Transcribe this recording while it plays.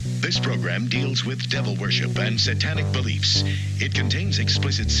This program deals with devil worship and satanic beliefs. It contains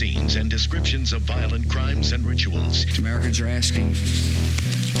explicit scenes and descriptions of violent crimes and rituals. Americans are asking,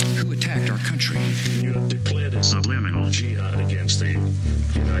 who attacked our country? You have declared a subliminal jihad against the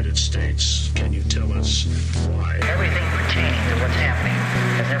United States. Can you tell us why? Everything pertaining to what's happening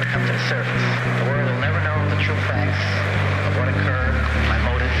has never come to the surface. The world will never know the true facts of what occurred, my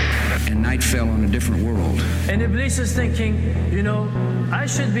motives. And night fell on a different world. And Iblis is thinking, I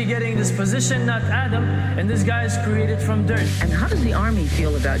should be getting this position, not Adam, and this guy is created from dirt. And how does the army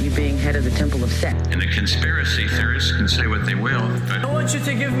feel about you being head of the Temple of Set? And the conspiracy theorists can say what they will, but I want you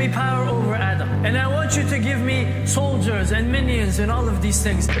to give me power over Adam, and I want you to give me soldiers and minions and all of these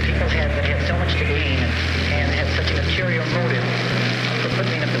things. The people that have so much to gain and have such a material motive for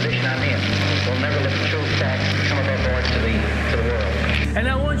putting me in a position I'm in will never let the true facts come above board to the world. And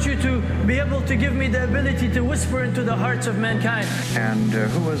I want you to be able to give me the ability to whisper into the hearts of mankind. And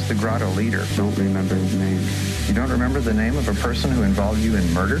who was the grotto leader? Don't remember his name. You don't remember the name of a person who involved you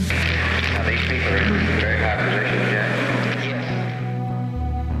in murder? now these people are in very high positions, yeah.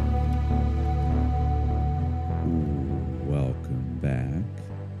 Welcome back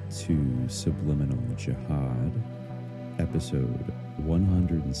to Subliminal Jihad, episode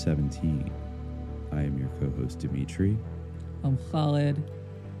 117. I am your co-host, Dimitri. I'm Khalid.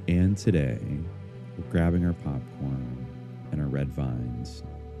 And today, we're grabbing our popcorn and our red vines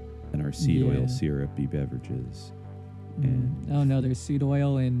and our seed oil syrupy beverages. And oh no, there's seed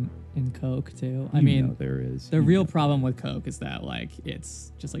oil in Coke too. I mean, mean, there is. The real problem with Coke is that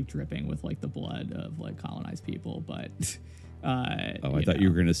it's just dripping with the blood of colonized people. But I thought you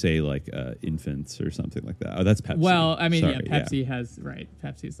were going to say infants or something like that. Oh, that's Pepsi. Well, I mean, Sorry, Pepsi has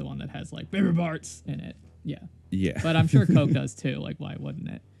Pepsi's the one that has Baby Barts in it. Yeah. Yeah. But I'm sure Coke does too. Why wouldn't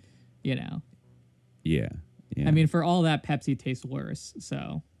it? Yeah. I mean, for all that, Pepsi tastes worse.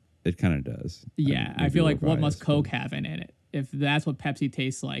 So it kind of does. Yeah, I feel like what must Coke have in it? If that's what Pepsi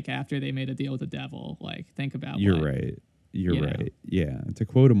tastes like after they made a deal with the devil, think about. You're right. You're right. Yeah. To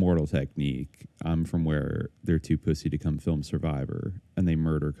quote Immortal Technique, I'm from where they're too pussy to come film Survivor, and they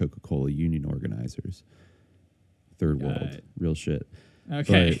murder Coca-Cola union organizers. Third world, real shit.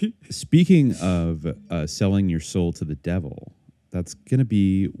 Okay. But speaking of selling your soul to the devil, that's going to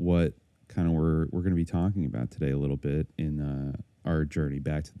be what kind of we're going to be talking about today a little bit in our journey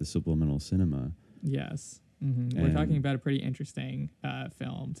back to the subliminal cinema. Yes. Mm-hmm. We're talking about a pretty interesting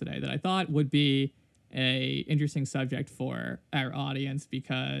film today that I thought would be a interesting subject for our audience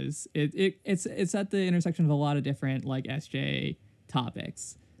because it's at the intersection of a lot of different SJ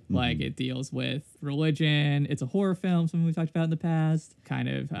topics. It deals with religion. It's a horror film, something we've talked about in the past. Kind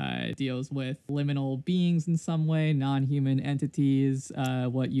of deals with liminal beings in some way, non-human entities,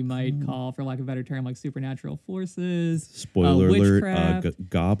 what you might call, for lack of a better term, supernatural forces. Spoiler witchcraft. alert,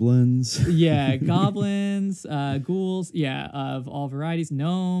 goblins. Yeah, goblins, ghouls, of all varieties,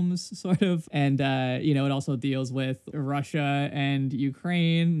 gnomes, sort of. And, it also deals with Russia and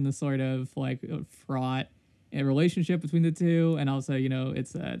Ukraine and the sort of fraught a relationship between the two, and also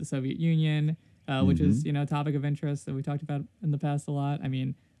it's the Soviet Union, which is a topic of interest that we talked about in the past a lot. I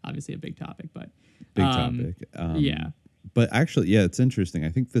mean, obviously a big topic, but big topic. But actually, it's interesting. I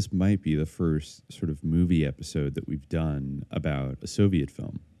think this might be the first sort of movie episode that we've done about a Soviet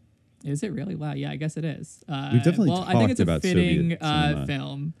film. Is it really? Wow. Yeah, I guess it is. We've definitely talked I think it's about a fitting Soviet cinema.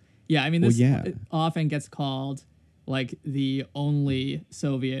 film. Yeah, I mean, this often gets called the only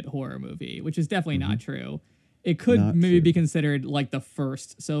Soviet horror movie, which is definitely not true. It could maybe be considered the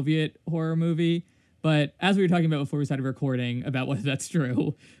first Soviet horror movie, but as we were talking about before we started recording about whether that's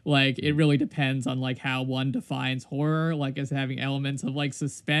true, it really depends on how one defines horror, as having elements of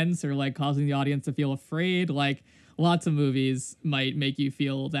suspense or causing the audience to feel afraid. Lots of movies might make you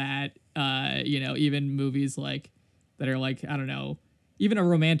feel that, even movies that are I don't know, even a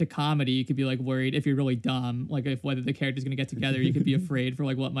romantic comedy, you could be worried if you're really dumb, if whether the character's going to get together, you could be afraid for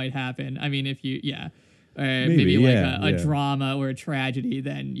what might happen. I mean, if you, maybe a drama or a tragedy,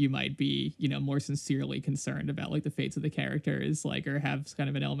 then you might be, more sincerely concerned about the fates of the characters, or have kind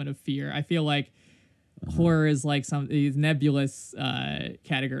of an element of fear. I feel horror is some nebulous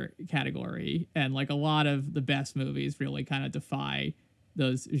category, and a lot of the best movies really kind of defy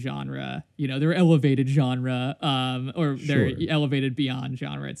those genre, they're elevated genre, or they're elevated beyond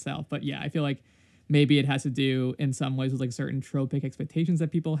genre itself. But I feel maybe it has to do in some ways with certain tropic expectations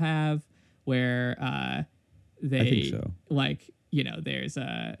that people have, where they I think so. There's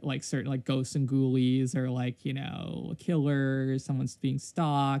certain ghosts and ghoulies, or killers, someone's being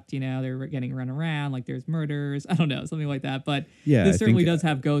stalked, they're getting run around, there's murders, I don't know, something like that. But this certainly does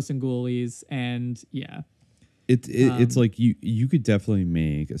have ghosts and ghoulies, and It's like you could definitely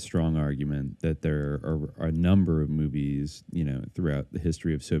make a strong argument that there are a number of movies, throughout the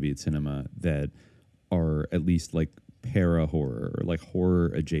history of Soviet cinema that are at least like para-horror, or like horror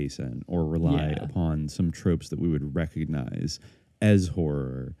adjacent, or rely upon some tropes that we would recognize as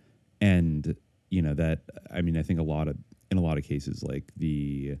horror. And, that, I mean, I think in a lot of cases, like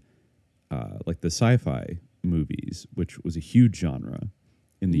the sci-fi movies, which was a huge genre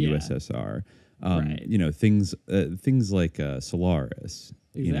in the USSR, right. Things like Solaris.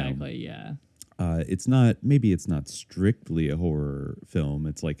 Exactly. It's not strictly a horror film.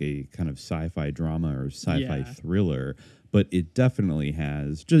 It's like a kind of sci-fi drama or sci-fi thriller, but it definitely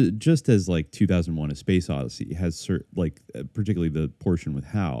has just as like 2001: A Space Odyssey has particularly the portion with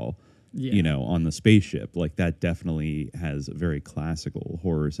Hal, on the spaceship, like that definitely has a very classical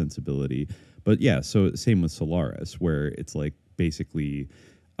horror sensibility. But so same with Solaris, where it's like basically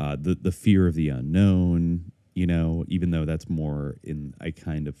the fear of the unknown, even though that's more in a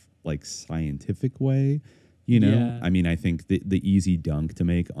kind of like scientific way, I mean, I think the easy dunk to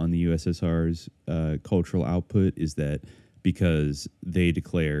make on the USSR's cultural output is that because they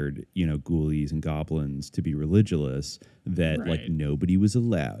declared, ghoulies and goblins to be religious, that like nobody was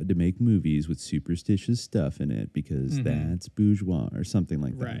allowed to make movies with superstitious stuff in it because that's bourgeois or something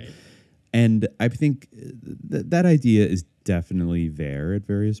like that. Right. And I think that idea is definitely there at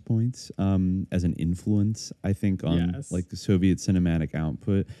various points as an influence, I think, on like the Soviet cinematic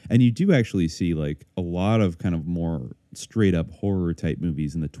output. And you do actually see like a lot of kind of more straight up horror type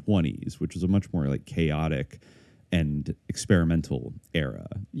movies in the 1920s, which was a much more like chaotic and experimental era.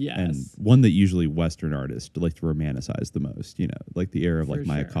 Yes. And one that usually Western artists like to romanticize the most, like the era of like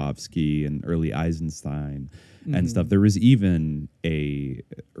Mayakovsky and early Eisenstein and stuff. There was even an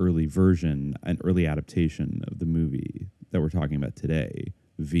early adaptation of the movie that we're talking about today,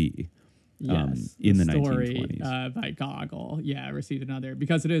 V. In the 1920s. By Gogol. Received another,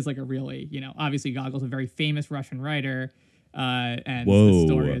 because it is like a really, obviously Gogol's a very famous Russian writer. And the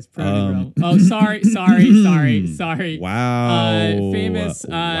story is pretty real. Sorry. Wow. Famous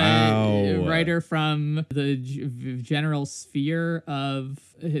writer from the general sphere of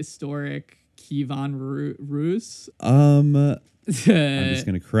historic Kievan Rus. I'm just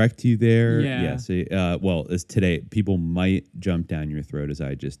going to correct you there. Yes. As today, people might jump down your throat, as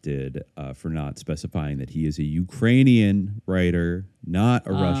I just did, for not specifying that he is a Ukrainian writer, not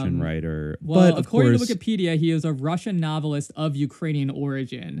a Russian writer. Well, but according to Wikipedia, he is a Russian novelist of Ukrainian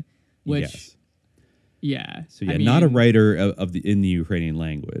origin, which... Yes. So not a writer in the Ukrainian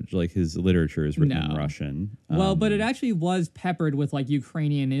language. Like his literature is written in Russian. But it actually was peppered with like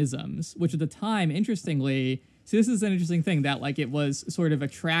Ukrainianisms, which at the time, interestingly... So this is an interesting thing, that like it was sort of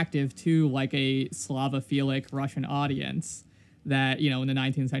attractive to like a Slavophilic Russian audience that, in the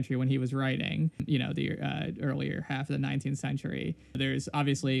 19th century when he was writing, the earlier half of the 19th century. There's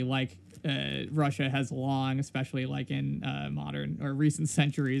obviously like Russia has long, especially like in modern or recent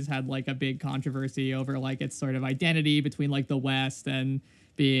centuries, had like a big controversy over like its sort of identity between like the West and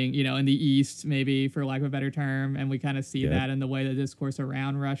being, in the East, maybe, for lack of a better term. And we kind of see that in the way the discourse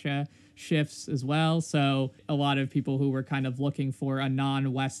around Russia shifts as well. So a lot of people who were kind of looking for a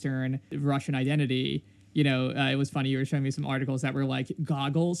non-Western Russian identity, it was funny, you were showing me some articles that were like,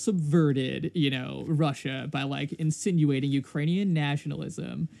 Gogol subverted, Russia by like insinuating Ukrainian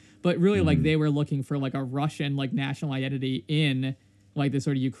nationalism. But really like they were looking for like a Russian like national identity in like the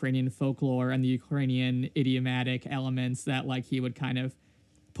sort of Ukrainian folklore and the Ukrainian idiomatic elements that like he would kind of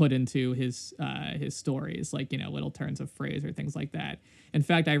put into his stories, like, little turns of phrase or things like that. In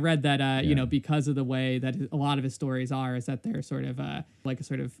fact, I read that, because of the way that a lot of his stories are, is that they're sort of like a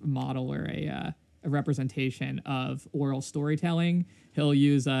sort of model or a representation of oral storytelling. He'll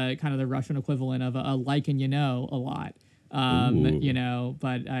use kind of the Russian equivalent of a like and a lot,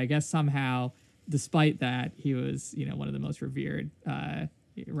 but I guess somehow, despite that, he was, one of the most revered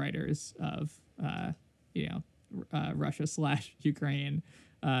writers of, Russia/Ukraine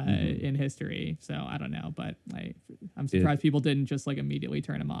in history. So I don't know, but I'm surprised people didn't just like immediately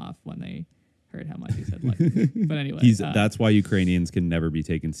turn him off when they heard how much he said like. But anyway, that's why Ukrainians can never be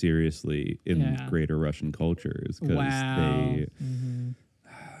taken seriously in greater Russian cultures, because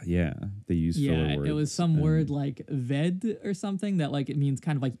they use filler words. It was some word like ved or something that like it means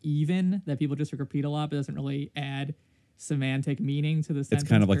kind of like even, that people just repeat a lot, but doesn't really add semantic meaning to the sentence. It's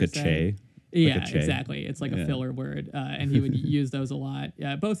kind of like a che. Exactly. It's like a filler word, and he would use those a lot.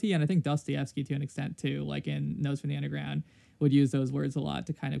 Both he and I think Dostoevsky to an extent too, like in Notes from the Underground, would use those words a lot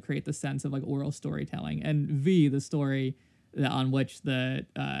to kind of create the sense of like oral storytelling. And V, the story on which the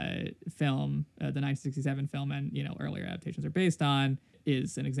film, the 1967 film and earlier adaptations are based on,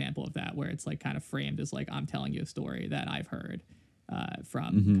 is an example of that, where it's like kind of framed as like, I'm telling you a story that I've heard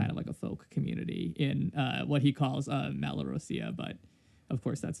from kind of like a folk community in what he calls Malorosia, but of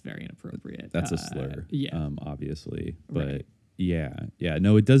course that's very inappropriate. That's a slur, obviously. But right. yeah.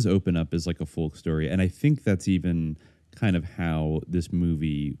 No, it does open up as like a folk story. And I think that's even kind of how this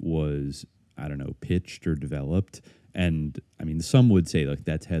movie was, I don't know, pitched or developed. And I mean, some would say like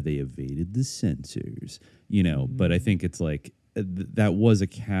that's how they evaded the censors, you know, but I think it's like that was a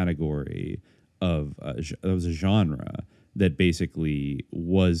category of, that was a genre that basically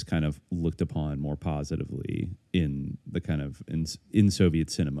was kind of looked upon more positively in the kind of in Soviet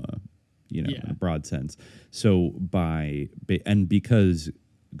cinema, you know, in a broad sense. So because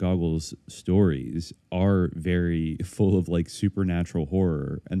Gogol's stories are very full of like supernatural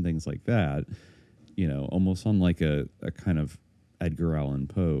horror and things like that, you know, almost on like a kind of Edgar Allan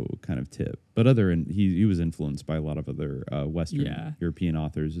Poe kind of tip. But he was influenced by a lot of other Western European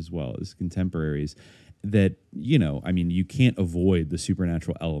authors as well as contemporaries that, you know, I mean, you can't avoid the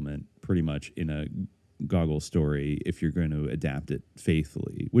supernatural element pretty much in a Gogol story if you're going to adapt it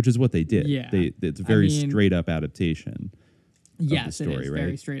faithfully, which is what they did. Yeah. It's a very straight up adaptation. Yes, story, it is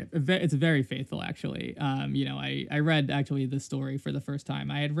very straight up. It's very faithful, actually. You know, I read actually the story for the first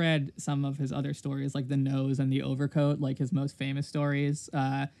time. I had read some of his other stories, like The Nose and The Overcoat, like his most famous stories.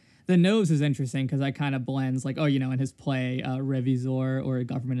 The Nose is interesting because I kind of blends like, you know, in his play Revizor or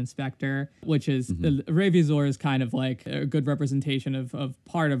Government Inspector, which is Revizor is kind of like a good representation of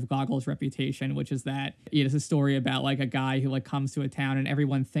part of Gogol's reputation, which is that it's a story about like a guy who like comes to a town and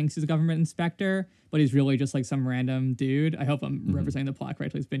everyone thinks he's a government inspector, but he's really just like some random dude. I hope I'm representing the plot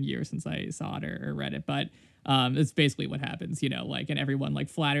correctly. It's been years since I saw it or read it, but it's basically what happens, you know, like, and everyone like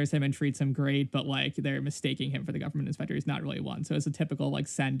flatters him and treats him great, but like they're mistaking him for the government inspector. He's not really one. So it's a typical like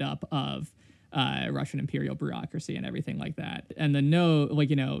send up of Russian imperial bureaucracy and everything like that. And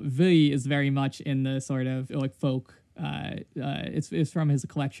V is very much in the sort of like folk. It's from his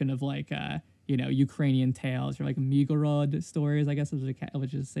collection of like Ukrainian tales or like Migorod stories, I guess,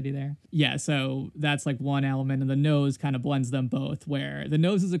 which is a city there. Yeah, so that's like one element, and The Nose kind of blends them both, where The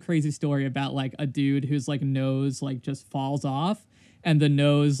Nose is a crazy story about like a dude whose like nose like just falls off. And the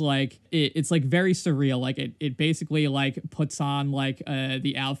nose, like, it's like very surreal. Like it basically like puts on like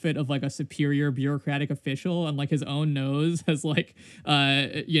the outfit of like a superior bureaucratic official, and like his own nose has like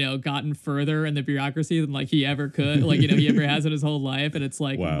gotten further in the bureaucracy than like he ever could, like, you know, he ever has in his whole life, and it's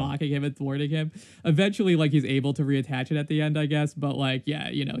like mocking him and thwarting him. Eventually, like, he's able to reattach it at the end, I guess, but like, yeah,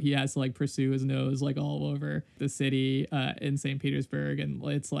 you know, he has to like pursue his nose like all over the city in St. Petersburg, and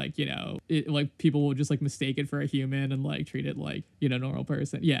it's like, you know, like people will just like mistake it for a human and like treat it like, you know, normal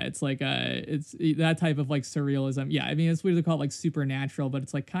person. Yeah, it's like it's that type of like surrealism. Yeah, I mean, it's weird to call it like supernatural, but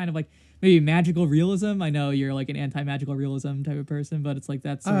it's like kind of like maybe magical realism. I know you're like an anti-magical realism type of person, but it's like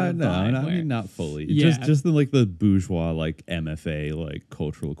that's I mean, not fully. Yeah. Just in like the bourgeois like MFA like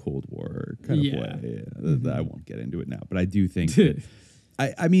cultural Cold War kind of way. Yeah. I won't get into it now, but I do think that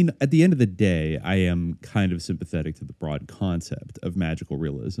I mean, at the end of the day, I am kind of sympathetic to the broad concept of magical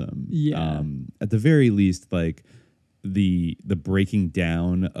realism. Yeah. At the very least, like the breaking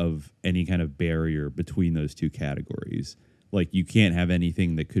down of any kind of barrier between those two categories. Like, you can't have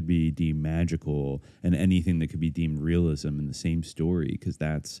anything that could be deemed magical and anything that could be deemed realism in the same story, because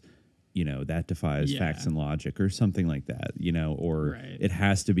that's, you know, that defies facts and logic or something like that, you know, or it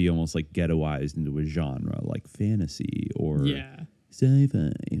has to be almost like ghettoized into a genre like fantasy or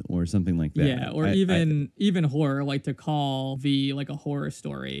sci-fi or something like that. Yeah, or even horror, like to call like a horror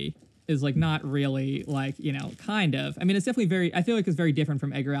story is like not really like, you know, kind of. I mean, it's definitely I feel like it's very different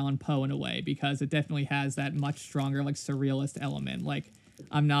from Edgar Allan Poe in a way, because it definitely has that much stronger like surrealist element. Like,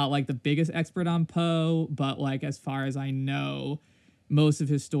 I'm not like the biggest expert on Poe, but like as far as I know, most of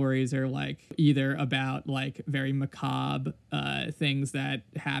his stories are like either about like very macabre things that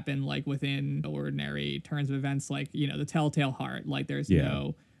happen like within ordinary turns of events, like, you know, the Telltale Heart. Like, there's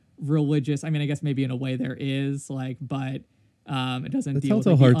no religious, I mean, I guess maybe in a way there is, like, but it doesn't deal with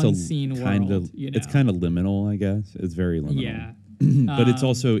like, the unseen world. You know? It's kind of liminal, I guess. It's very liminal. Yeah. But it's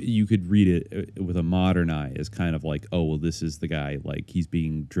also, you could read it with a modern eye as kind of like, oh, well, this is the guy, like, he's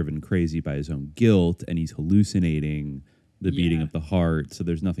being driven crazy by his own guilt and he's hallucinating the beating of the heart. So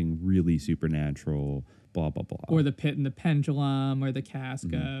there's nothing really supernatural, blah, blah, blah. Or the pit and the pendulum, or the cask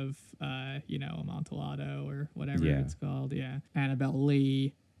of, Amontillado, or whatever it's called. Yeah. Annabelle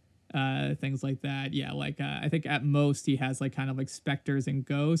Lee. Things like that. Yeah, like I think at most he has like kind of like specters and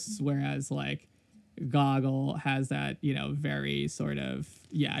ghosts, whereas like Goggle has that, very sort of,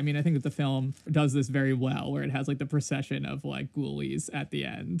 I mean, I think that the film does this very well, where it has like the procession of like ghoulies at the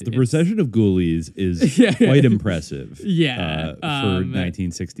end. The procession of ghoulies is quite impressive. Yeah. For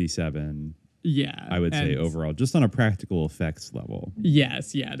 1967. Yeah. I would say overall, just on a practical effects level.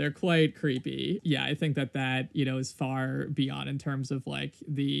 Yes. Yeah. They're quite creepy. Yeah. I think that, is far beyond in terms of like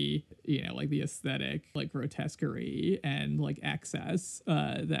the, like the aesthetic, like grotesquerie and like excess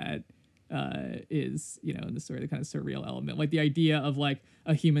that is, in the sort of the kind of surreal element. Like the idea of like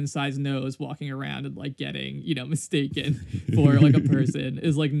a human-sized nose walking around and like getting, mistaken for like a person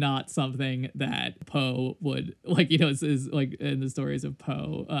is like not something that Poe would like, is like in the stories of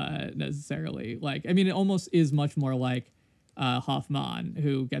Poe necessarily. Like, I mean, it almost is much more like Hoffman,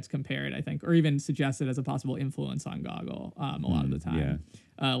 who gets compared, I think, or even suggested as a possible influence on Goggle a lot of the time. Yeah.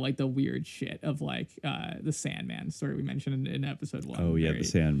 Like the weird shit of like the Sandman story we mentioned in episode 1. Oh, yeah, the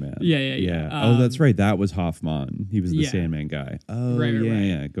Sandman. Yeah. Oh, that's right. That was Hoffman. He was the yeah. Sandman guy. Oh, right.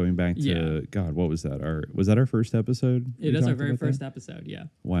 yeah. Going back to, God, what was that? Was that our first episode? It is our very first episode, yeah.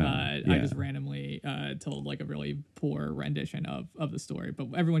 Wow. I just randomly told like a really poor rendition of the story, but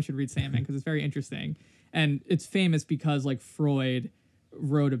everyone should read Sandman because it's very interesting. And it's famous because like Freud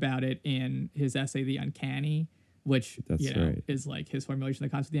wrote about it in his essay, The Uncanny, which is like his formulation of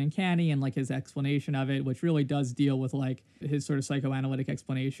the concept of the uncanny and like his explanation of it, which really does deal with like his sort of psychoanalytic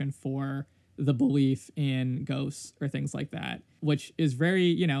explanation for the belief in ghosts or things like that, which is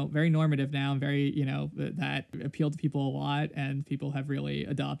very, very normative now and very, that appealed to people a lot. And people have really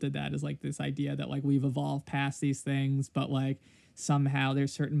adopted that as like this idea that like we've evolved past these things, but like somehow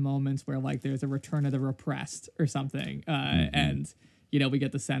there's certain moments where like there's a return of the repressed or something. And, we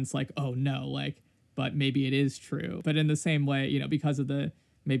get the sense like, oh no, like, but maybe it is true. But in the same way, because of the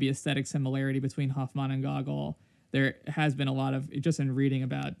maybe aesthetic similarity between Hoffman and Goggle, there has been a lot of, just in reading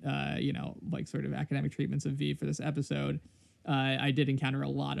about, like sort of academic treatments of V for this episode, I did encounter a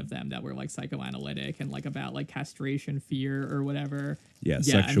lot of them that were like psychoanalytic and like about like castration fear or whatever. Yeah,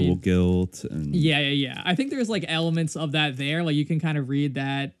 sexual guilt. And Yeah. I think there's like elements of that there. Like you can kind of read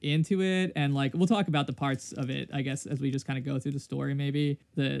that into it. And like we'll talk about the parts of it, I guess, as we just kind of go through the story, maybe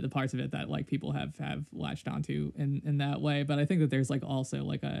the parts of it that like people have latched onto in that way. But I think that there's like also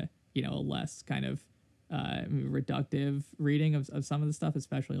like a less kind of reductive reading of some of the stuff,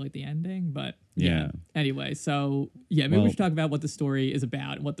 especially like the ending. But anyway, so maybe we should talk about what the story is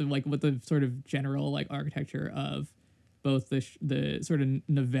about and what the sort of general like architecture of both the sort of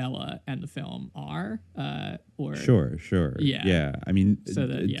novella and the film are. Or sure. Yeah. I mean, so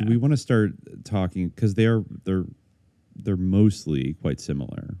that, do we want to start talking, because they're mostly quite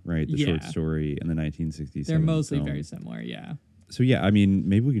similar, right? The short story and the 1967 they're mostly film. very similar. Yeah. So I mean,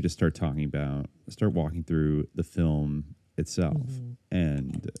 maybe we could just start walking through the film itself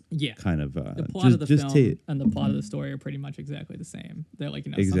and kind of the plot of the film and the plot of the story are pretty much exactly the same. They're like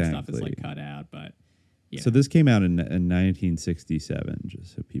some stuff is like cut out, but So this came out in 1967,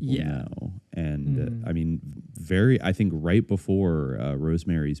 just so people know, and I mean, I think right before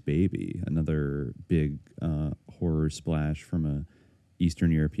Rosemary's Baby, another big horror splash from a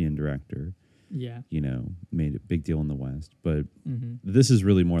Eastern European director. Yeah. Made a big deal in the West. But this is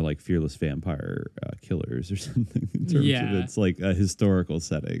really more like Fearless Vampire Killers or something in terms of it's like a historical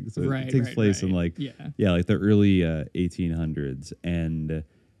setting. So it takes place in like like the early 1800s. And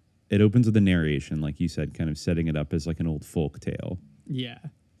it opens with a narration, like you said, kind of setting it up as like an old folk tale. Yeah.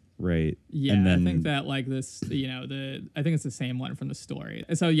 Right. Yeah, and then, I think that like this, I think it's the same one from the story.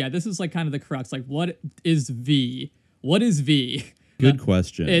 So this is like kind of the crux. Like, what is V? What is V? Good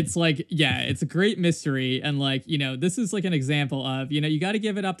question. It's like, it's a great mystery. And like, this is like an example of, you got to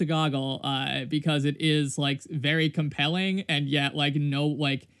give it up to Goggle because it is like very compelling. And yet like,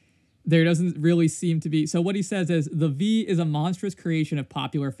 there doesn't really seem to be. So what he says is the V is a monstrous creation of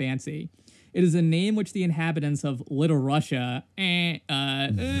popular fancy. It is a name which the inhabitants of Little Russia give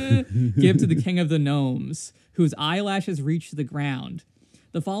to the king of the gnomes, whose eyelashes reach to the ground.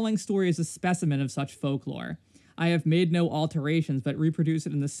 The following story is a specimen of such folklore. I have made no alterations, but reproduce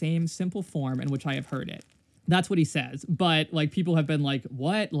it in the same simple form in which I have heard it. That's what he says. But like people have been like,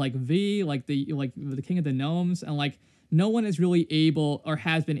 what? Like V, like the king of the gnomes, and like no one is really able or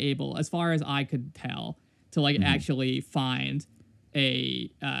has been able, as far as I could tell, to like actually find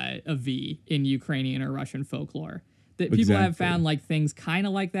a V in Ukrainian or Russian folklore. That people have found like things kind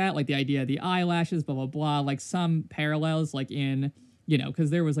of like that, like the idea of the eyelashes, blah blah blah, like some parallels, like in. Because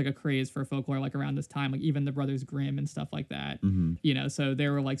there was like a craze for folklore like around this time, like even the Brothers Grimm and stuff like that. So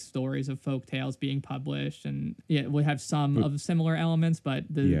there were like stories of folk tales being published, and we have some of similar elements, but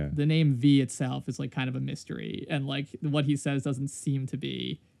the name V itself is like kind of a mystery, and like what he says doesn't seem to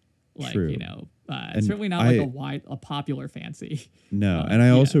be like, True. you know, certainly not like a popular fancy. No, and I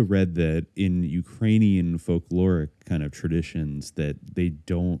also read that in Ukrainian folkloric kind of traditions that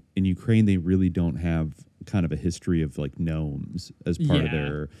in Ukraine they really don't have kind of a history of like gnomes as part of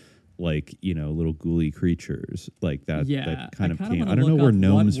their like, you know, little ghouly creatures like that. Yeah, that kind of came. I don't know where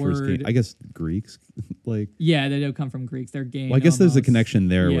gnomes first came. I guess Greeks, like. Yeah, they do come from Greeks. They're game. Well, I guess there's a connection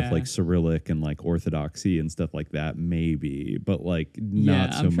there with like Cyrillic and like Orthodoxy and stuff like that, maybe, but like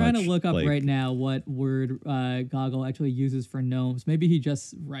not so much. I'm trying to look up like, right now what word Gogol actually uses for gnomes. Maybe he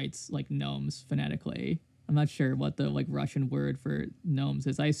just writes like gnomes phonetically. I'm not sure what the like Russian word for gnomes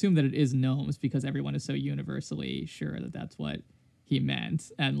is. I assume that it is gnomes because everyone is so universally sure that that's what he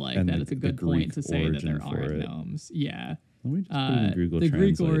meant, and like that it's a good point to say that there aren't gnomes. Yeah. Let me just put it in Google the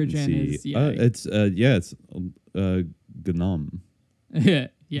Translate Greek origin is it's gnome. Yeah,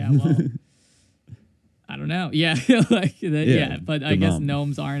 well, I don't know. Yeah, like that, but I guess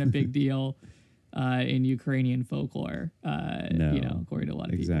gnomes aren't a big deal in Ukrainian folklore. No, you know, according to a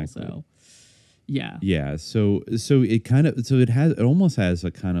lot of people. So yeah. So it almost has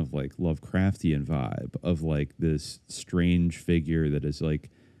a kind of like Lovecraftian vibe of like this strange figure that is like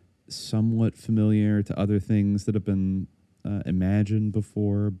somewhat familiar to other things that have been imagined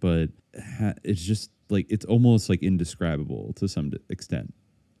before, but it's just like it's almost like indescribable to some extent.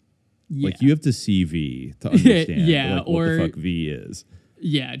 Yeah. Like you have to see V to understand like, what the fuck V is.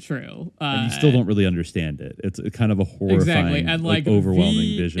 Yeah, true. And you still don't really understand it. It's kind of a horrifying, and like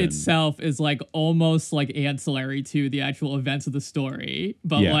overwhelming vision. Itself is like almost like ancillary to the actual events of the story,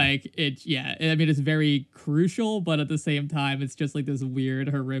 but like it. Yeah, I mean it's very crucial, but at the same time, it's just like this weird,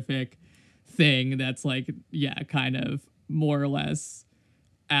 horrific thing that's like kind of more or less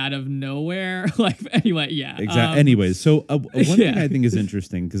out of nowhere. Like anyway, exactly. Anyways, so one thing I think is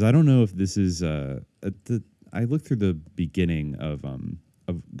interesting because I don't know if this is I looked through the beginning of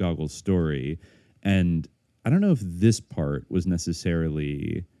Gogol's story, and I don't know if this part was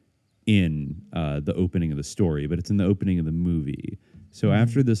necessarily in the opening of the story, but it's in the opening of the movie. So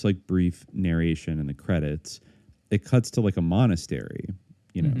after this like brief narration in the credits, it cuts to like a monastery,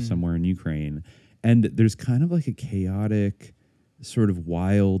 you know, somewhere in Ukraine, and there's kind of like a chaotic, sort of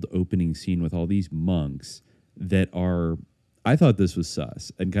wild opening scene with all these monks that are. I thought this was sus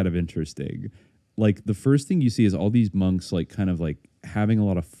and kind of interesting. Like the first thing you see is all these monks like kind of like having a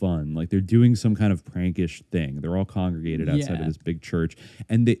lot of fun. Like they're doing some kind of prankish thing. They're all congregated outside of this big church,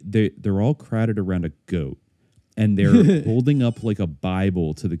 and they're all crowded around a goat, and they're holding up like a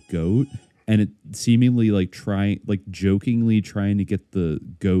Bible to the goat, and it seemingly like jokingly trying to get the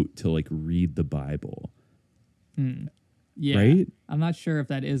goat to like read the Bible. Yeah. Right? I'm not sure if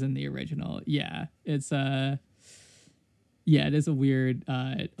that is in the original. Yeah. It's it is a weird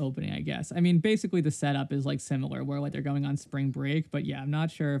opening, I guess. I mean, basically the setup is like similar where like they're going on spring break, but I'm not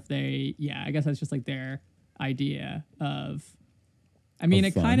sure if they I guess that's just like their idea of I mean,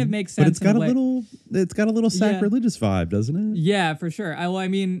 it kind of makes sense. But it's got a little sacrilegious vibe, doesn't it? Yeah, for sure. I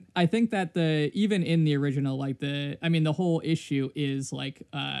mean, I think that even in the original, like the whole issue is like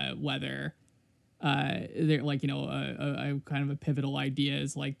whether they're like, you know, a kind of a pivotal idea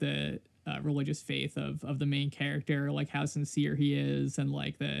is like the religious faith of the main character, like how sincere he is, and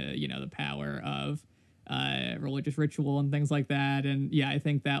like the, you know, the power of religious ritual and things like that. And I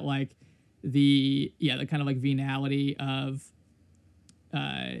think that like the kind of like venality of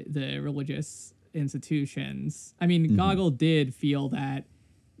the religious institutions. I mean, Gogol did feel that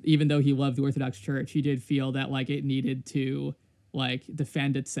even though he loved the Orthodox Church, he did feel that like it needed to like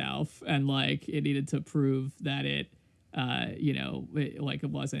defend itself, and like it needed to prove that it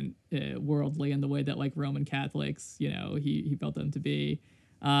it wasn't worldly in the way that like Roman Catholics, you know, he felt them to be.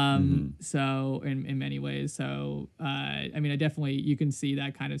 So in many ways, so I mean, I definitely, you can see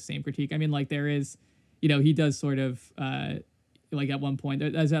that kind of same critique. I mean, like there is, you know, he does sort of like at one point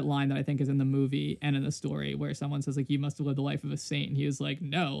there's that line that I think is in the movie and in the story where someone says like, you must have lived the life of a saint, and he was like,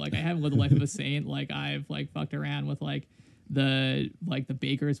 no, like I haven't lived the life of a saint. Like I've like fucked around with like the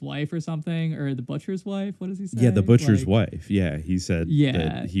baker's wife or something, or the butcher's wife. What does he say? Yeah, the butcher's wife. Yeah, he said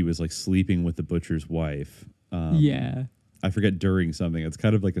that he was like sleeping with the butcher's wife. I forget, during something. It's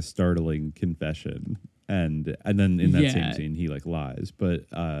kind of like a startling confession, and then in that same scene he like lies. But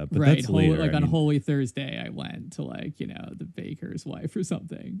that's later. Like on Holy Thursday, I went to like, you know, the baker's wife or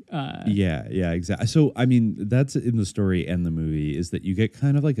something. Yeah, exactly. So I mean, that's in the story and the movie, is that you get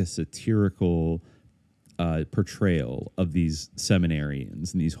kind of like a satirical portrayal of these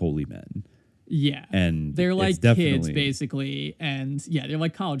seminarians and these holy men. Yeah. And they're like kids basically, and they're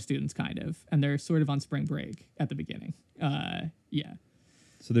like college students kind of, and they're sort of on spring break at the beginning.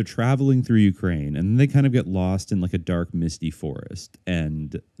 So they're traveling through Ukraine, and they kind of get lost in like a dark, misty forest,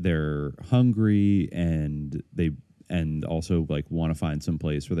 and they're hungry, and also like want to find some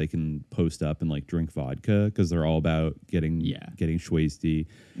place where they can post up and like drink vodka because they're all about getting schwasty.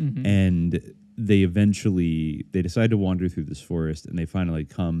 Mm-hmm. And they decide to wander through this forest, and they finally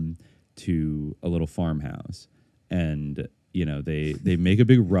come to a little farmhouse, and you know they make a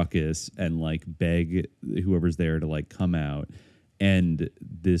big ruckus and like beg whoever's there to like come out. And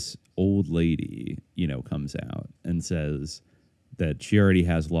this old lady, you know, comes out and says that she already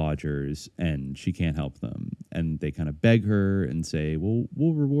has lodgers and she can't help them. And they kind of beg her and say, well,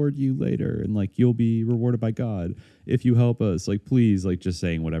 we'll reward you later. And like, you'll be rewarded by God if you help us. Like, please, like just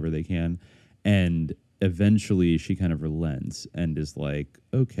saying whatever they can. And eventually she kind of relents and is like,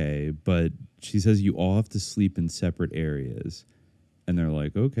 okay, but she says you all have to sleep in separate areas. And they're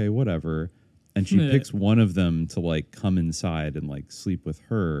like, okay, whatever. And she picks one of them to like come inside and like sleep with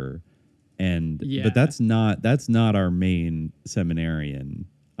her. And but that's not our main seminarian,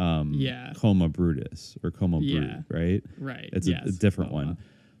 Coma Brutus or Coma Brute, right? Right. It's a different Coma. one.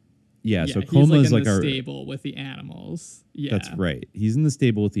 Yeah, so he's Coma like is like in the our stable with the animals. Yeah. That's right. He's in the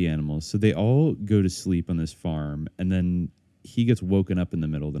stable with the animals. So they all go to sleep on this farm, and then he gets woken up in the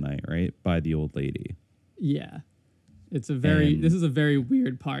middle of the night, right? By the old lady. Yeah. This is a very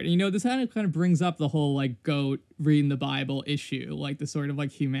weird part. And, you know, this kind of brings up the whole like goat reading the Bible issue, like the sort of like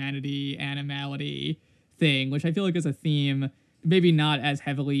humanity, animality thing, which I feel like is a theme, maybe not as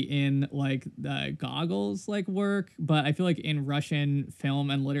heavily in like the Goggles like work, but I feel like in Russian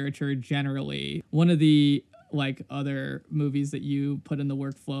film and literature generally. One of the like other movies that you put in the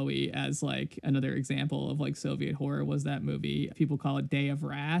work, Flowy, as like another example of like Soviet horror was that movie. People call it Day of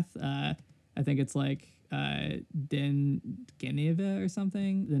Wrath. I think it's like Den Geneva or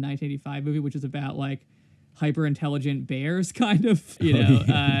something, the 1985 movie, which is about like hyper intelligent bears, kind of, you know.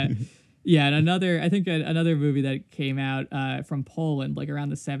 And another movie that came out from Poland like around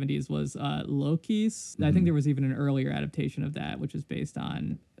the 70s was Lokis. I think there was even an earlier adaptation of that, which is based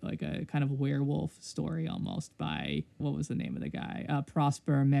on like a kind of werewolf story almost by, what was the name of the guy?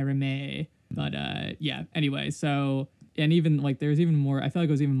 Prosper Mérimée. But anyway, so. And even like there's even more, I feel like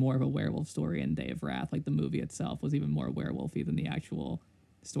it was even more of a werewolf story in Day of Wrath. Like the movie itself was even more werewolfy than the actual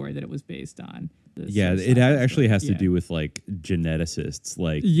story that it was based on. It actually has to do with like geneticists,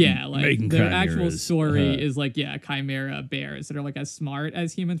 like their actual story is like chimera bears that are like as smart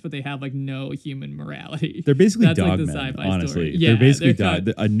as humans, but they have like no human morality. They're basically dogmen, honestly. They're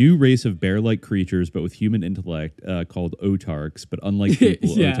basically a new race of bear-like creatures, but with human intellect, called autarchs. But unlike people,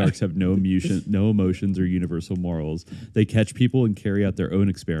 autarchs have no emotions or universal morals. They catch people and carry out their own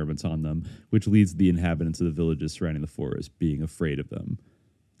experiments on them, which leads the inhabitants of the villages surrounding the forest being afraid of them.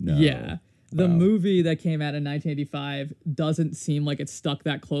 No. Yeah. The movie that came out in 1985 doesn't seem like it stuck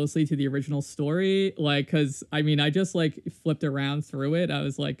that closely to the original story. Like, because, I mean, I just, like, flipped around through it. I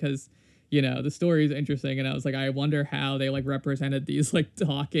was like, because, you know, the story is interesting. And I was like, I wonder how they, like, represented these, like,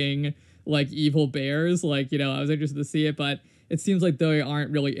 talking, like, evil bears. Like, you know, I was interested to see it. But it seems like they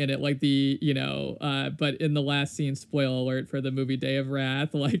aren't really in it. Like, the, you know, but in the last scene, spoiler alert for the movie Day of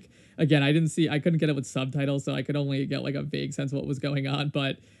Wrath, like, again, I couldn't get it with subtitles, so I could only get, like, a vague sense of what was going on.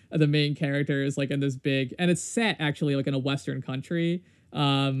 But the main character is like in this big, and it's set actually like in a Western country.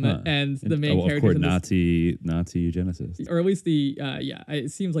 And the main character, of course, Nazi eugenicist, or at least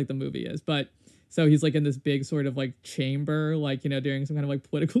it seems like the movie is. But so he's like in this big sort of like chamber, like, you know, doing some kind of like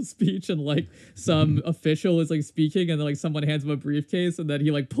political speech, and like some official is like speaking, and then like someone hands him a briefcase, and then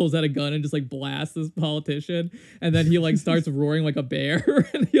he like pulls out a gun and just like blasts this politician, and then he like starts roaring like a bear,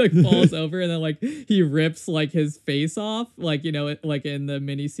 and he like falls over, and then like he rips like his face off, like, you know, like in the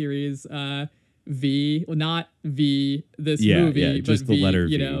miniseries V, well, not V, this movie, just but the letter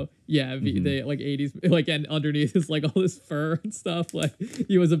you V. know, V, the like 80s, like, and underneath is like all this fur and stuff, like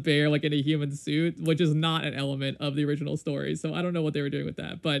he was a bear like in a human suit, which is not an element of the original story. So I don't know what they were doing with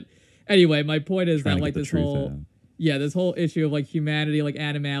that, but anyway, my point is that like this whole issue of like humanity, like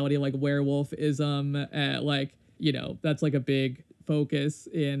animality, like werewolfism, like, you know, that's like a big focus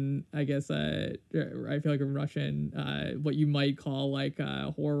in, I guess, I feel like in Russian, what you might call like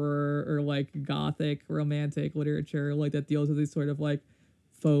horror or like gothic romantic literature, like that deals with these sort of like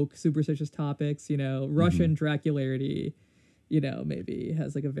folk superstitious topics, you know. Russian Dracularity, you know, maybe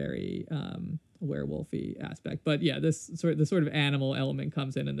has like a very werewolfy aspect. But yeah, the sort of animal element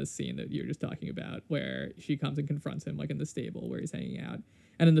comes in this scene that you were just talking about, where she comes and confronts him like in the stable where he's hanging out.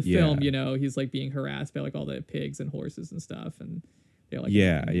 And in the film, you know, he's like being harassed by like all the pigs and horses and stuff, and they're like,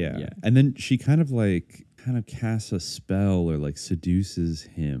 and then she kind of casts a spell or like seduces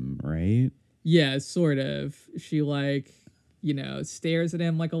him, right? Yeah, sort of. She like stares at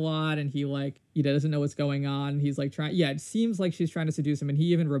him like a lot, and he like, doesn't know what's going on. He's like trying, it seems like she's trying to seduce him, and he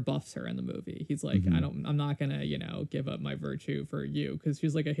even rebuffs her in the movie. He's like, I'm not gonna, give up my virtue for you, because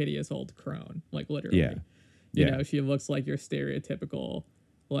she's like a hideous old crone, like literally. Yeah. She looks like your stereotypical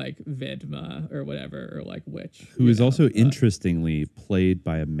like Vedma or whatever, or like witch. Who is also interestingly played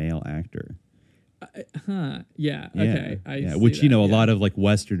by a male actor. Yeah. Okay. Which a lot of like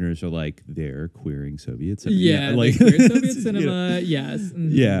Westerners are like, they're queering Soviet cinema. Yeah, like queer Soviet cinema. Yes. Mm-hmm.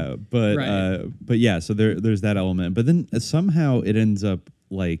 Yeah, but yeah. So there's that element, but then somehow it ends up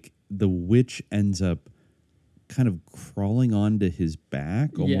like the witch ends up kind of crawling onto his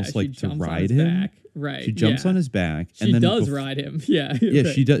back, almost like to ride him. Back. Right. She jumps on his back. She does ride him. Yeah. Yeah,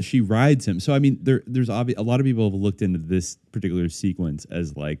 right. She does. She rides him. So I mean, there's a lot of people have looked into this particular sequence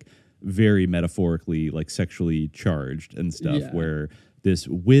as like very metaphorically like sexually charged and stuff, where this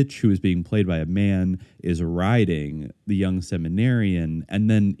witch who is being played by a man is riding the young seminarian, and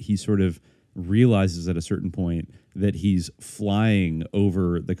then he sort of realizes at a certain point that he's flying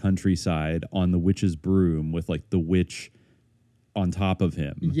over the countryside on the witch's broom with like the witch on top of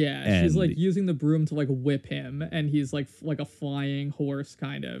him. Yeah, and she's like using the broom to like whip him, and he's like a flying horse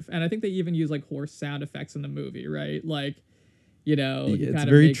kind of. And I think they even use like horse sound effects in the movie, right? Like, it's a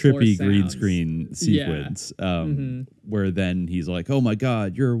very trippy green screen sequence where then he's like, oh my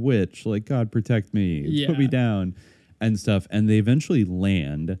God, you're a witch. Like, God protect me. Put me down and stuff. And they eventually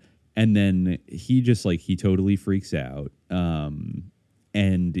land, and then he just like, he totally freaks out.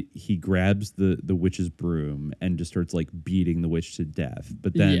 And he grabs the witch's broom and just starts like beating the witch to death.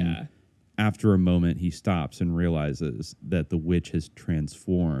 But then after a moment, he stops and realizes that the witch has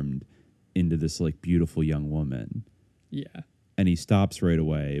transformed into this like beautiful young woman. Yeah. And he stops right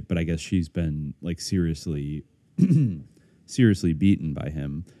away, but I guess she's been like seriously beaten by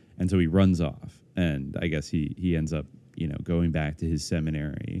him. And so he runs off, and I guess he ends up, going back to his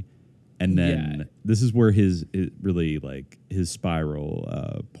seminary. And then this is where his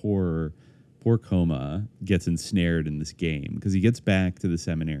spiral, poor Coma gets ensnared in this game, because he gets back to the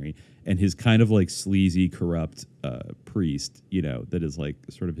seminary, and his kind of like sleazy, corrupt priest, that is like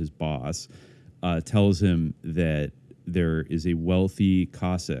sort of his boss, tells him that there is a wealthy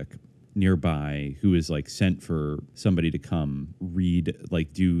Cossack nearby who is like sent for somebody to come read,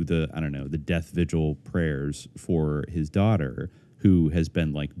 like do the death vigil prayers for his daughter, who has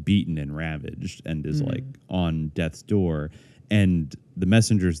been like beaten and ravaged and is like on death's door. And the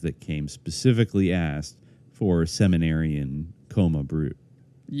messengers that came specifically asked for seminarian Coma Brute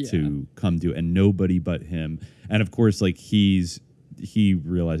to come do, and nobody but him. And of course, like he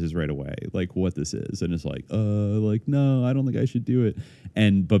realizes right away like what this is, and is like no, I don't think I should do it.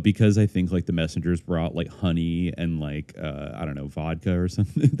 But because I think like the messengers brought like honey and like vodka or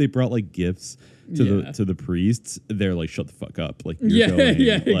something, they brought like gifts to the priests. They're like, shut the fuck up, like you're going.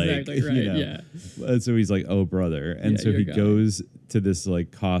 Exactly right. And so he's like, oh brother, and so he goes to this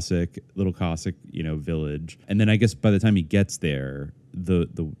like little Cossack village, and then I guess by the time he gets there,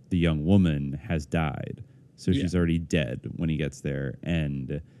 the young woman has died. So she's already dead when he gets there,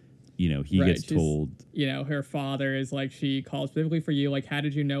 and he gets told, her father is like, she called specifically for you. Like, how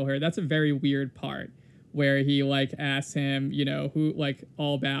did you know her? That's a very weird part where he like asks him, who, like,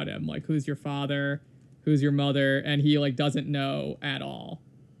 all about him, like, who's your father, who's your mother, and he like doesn't know at all,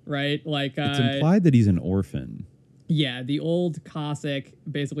 right? Like, it's implied that he's an orphan. Yeah, the old Cossack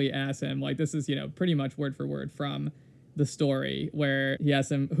basically asks him, like, this is pretty much word for word from the story, where he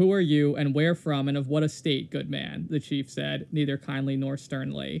asks him, who are you and where from and of what estate, good man? The chief said, neither kindly nor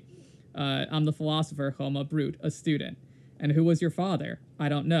sternly. I'm the philosopher Coma Brute, a student. And who was your father? I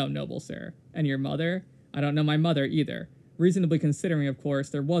don't know, noble sir. And your mother? I don't know my mother either. Reasonably considering, of course,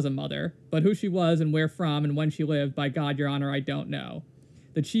 there was a mother, but who she was and where from and when she lived, by God, your honor, I don't know.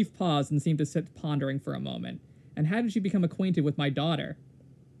 The chief paused and seemed to sit pondering for a moment. And how did you become acquainted with my daughter?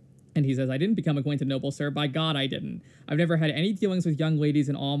 And he says, I didn't become acquainted, noble sir. By God, I didn't. I've never had any dealings with young ladies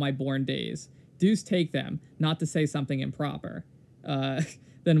in all my born days. Deuce take them, not to say something improper.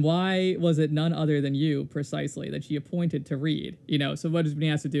 Then why was it none other than you, precisely, that she appointed to read? So what he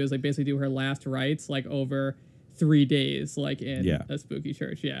has to do is like basically do her last rites, like over 3 days, like in a spooky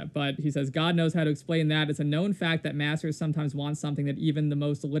church. Yeah, but he says, God knows how to explain that. It's a known fact that masters sometimes want something that even the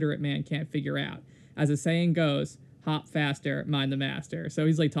most illiterate man can't figure out. As the saying goes, hop faster, mind the master. So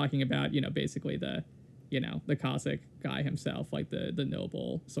he's like talking about, basically the the Cossack guy himself, like the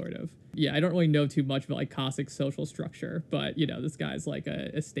noble sort of. Yeah, I don't really know too much about like Cossack social structure, but this guy's like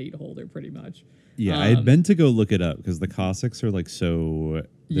a estate holder pretty much. Yeah, I had meant to go look it up because the Cossacks are like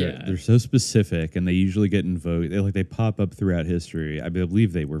they're so specific, and they usually get invoked. They pop up throughout history. I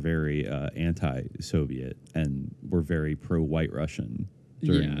believe they were very anti-Soviet and were very pro-White Russian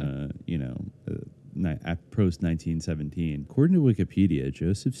during post 1917. According to Wikipedia,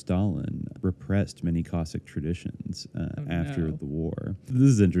 Joseph Stalin repressed many Cossack traditions after the war. This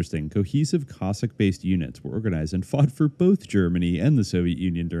is interesting. Cohesive Cossack-based units were organized and fought for both Germany and the Soviet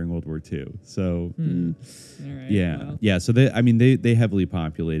Union during World War II. So, yeah. So they heavily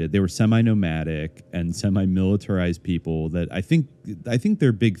populated. They were semi-nomadic and semi-militarized people. That I think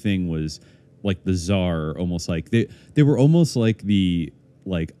their big thing was like the Tsar, almost like they were almost like the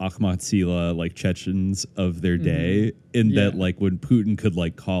Akhmat Sila, like Chechens of their day, that like when Putin could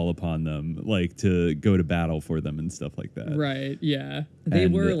like call upon them like to go to battle for them and stuff like that. Right. Yeah. They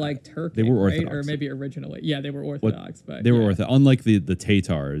were like Turkic. They were Orthodox, right? Or maybe originally. Yeah, they were Orthodox, but they were Orthodox. Unlike the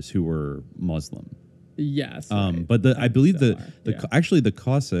Tatars who were Muslim. Yes. Right. But I believe actually the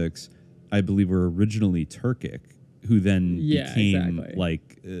Cossacks, I believe, were originally Turkic, who then became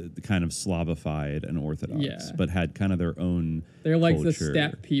kind of Slavified and Orthodox, but had kind of their own They're like culture. The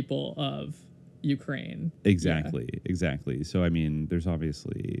steppe people of Ukraine. Exactly. So, I mean, there's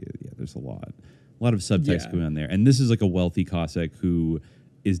obviously, there's a lot of subtext going on there. And this is like a wealthy Cossack who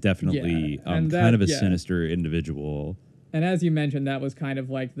is definitely kind of a sinister individual. And as you mentioned, that was kind of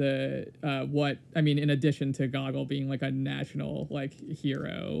like in addition to Gogol being like a national like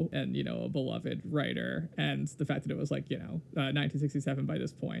hero and, a beloved writer, and the fact that it was like, 1967 by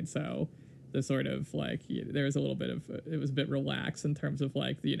this point. So the sort of like, there was a little bit of, it was a bit relaxed in terms of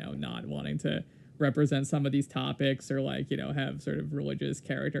like, not wanting to represent some of these topics or like, have sort of religious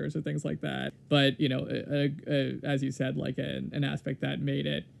characters or things like that. But, as you said, like an aspect that made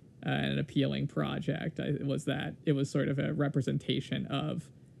it an appealing project was that it was sort of a representation of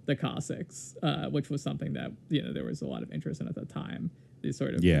the Cossacks, which was something that there was a lot of interest in at the time. The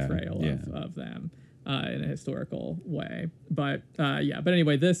sort of portrayal of them in a historical way. But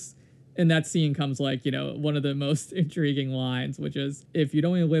anyway, this in that scene comes like one of the most intriguing lines, which is, "If you'd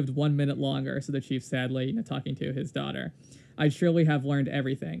only lived 1 minute longer," said the chief sadly, talking to his daughter, "I'd surely have learned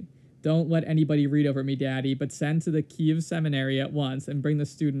everything. Don't let anybody read over me, Daddy, but send to the Kiev seminary at once and bring the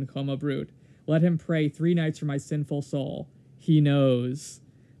student Koma Brut. Let him pray 3 nights for my sinful soul. He knows.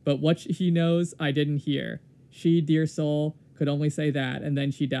 But what he knows, I didn't hear. She, dear soul, could only say that, and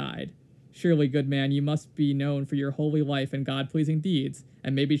then she died. Surely, good man, you must be known for your holy life and God-pleasing deeds,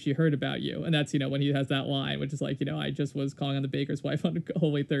 and maybe she heard about you." And that's, when he has that line, which is like, I just was calling on the baker's wife on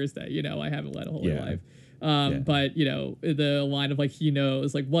Holy Thursday. I haven't led a holy life. But, the line of like, he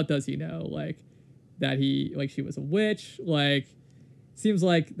knows, like, what does he know? Like, that she was a witch. Like, seems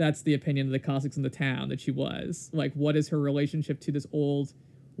like that's the opinion of the Cossacks in the town, that she was. Like, what is her relationship to this old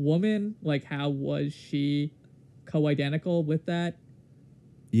woman? Like, how was she co-identical with that?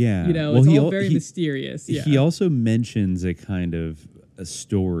 Yeah. It's all very mysterious. Yeah. He also mentions a kind of a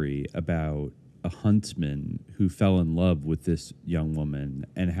story about a huntsman who fell in love with this young woman,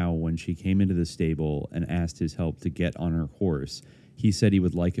 and how when she came into the stable and asked his help to get on her horse, he said he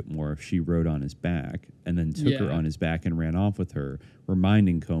would like it more if she rode on his back, and then took her on his back and ran off with her,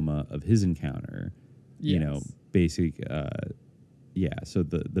 reminding Koma of his encounter. Yes. So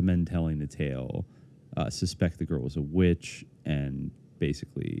the men telling the tale suspect the girl was a witch, and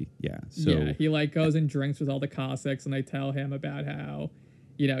basically, he like goes and drinks with all the Cossacks, and they tell him about how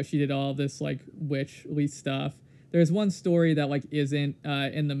she did all this like witchly stuff. There's one story that like isn't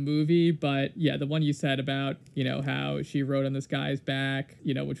in the movie, but the one you said about how she rode on this guy's back,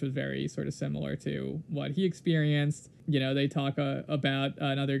 which was very sort of similar to what he experienced. They talk about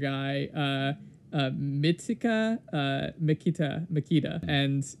another guy, Mikita,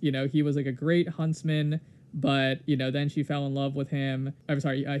 and he was like a great huntsman, but then she fell in love with him.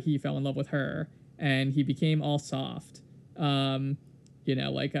 He fell in love with her, and he became all soft.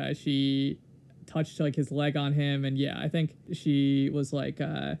 She touched like his leg on him, and I think she was like,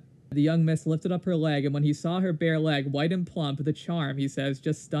 the young miss lifted up her leg, and when he saw her bare leg, white and plump, the charm, he says,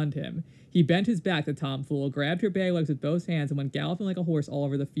 just stunned him. He bent his back, the tomfool, grabbed her bare legs with both hands, and went galloping like a horse all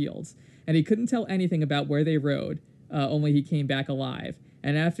over the fields. And he couldn't tell anything about where they rode, only he came back alive.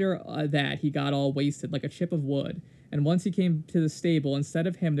 And after that, he got all wasted like a chip of wood. And once he came to the stable, instead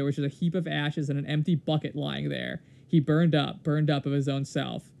of him, there was just a heap of ashes and an empty bucket lying there. He burned up of his own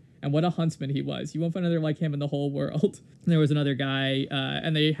self. And what a huntsman he was. You won't find another like him in the whole world. There was another guy,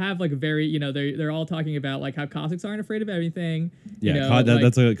 and they have like very, you know, they're all talking about like how Cossacks aren't afraid of everything. Yeah, you know,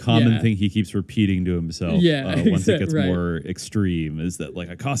 that's a common thing he keeps repeating to himself. Yeah, once it gets more extreme, is that like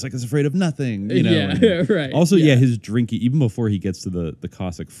a Cossack is afraid of nothing. You know, right. Also, his drinking, even before he gets to the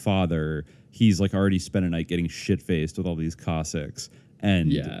Cossack father, he's like already spent a night getting shit faced with all these Cossacks.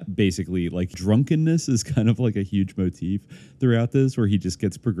 And basically, like, drunkenness is kind of like a huge motif throughout this, where he just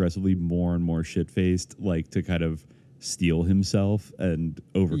gets progressively more and more shit-faced, like, to kind of steel himself and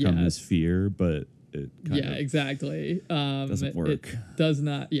overcome this fear, but it kind of exactly. Doesn't work. It does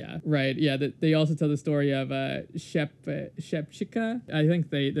not. Yeah, right. Yeah, they also tell the story of Shepchika. I think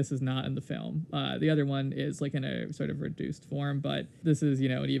this is not in the film. The other one is like in a sort of reduced form, but this is, you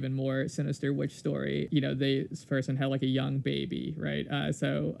know, an even more sinister witch story. You know, this person had like a young baby, right?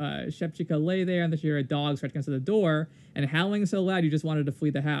 So Shepchika lay there, and then she heard a dog scratching against the door and howling so loud you just wanted to flee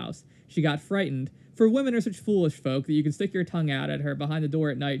the house. She got frightened. For women are such foolish folk that you can stick your tongue out at her behind the door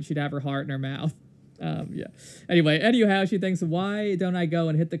at night and she'd have her heart in her mouth. Anyway, anyhow, she thinks, why don't I go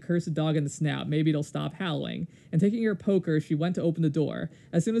and hit the cursed dog in the snout? Maybe it'll stop howling. And taking her poker, she went to open the door.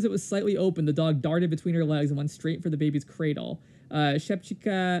 As soon as it was slightly open, the dog darted between her legs and went straight for the baby's cradle.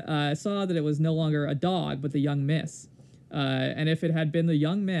 Shepchika saw that it was no longer a dog, but the young miss. And if it had been the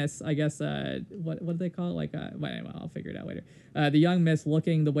young miss, I guess, what do they call it? Like, well, I'll figure it out later. The young miss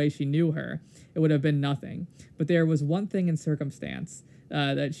looking the way she knew her, it would have been nothing. But there was one thing in circumstance.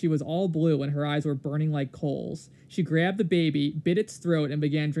 That she was all blue and her eyes were burning like coals. She grabbed the baby, bit its throat, and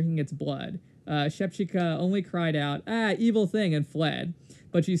began drinking its blood. Shepchika only cried out, evil thing, and fled.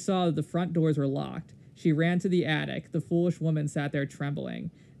 But she saw that the front doors were locked. She ran to the attic. The foolish woman sat there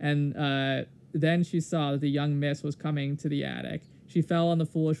trembling. And then she saw that the young miss was coming to the attic. She fell on the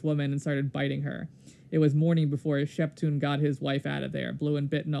foolish woman and started biting her. It was morning before Sheptun got his wife out of there, blue and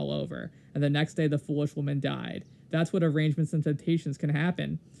bitten all over. And the next day the foolish woman died. That's what arrangements and temptations can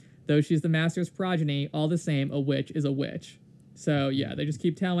happen. Though she's the master's progeny, all the same, a witch is a witch. So, yeah, they just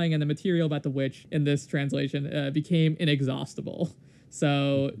keep telling, and the material about the witch in this translation became inexhaustible.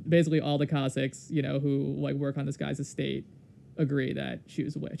 So, basically, all the Cossacks, you know, who, like, work on this guy's estate agree that she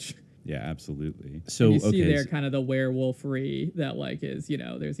was a witch. Yeah, absolutely. So, and you see there kind of the werewolfery that, like, is, you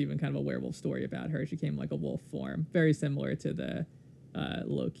know, there's even kind of a werewolf story about her. She came, like, a wolf form. Very similar to the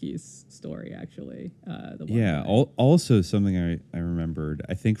Loki's story, actually. Also something I remembered,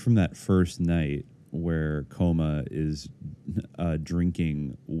 I think from that first night where Koma is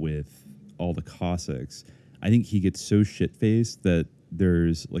drinking with all the Cossacks, I think he gets so shit-faced that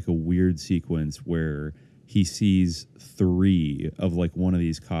there's like a weird sequence where he sees 3 of like one of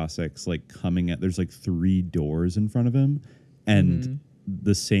these Cossacks like coming at, there's like 3 doors in front of him, and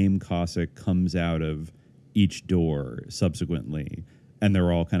the same Cossack comes out of each door subsequently. And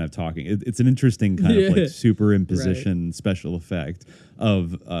they're all kind of talking. It's an interesting kind of like superimposition special effect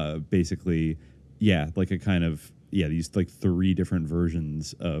of basically, like a kind of, these like 3 different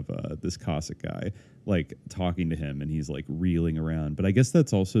versions of this Cossack guy, like talking to him, and he's like reeling around. But I guess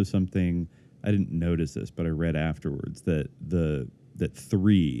that's also something, I didn't notice this, but I read afterwards that that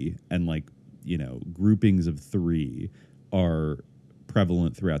 3 and like, you know, groupings of 3 are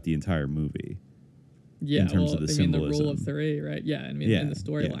prevalent throughout the entire movie. Yeah, in terms of the symbolism. The rule of 3, right? Yeah, I mean, in the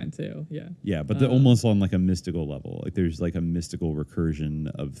storyline too. Yeah. Yeah, but almost on like a mystical level. Like there's like a mystical recursion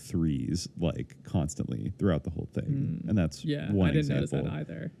of 3s like constantly throughout the whole thing, and that's one I didn't example. notice that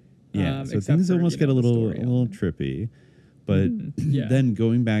either. Yeah, so things almost get a little trippy, but then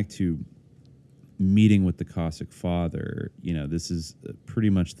going back to meeting with the Cossack father, you know, this is pretty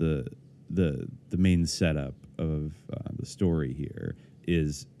much the main setup of the story here.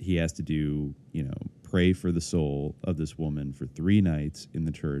 Is he has to do, you know, pray for the soul of this woman for 3 nights in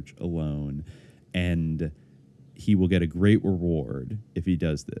the church alone, and he will get a great reward if he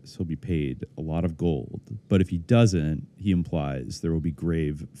does this. He'll be paid a lot of gold, but if he doesn't, he implies there will be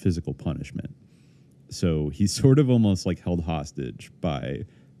grave physical punishment. So he's sort of almost like held hostage by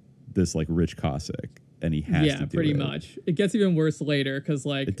this like rich Cossack, and he has to do it. Yeah, pretty much. It gets even worse later because,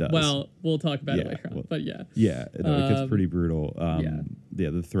 like, well, we'll talk about it later on, but yeah. Yeah, it gets pretty brutal.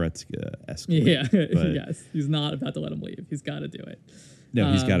 The threats escalate. Yeah, yes. He's not about to let him leave. He's got to do it.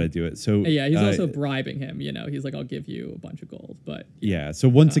 No, he's got to do it. So he's also bribing him. You know, he's like, "I'll give you a bunch of gold." But so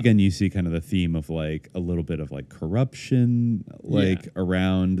once again, you see kind of the theme of like a little bit of like corruption, like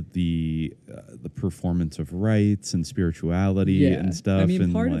around the performance of rites and spirituality and stuff. I mean,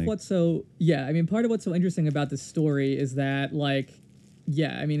 and part of what's so interesting about this story is that like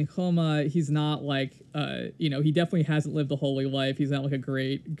Yeah, I mean, Homa, he's not like, he definitely hasn't lived a holy life. He's not like a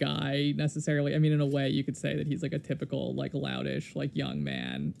great guy necessarily. I mean, in a way, you could say that he's like a typical, like, loudish, like, young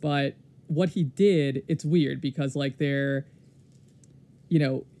man. But what he did, it's weird because, like, there's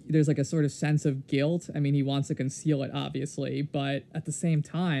like a sort of sense of guilt. I mean, he wants to conceal it, obviously, but at the same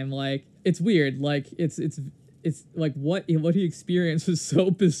time, like, it's weird. Like, it's like what he experienced was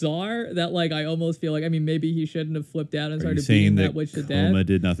so bizarre that, like, I almost feel like, I mean, maybe he shouldn't have flipped out and started beating that witch to death. Homa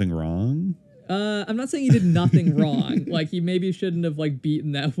did nothing wrong? I'm not saying he did nothing wrong. Like, he maybe shouldn't have, like,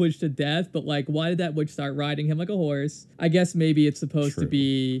 beaten that witch to death, but, like, why did that witch start riding him like a horse? I guess maybe it's supposed to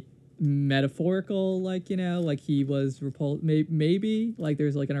be metaphorical, like, like he was repulsed. Maybe, like,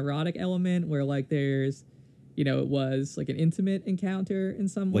 there's, like, an erotic element where, like, there's, it was, like, an intimate encounter in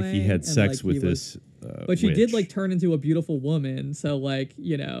some way. Like, he had sex with this but she witch. did, like, turn into a beautiful woman, so, like,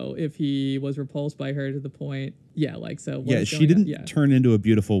 if he was repulsed by her to the point, she didn't turn into a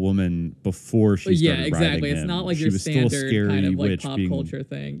beautiful woman before she started exactly riding him. It's not like she your was standard still a scary kind of, like, witch pop culture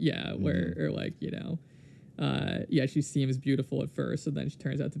thing, where, or, like, she seems beautiful at first, and then she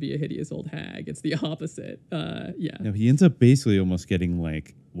turns out to be a hideous old hag. It's the opposite. No, he ends up basically almost getting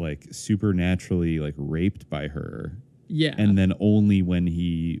like supernaturally, like, raped by her. Yeah. And then only when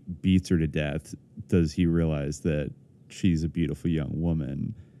he beats her to death does he realize that she's a beautiful young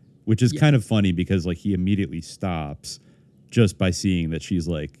woman, which is kind of funny because, like, he immediately stops just by seeing that she's,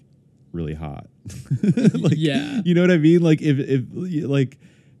 like, really hot. Like, you know what I mean? Like, if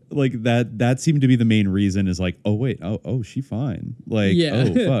like that seemed to be the main reason, is like, oh wait, oh she fine, like,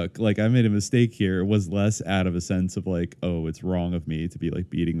 oh fuck, like, I made a mistake here. It was less out of a sense of like, oh, it's wrong of me to be, like,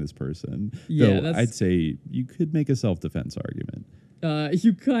 beating this person. Though I'd say you could make a self-defense argument.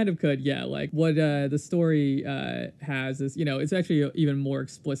 You kind of could, like, what the story has is, it's actually even more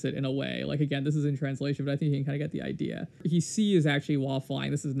explicit in a way. Like, again, this is in translation, but I think you can kind of get the idea. He sees, actually, while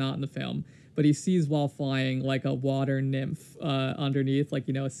flying, this is not in the film, but he sees while flying, like, a water nymph underneath, like,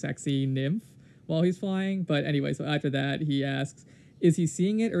 a sexy nymph while he's flying. But anyway, so after that, he asks, is he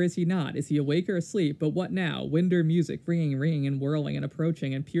seeing it or is he not? Is he awake or asleep? But what now? Wind or music, ringing and whirling and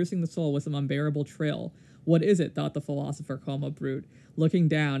approaching and piercing the soul with some unbearable trill. What is it, thought the philosopher Homa brute, looking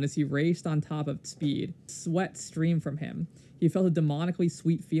down as he raced on top of speed. Sweat streamed from him. He felt a demonically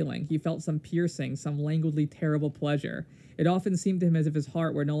sweet feeling. He felt some piercing, some languidly terrible pleasure. It often seemed to him as if his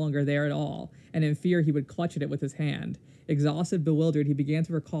heart were no longer there at all, and in fear he would clutch at it with his hand. Exhausted, bewildered, he began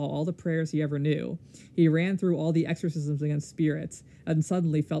to recall all the prayers he ever knew. He ran through all the exorcisms against spirits, and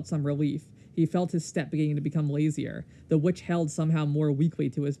suddenly felt some relief. He felt his step beginning to become lazier. The witch held somehow more weakly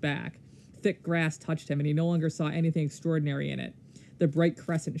to his back. Thick grass touched him, and he no longer saw anything extraordinary in it. The bright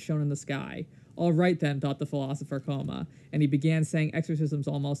crescent shone in the sky. All right, then, thought the philosopher Homa, and he began saying exorcisms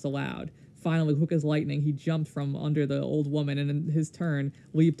almost aloud. Finally, quick as lightning, he jumped from under the old woman and in his turn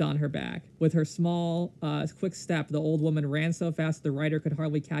leaped on her back. With her small, quick step, the old woman ran so fast the rider could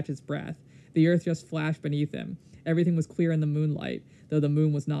hardly catch his breath. The earth just flashed beneath him. Everything was clear in the moonlight, though the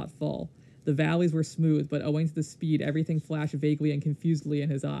moon was not full. The valleys were smooth, but owing to the speed, everything flashed vaguely and confusedly in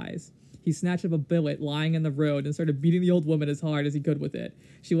his eyes. He snatched up a billet lying in the road and started beating the old woman as hard as he could with it.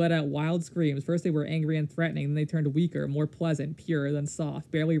 She let out wild screams. First they were angry and threatening, then they turned weaker, more pleasant, pure, then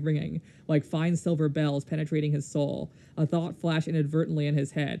soft, barely ringing, like fine silver bells penetrating his soul. A thought flashed inadvertently in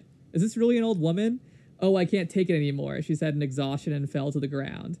his head. Is this really an old woman? Oh, I can't take it anymore, she said in exhaustion and fell to the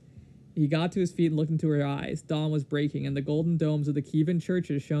ground. He got to his feet and looked into her eyes. Dawn was breaking, and the golden domes of the Kievan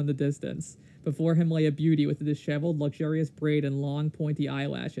churches shone in the distance. Before him lay a beauty with a disheveled, luxurious braid and long, pointy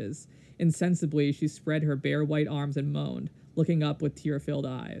eyelashes. Insensibly, she spread her bare white arms and moaned, looking up with tear-filled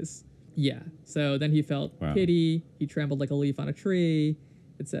eyes. Yeah, so then he felt pity, he trembled like a leaf on a tree,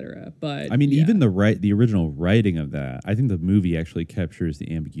 etc. But I mean, even the original writing of that, I think the movie actually captures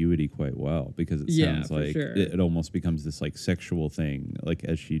the ambiguity quite well, because it sounds like it almost becomes this, like, sexual thing, like,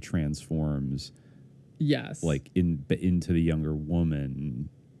 as she transforms, like, into the younger woman.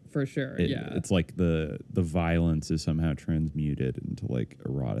 For sure, it's like the violence is somehow transmuted into, like,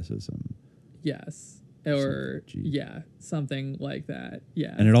 eroticism. Yes. Or, something like that.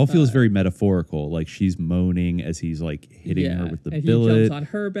 Yeah. And it all feels very metaphorical. Like, she's moaning as he's, like, hitting her with the billet. He jumps on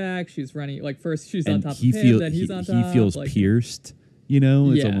her back. She's running, like, first she's on top of him, then he's on top. He feels, like, pierced,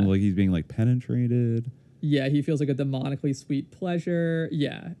 It's almost like he's being, like, penetrated. Yeah, he feels like a demonically sweet pleasure.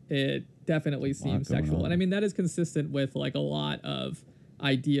 Yeah, it definitely seems sexual. And I mean, that is consistent with, like, a lot of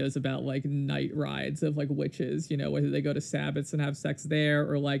ideas about, like, night rides of, like, witches, whether they go to Sabbats and have sex there,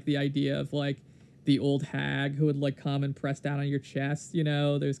 or, like, the idea of, like, the old hag who would, like, come and press down on your chest,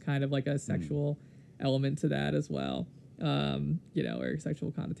 there's kind of, like, a sexual element to that as well, or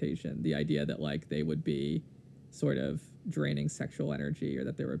sexual connotation. The idea that, like, they would be, sort of draining sexual energy, or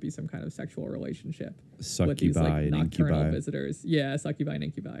that there would be some kind of sexual relationship succubi with these like and nocturnal incubi. visitors. Yeah, succubi and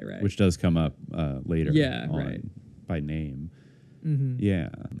incubi, right? Which does come up later. Yeah, right. By name. Mm-hmm. Yeah.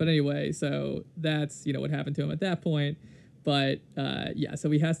 But anyway, so that's, you know, what happened to him at that point. But yeah, so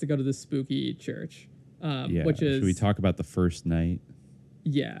he has to go to this spooky church, which is... Should we talk about the first night?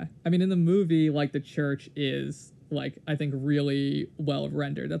 Yeah. I mean, in the movie, like, the church is, like, I think really well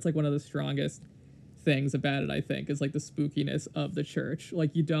rendered. That's, like, one of the strongest things about it, I think, is, like, the spookiness of the church.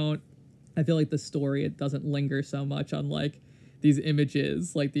 Like, you don't... I feel like the story, it doesn't linger so much on, like, these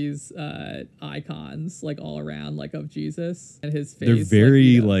images, like these icons, like, all around, like, of Jesus and his face. They're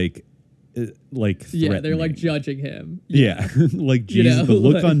very, like, yeah, they're, like, judging him. Yeah. Like, Jesus, you know, the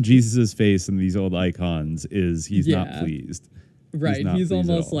look like, on Jesus's face in these old icons is he's not pleased. Right, he's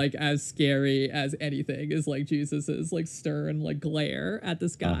almost like as scary as anything is like Jesus's like stern like glare at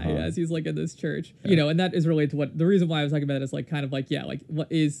this guy as he's like in this church, you know, and that is related to what the reason why I was talking about it is like kind of like, yeah, like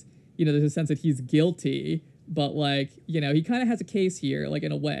what is, you know, there's a sense that he's guilty, but like, you know, he kind of has a case here, like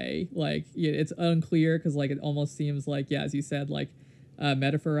in a way, like it's unclear because like it almost seems like, yeah, as you said, like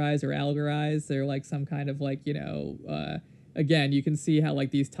metaphorized or allegorized, they're like some kind of like, you know, again, you can see how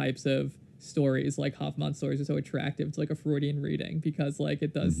like these types of stories like Hoffman stories are so attractive to like a Freudian reading because like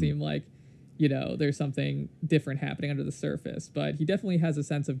it does seem like, you know, there's something different happening under the surface, but he definitely has a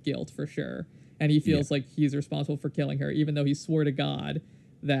sense of guilt for sure, and he feels like he's responsible for killing her even though he swore to God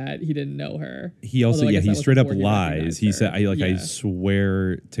that he didn't know her. He also, he straight up lies. He said, I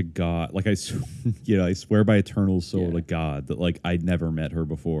swear to God, like I swear by eternal soul to God that like I'd never met her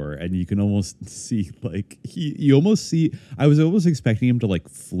before. And you can almost see like, I was almost expecting him to like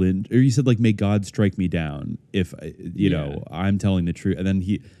flinch, or he said like, may God strike me down if, you know, I'm telling the truth. And then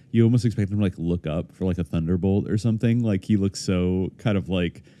you almost expect him to like look up for like a thunderbolt or something. Like he looks so kind of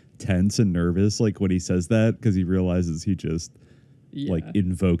like tense and nervous, like when he says that, because he realizes he just, like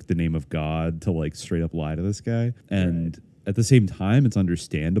invoke the name of God to like straight up lie to this guy. And at the same time, it's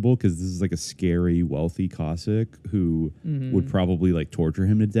understandable because this is like a scary, wealthy Cossack who would probably like torture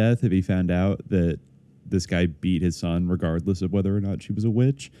him to death if he found out that this guy beat his son regardless of whether or not she was a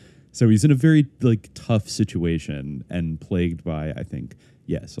witch. So he's in a very like tough situation and plagued by, I think,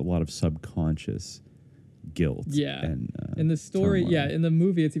 yes, a lot of subconscious guilt. Yeah. And in the story, turmoil. in the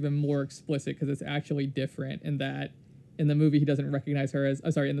movie, it's even more explicit because it's actually different in that in the movie, he doesn't recognize her as,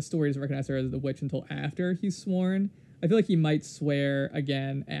 in the story, he doesn't recognize her as the witch until after he's sworn. I feel like he might swear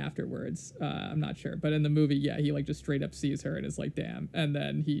again afterwards. I'm not sure. But in the movie, he like just straight up sees her and is like, damn. And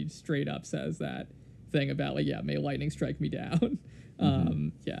then he straight up says that thing about like, may lightning strike me down.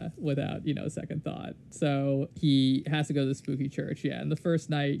 Without, you know, second thought. So he has to go to the spooky church. Yeah. And the first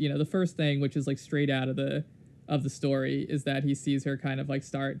night, you know, the first thing, which is like straight out of the story, is that he sees her kind of like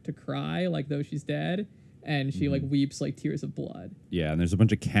start to cry like though she's dead. And she like weeps like tears of blood. Yeah, and there's a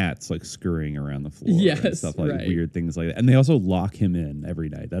bunch of cats like scurrying around the floor and stuff like weird things like that. And they also lock him in every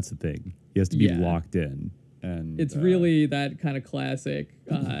night. That's the thing. He has to be locked in. And it's really that kind of classic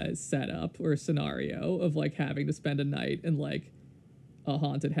setup or scenario of like having to spend a night in like a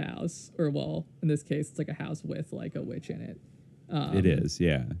haunted house, or well, in this case, it's like a house with like a witch in it. It is,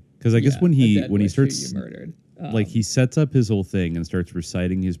 yeah. Because I guess when he starts murdered. Like he sets up his whole thing and starts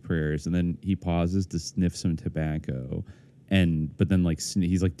reciting his prayers, and then he pauses to sniff some tobacco, but then like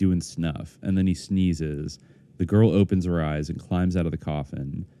he's like doing snuff, and then he sneezes. The girl opens her eyes and climbs out of the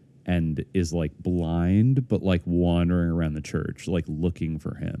coffin, and is like blind, but like wandering around the church, like looking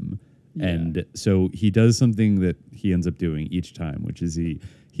for him. Yeah. And so he does something that he ends up doing each time, which is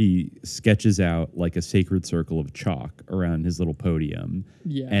he sketches out like a sacred circle of chalk around his little podium.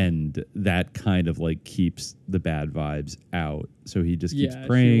 Yeah. And that kind of like keeps the bad vibes out. So he just keeps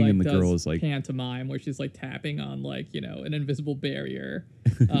praying, and the girl is like pantomime where she's like tapping on like, you know, an invisible barrier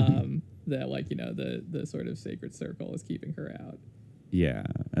that like, you know, the sort of sacred circle is keeping her out. Yeah.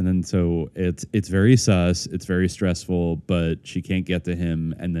 And then so it's very sus, it's very stressful, but she can't get to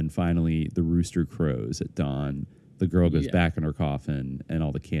him. And then finally the rooster crows at dawn. The girl goes back in her coffin, and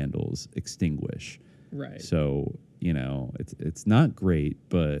all the candles extinguish. Right. So, you know, it's not great,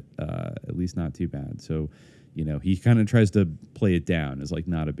 but at least not too bad. So, you know, he kind of tries to play it down as like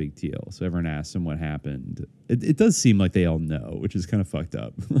not a big deal. So everyone asks him what happened. It does seem like they all know, which is kind of fucked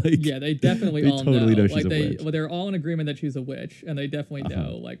up. Like, yeah, they definitely all totally know she's a witch. Well, they're all in agreement that she's a witch, and they definitely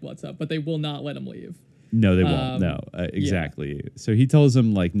know like what's up, but they will not let him leave. No, they won't. No, exactly. Yeah. So he tells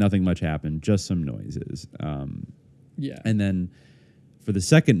him like nothing much happened, just some noises. Yeah. And then For the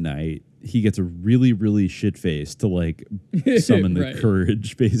second night, he gets a really, really shit face to like summon the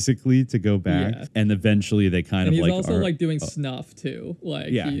courage, basically, to go back. Yeah. And eventually they kind of he's like also like doing snuff too. Like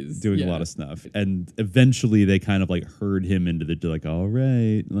he's doing a lot of snuff. And eventually they kind of like herd him into the like, all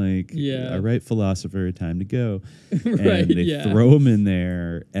right, like all right, philosopher, time to go. And they throw him in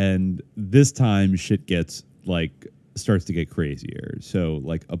there, and this time shit gets like starts to get crazier. So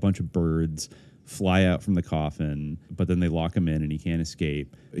like a bunch of birds fly out from the coffin, but then they lock him in and he can't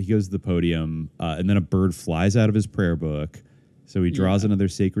escape. He goes to the podium, and then a bird flies out of his prayer book. So he draws another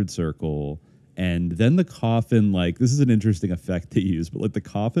sacred circle. And then the coffin, like, this is an interesting effect they use, but like the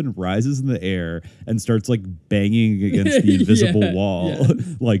coffin rises in the air and starts like banging against the invisible wall.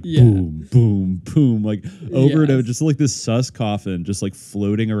 Like boom, boom, boom, like over and over, just like this sus coffin just like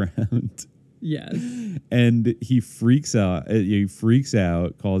floating around. Yes. And he freaks out.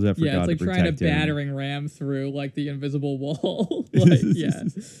 Calls out for God to protect him. It's like trying to battering ram through like the invisible wall.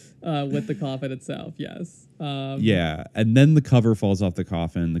 With the coffin itself. Yes. And then the cover falls off the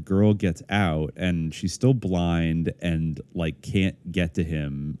coffin. The girl gets out, and she's still blind and like can't get to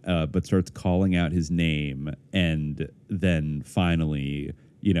him, but starts calling out his name. And then finally,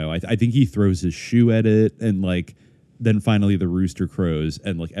 I think he throws his shoe at it, and like. Then finally the rooster crows,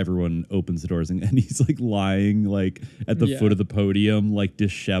 and like everyone opens the doors, and he's like lying like at the foot of the podium, like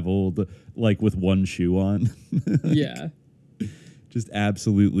disheveled, like with one shoe on. Just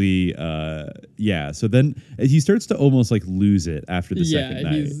absolutely, So then he starts to almost like lose it after the second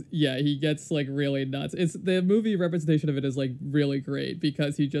night. He gets like really nuts. It's the movie representation of it is like really great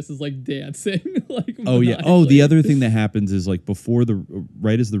because he just is like dancing. Like the other thing that happens is like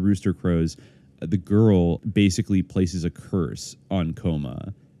right as the rooster crows, the girl basically places a curse on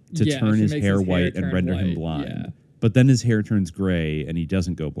Coma to turn his hair white and render him blind. Yeah. But then his hair turns gray and he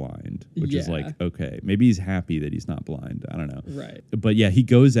doesn't go blind, which is like, okay, maybe he's happy that he's not blind. I don't know. Right. But he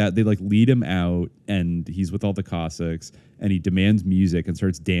goes out, they like lead him out, and he's with all the Cossacks, and he demands music and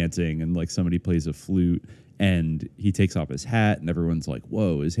starts dancing, and like somebody plays a flute, and he takes off his hat, and everyone's like,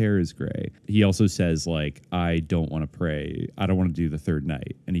 whoa, his hair is gray. He also says like, I don't want to pray. I don't want to do the third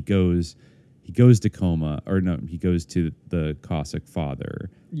night. And he goes to Coma, he goes to the Cossack father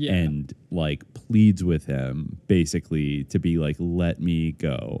and like pleads with him basically to be like, let me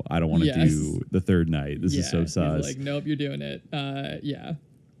go. I don't want to do the third night. This is so sus. He's like, nope, you're doing it.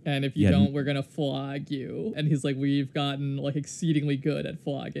 And if you don't, we're going to flog you. And he's like, we've gotten like exceedingly good at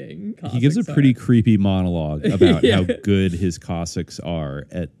flogging Cossacks. He gives a pretty creepy monologue about how good his Cossacks are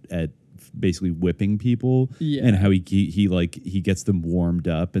at basically whipping people, and how he gets them warmed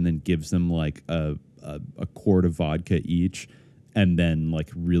up and then gives them like a quart of vodka each, and then like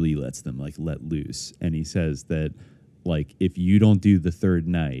really lets them like let loose. And he says that like, if you don't do the third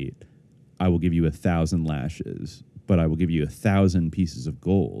night, I will give you 1,000 lashes, but I will give you 1,000 pieces of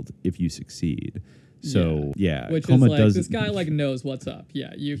gold if you succeed. So which Coma is like, this guy like knows what's up.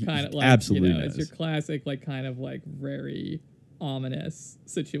 You kind of like absolutely knows. It's your classic like kind of like very ominous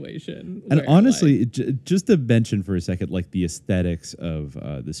situation. And honestly, just to mention for a second, like the aesthetics of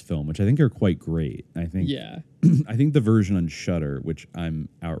this film, which I think are quite great. I think I think the version on Shudder, which I'm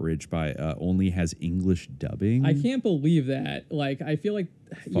outraged by, only has English dubbing. I can't believe that. Like, I feel like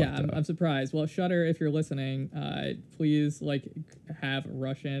I'm surprised. Well, Shudder, if you're listening, please like have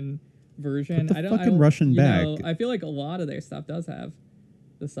Russian version. Put the fucking Russian back. I feel like a lot of their stuff does have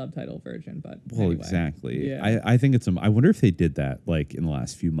the subtitle version, but anyway. Exactly. I think it's I wonder if they did that like in the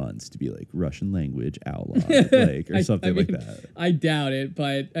last few months to be like Russian language outlawed, like or something like that. I doubt it,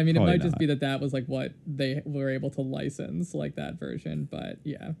 but I mean, probably it might just be that was like what they were able to license, like that version. But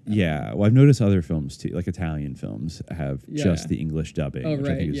well, I've noticed other films too, like Italian films have just the English dubbing, which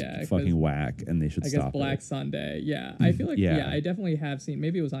I think is fucking whack, and they should stop. I guess Black Sunday. I feel like I definitely have seen.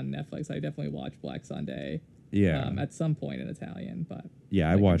 Maybe it was on Netflix. I definitely watched Black Sunday. At some point in Italian, but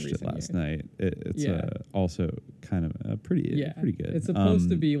I watched it last night. It's also kind of pretty good. It's supposed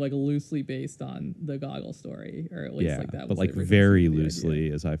to be like loosely based on the Goggle story, or at least like that. But like very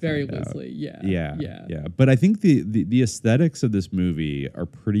loosely, as I found very out. Loosely, yeah. But I think the aesthetics of this movie are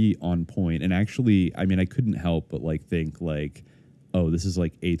pretty on point, and actually, I mean, I couldn't help but like think like, oh, this is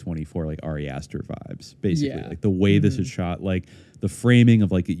like A24, like Ari Aster vibes, basically. Like the way this is shot, like the framing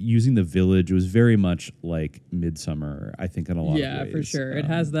of like using the village was very much like Midsommar, I think, in a lot of ways. Yeah, for sure. It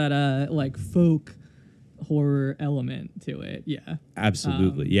has that like folk horror element to it. Yeah.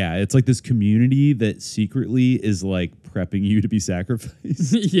 Absolutely. It's like this community that secretly is like prepping you to be sacrificed.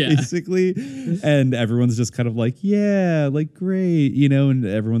 Basically. And everyone's just kind of like, like great, and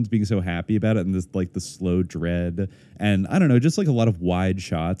everyone's being so happy about it, and this like the slow dread, and I don't know, just like a lot of wide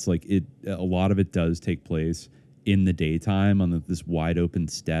shots. Like a lot of it does take place in the daytime on this wide open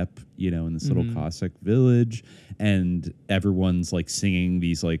steppe, in this little Cossack village, and everyone's like singing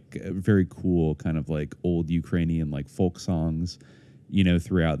these like very cool kind of like old Ukrainian like folk songs,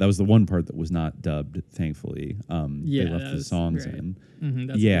 throughout. That was the one part that was not dubbed, thankfully. They left the songs great. in.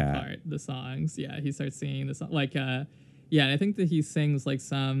 That's a good part. The songs, he starts singing the song like and I think that he sings like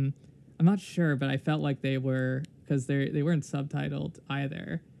some. I'm not sure, but I felt like they were, because they weren't subtitled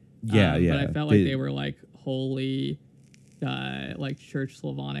either. But I felt like they were like holy, like Church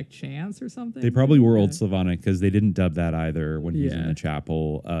Slavonic chants or something. They probably were Old Slavonic, because they didn't dub that either when he's in the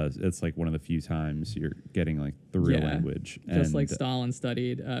chapel. It's like one of the few times you're getting like the real language. Just like Stalin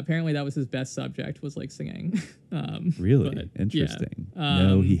studied. Apparently that was his best subject, was like singing. Really? Interesting.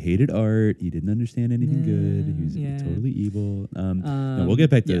 No, he hated art. He didn't understand anything good. He was totally evil. No, we'll get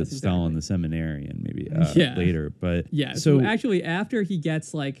back to Stalin the seminarian maybe later. But so actually after he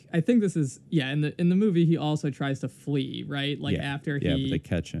gets like, I think this is, in the movie he also tries to flee, right? Like after he... Yeah, but they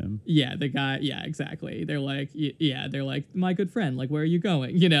catch him. Yeah, the guy... Yeah, exactly. They're like, they're like, my good friend, like, where are you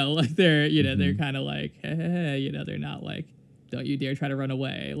going? Like they're, they're kind of like, hey, they're not like, don't you dare try to run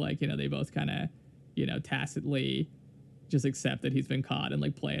away. Like, they both kind of, tacitly just accept that he's been caught and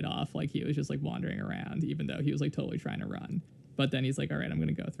like play it off like he was just like wandering around, even though he was like totally trying to run. But then he's like, all right, I'm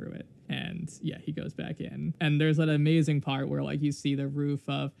going to go through it. And he goes back in. And there's an amazing part where like you see the roof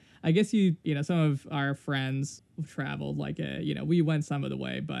of, I guess some of our friends traveled like, we went some of the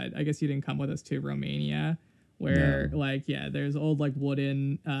way, but I guess you didn't come with us to Romania, where there's old like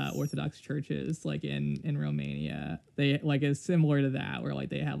wooden Orthodox churches like in Romania. They like is similar to that, where like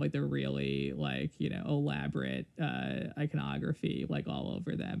they have like the really like, elaborate iconography like all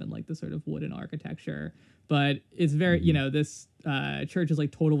over them and like the sort of wooden architecture. But it's very, this church is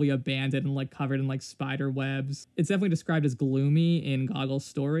like totally abandoned and like covered in like spider webs. It's definitely described as gloomy in Gogol's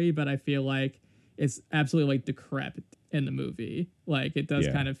story, but I feel like it's absolutely like decrepit in the movie. Like it does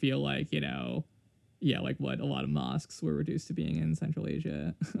kind of feel like, like what a lot of mosques were reduced to being in Central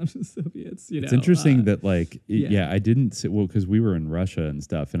Asia under the Soviets. It's interesting that like, I didn't see, because we were in Russia and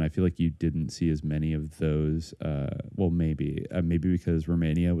stuff, and I feel like you didn't see as many of those. Maybe because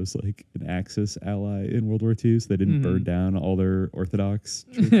Romania was like an Axis ally in World War II, so they didn't burn down all their Orthodox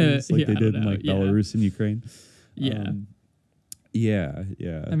churches like they did in like Belarus and Ukraine. Yeah.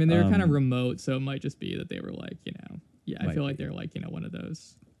 I mean, they were kind of remote, so it might just be that they were like, I feel like they're like, one of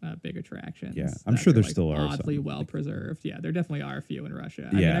those big attractions. Yeah, I'm sure there still are oddly some. Well preserved. Yeah, there definitely are a few in Russia.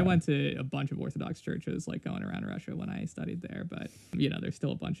 I mean, I went to a bunch of Orthodox churches like going around Russia when I studied there, but there's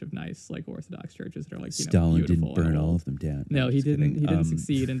still a bunch of nice like Orthodox churches that are like Stalin beautiful. Didn't burn all of them down. No, he didn't. He didn't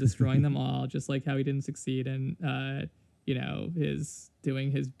succeed in destroying them all, just like how he didn't succeed in his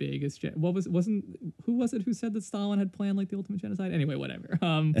doing his biggest who was it who said that Stalin had planned like the ultimate genocide? Anyway, whatever.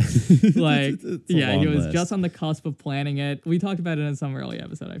 Like he was just on the cusp of planning it. We talked about it in some early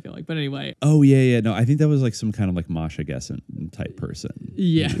episode, I feel like. But anyway. Oh yeah. No, I think that was like some kind of like Masha Gessen type person.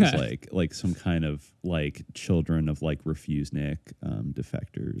 Yeah. He was like some kind of like children of like refusnik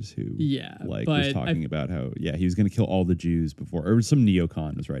defectors who was talking about how he was gonna kill all the Jews before, or some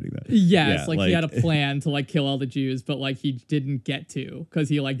neocon was writing that. Yes, like he had a plan to like kill all the Jews, but like he didn't get to because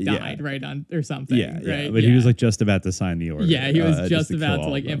he like died right on or something. But he was like just about to sign the order. Yeah, he was just about to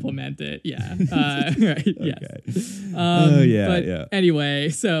like implement it. Yeah. Right. Yes. But anyway,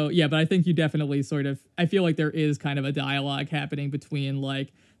 so but I think you definitely sort of, I feel like there is kind of a dialogue happening between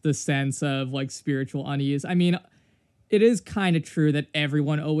like the sense of like spiritual unease. I mean, it is kind of true that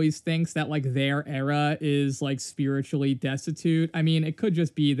everyone always thinks that like their era is like spiritually destitute. I mean, it could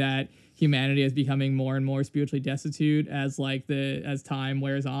just be that humanity is becoming more and more spiritually destitute as like as time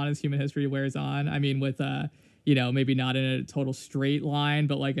wears on, as human history wears on. I mean, with maybe not in a total straight line,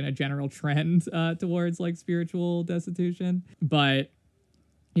 but like in a general trend towards like spiritual destitution. But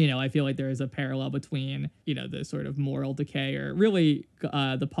I feel like there is a parallel between the sort of moral decay, or really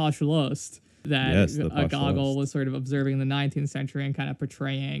the Pashalost that Gogol was sort of observing in the 19th century and kind of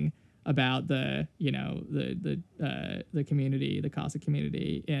portraying about the community, the Cossack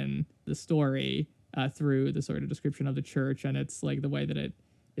community in the story through the sort of description of the church. And it's like the way that it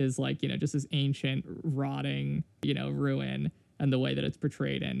is like, just this ancient rotting, ruin, and the way that it's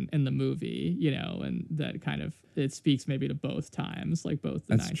portrayed in the movie, and that kind of, it speaks maybe to both times, like both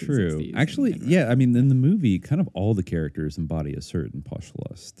the 1960s. That's true. Actually, I mean, in the movie, kind of all the characters embody a certain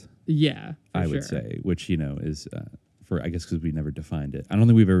Pashalost. Yeah, I would say, which, is... I guess because we never defined it. I don't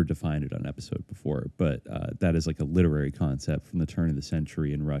think we've ever defined it on an episode before, but that is like a literary concept from the turn of the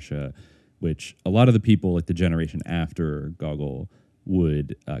century in Russia, which a lot of the people, like the generation after Gogol,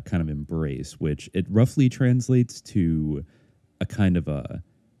 would kind of embrace, which it roughly translates to a kind of a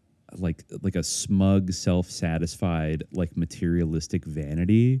like a smug, self-satisfied, like materialistic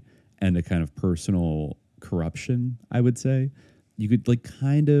vanity and a kind of personal corruption, I would say. You could like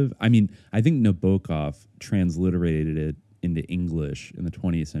kind of, I mean, I think Nabokov transliterated it into English in the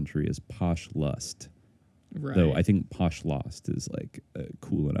 20th century as posh lust. Right. Though I think posh lust is like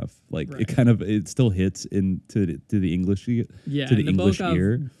cool enough. Like it still hits into the English to the English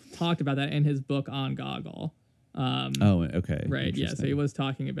ear. Talked about that in his book on Gogol. Okay. Right. Yeah. So he was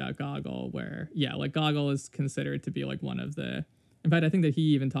talking about Gogol, where like Gogol is considered to be like one of the. In fact, I think that he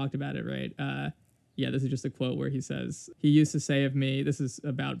even talked about it. Right. This is just a quote where he says, he used to say of me, this is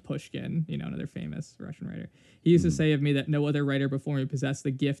about Pushkin, another famous Russian writer. He used to say of me that no other writer before me possessed the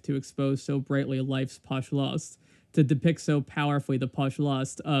gift to expose so brightly life's posh lust, to depict so powerfully the posh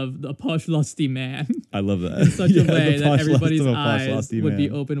lust of the posh lusty man. I love that. In such a way that everybody's eyes would be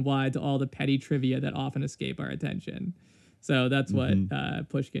open wide to all the petty trivia that often escape our attention. So that's what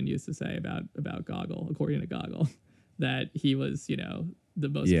Pushkin used to say about Gogol, according to Gogol, that he was, the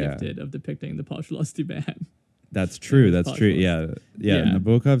most gifted of depicting the posh lusty man. That's true. That's true. Yeah.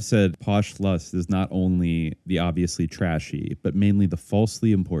 Nabokov said posh lust is not only the obviously trashy, but mainly the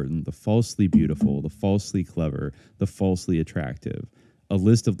falsely important, the falsely beautiful, the falsely clever, the falsely attractive. A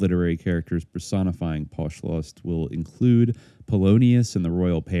list of literary characters personifying posh lust will include Polonius and the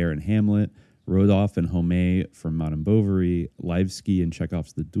royal pair in Hamlet, Rodolphe and Homais from Madame Bovary, Laevsky in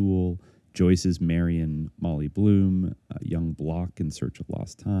Chekhov's The Duel, Joyce's Marion Molly Bloom, young Block in Search of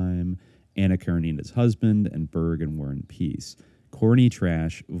Lost Time, Anna Karenina's Husband, and Berg and War and Peace. Corny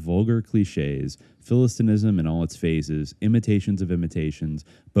trash, vulgar cliches, Philistinism in all its phases, imitations of imitations,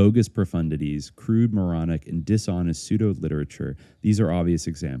 bogus profundities, crude moronic and dishonest pseudo-literature, these are obvious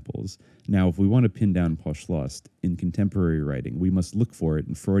examples. Now, if we want to pin down posh lust in contemporary writing, we must look for it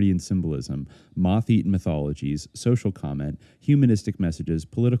in Freudian symbolism, moth-eaten mythologies, social comment, humanistic messages,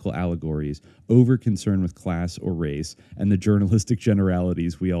 political allegories, over-concern with class or race, and the journalistic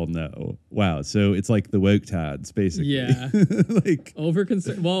generalities we all know. Wow, so it's like the woke tads, basically. Yeah. Like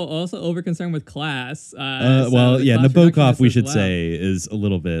over-concern, well, also over-concern with class. Nabokov, we should say, is a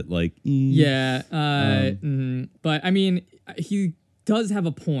little bit like... But, I mean, he does have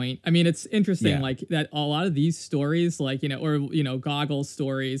a point. I mean, it's interesting, like, that a lot of these stories, like, Gogol's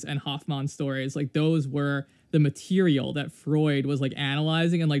stories and Hoffman's stories, like, those were the material that Freud was, like,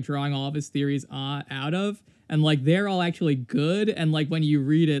 analyzing and, like, drawing all of his theories out of. And, like, they're all actually good. And, like, when you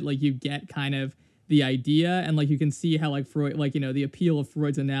read it, like, you get kind of the idea, and, like, you can see how, like, Freud, like, the appeal of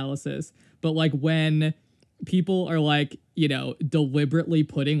Freud's analysis. But, like, when people are, like, deliberately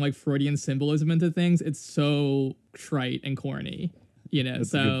putting, like, Freudian symbolism into things, it's so trite and corny,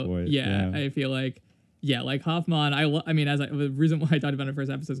 That's a good point. I feel like, like Hoffman, the reason why I talked about it in the first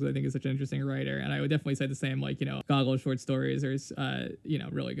episode is because I think he's such an interesting writer, and I would definitely say the same, like, Gogol's short stories are,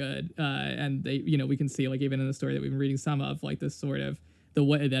 really good, and they, we can see, like, even in the story that we've been reading some of, like, this sort of, the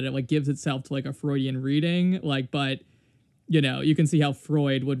way that it, like, gives itself to, like, a Freudian reading, like, but you can see how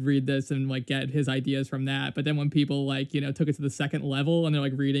Freud would read this and, like, get his ideas from that. But then when people, like, took it to the second level and they're,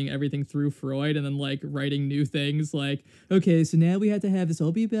 like, reading everything through Freud and then, like, writing new things, like, okay, so now we have to have this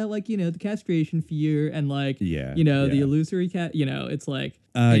all be about, like, the castration fear and, like, the illusory it's like,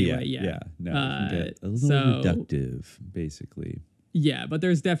 anyway, No, a little reductive, basically. Yeah, but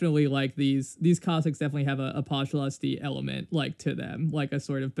there's definitely, like, these Cossacks definitely have a posh lusty element, like, to them, like a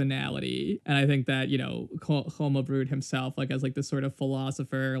sort of banality. And I think that, Kholmobrud himself, like, as, like, this sort of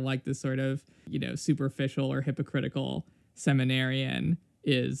philosopher, like, this sort of, superficial or hypocritical seminarian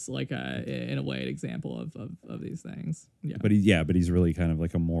is, like, in a way, an example of these things. Yeah. But he's really kind of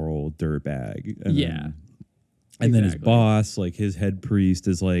like a moral dirtbag. And then his boss, like his head priest,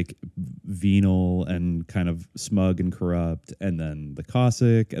 is like venal and kind of smug and corrupt. And then the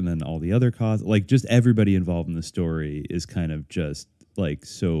Cossack, and then all the other Cossacks, like just everybody involved in the story is kind of just like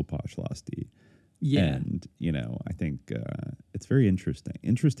so posh lusty. Yeah. And, I think it's very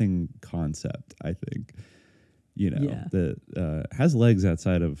interesting concept, I think, that has legs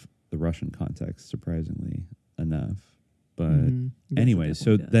outside of the Russian context, surprisingly enough. But anyway,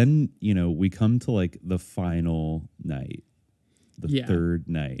 so then, we come to like the final night, the third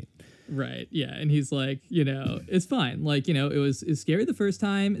night. Right. Yeah. And he's like, it's fine. Like, it's scary the first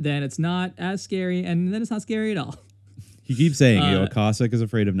time, then it's not as scary, and then it's not scary at all. He keeps saying, a Cossack is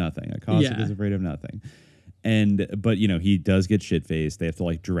afraid of nothing. A Cossack is afraid of nothing. But he does get shit-faced. They have to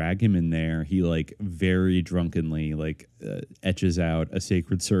like drag him in there. He like very drunkenly like etches out a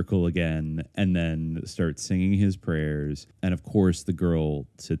sacred circle again and then starts singing his prayers. And of course the girl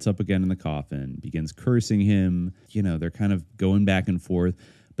sits up again in the coffin, begins cursing him. They're kind of going back and forth.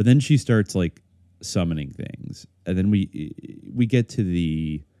 But then she starts like summoning things. And then we get to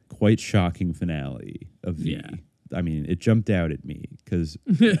the quite shocking finale of V. Yeah. I mean, it jumped out at me because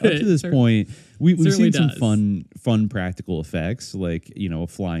up to this point, we've seen some fun practical effects, like, you know, a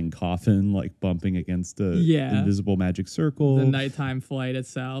flying coffin, like bumping against a invisible magic circle. The nighttime flight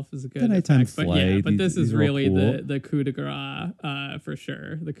itself is a good nighttime effect, flight. But this is really cool. the coup de grace, for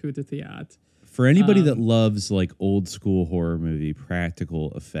sure, the coup de théâtre. For anybody that loves like old school horror movie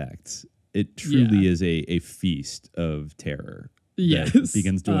practical effects, it truly is a feast of terror. Yes, that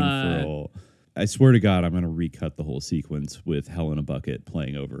begins to unfurl. I swear to God, I'm going to recut the whole sequence with Helena Bucket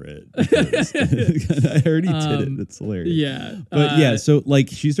playing over it. I already did it. It's hilarious. Yeah. But so like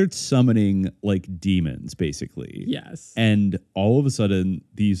she starts summoning like demons, basically. Yes. And all of a sudden,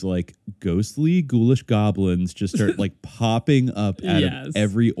 these like ghostly, ghoulish goblins just start like popping up out of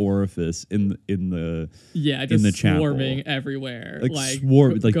every orifice in the chapel. Swarming everywhere. Like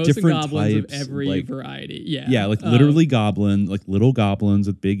different types. Of every variety. Yeah. Yeah, like literally little goblins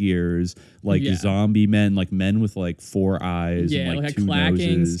with big ears, like zombie men, like men with like 4 eyes and like 2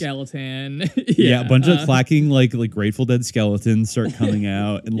 clacking noses. Skeleton. A bunch of clacking like Grateful Dead skeletons start coming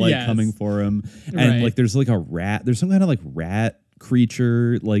out and like coming for him. And like there's like a rat. There's some kind of like rat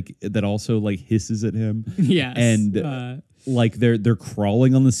creature like that also like hisses at him. Yes. And like they're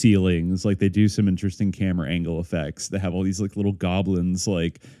crawling on the ceilings. Like they do some interesting camera angle effects. They have all these like little goblins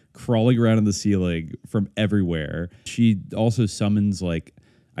like crawling around on the ceiling from everywhere. She also summons like,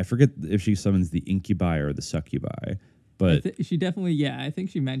 I forget if she summons the incubi or the succubi, but she definitely, I think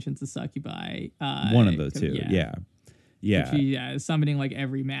she mentions the succubi. One of those two, yeah. She is summoning like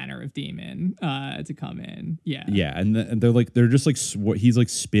every manner of demon to come in. Yeah, and they're just like he's like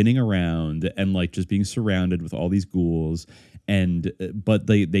spinning around and like just being surrounded with all these ghouls, and but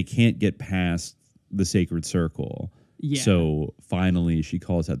they can't get past the sacred circle. Yeah. So finally, she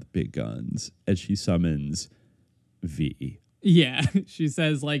calls out the big guns as she summons V. Yeah, she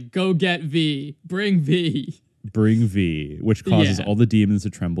says, like, go get V. Bring V. Bring V, which causes all the demons to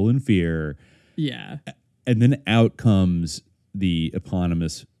tremble in fear. Yeah. And then out comes the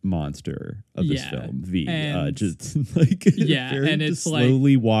eponymous monster of this film, V. Just like and it's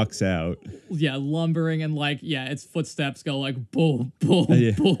slowly walks out. Yeah, lumbering and like its footsteps go like boom, boom,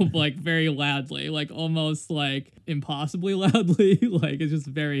 boom, like very loudly, like almost like impossibly loudly. Like it's just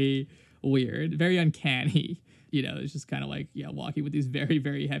very weird, very uncanny. You know, it's just kind of like walking with these very,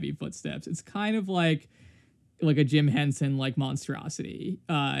 very heavy footsteps. It's kind of like a Jim Henson like monstrosity.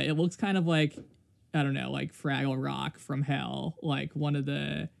 It looks kind of like, I don't know, like Fraggle Rock from hell, like one of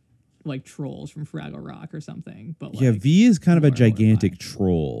the like trolls from Fraggle Rock or something. But like, V is kind of a gigantic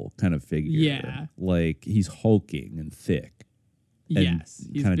troll kind of figure. Yeah, like he's hulking and thick. And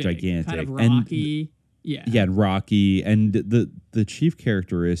he's kind of big, gigantic, kind of rocky. And Rocky. And the chief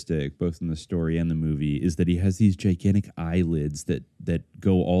characteristic, both in the story and the movie, is that he has these gigantic eyelids that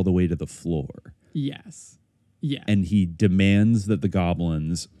go all the way to the floor. Yes. Yeah. And he demands that the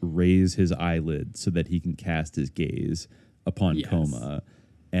goblins raise his eyelids so that he can cast his gaze upon Coma.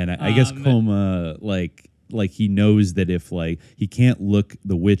 And I guess Coma, like he knows that if like he can't look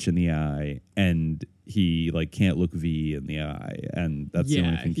the witch in the eye and he like can't look V in the eye, and that's the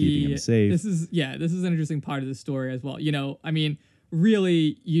only thing keeping him safe. This is an interesting part of the story as well. You know, I mean,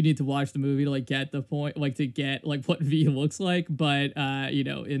 really, you need to watch the movie to like get the point, like to get like what V looks like. But you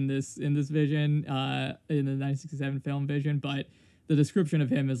know, in this vision, in the 1967 film vision, but the description of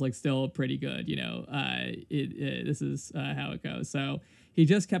him is like still pretty good. You know, this is how it goes. So. He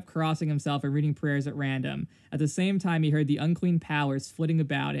just kept crossing himself and reading prayers at random. At the same time, he heard the unclean powers flitting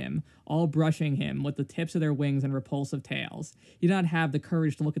about him, all brushing him with the tips of their wings and repulsive tails. He did not have the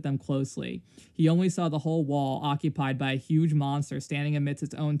courage to look at them closely. He only saw the whole wall occupied by a huge monster standing amidst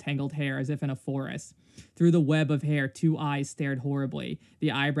its own tangled hair as if in a forest. Through the web of hair, 2 eyes stared horribly,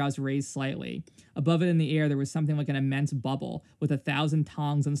 the eyebrows raised slightly. Above it in the air, there was something like an immense bubble, with 1,000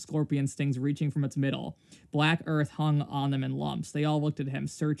 tongs and scorpion stings reaching from its middle. Black earth hung on them in lumps. They all looked at him,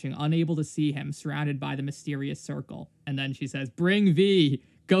 searching, unable to see him, surrounded by the mysterious circle. And then she says, "Bring V!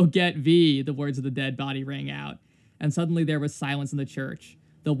 Go get V!" The words of the dead body rang out. And suddenly there was silence in the church.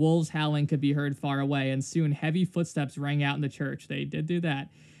 The wolves howling could be heard far away, and soon heavy footsteps rang out in the church. They did do that.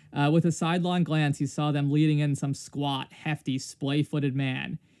 With a sidelong glance, he saw them leading in some squat, hefty, splay-footed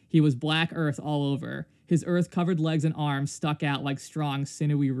man. He was black earth all over. His earth-covered legs and arms stuck out like strong,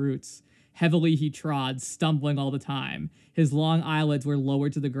 sinewy roots. Heavily he trod, stumbling all the time. His long eyelids were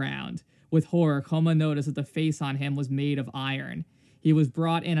lowered to the ground. With horror, Coma noticed that the face on him was made of iron. He was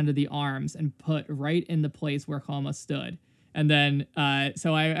brought in under the arms and put right in the place where Coma stood. And then,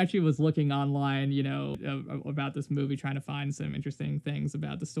 so I actually was looking online, you know, about this movie, trying to find some interesting things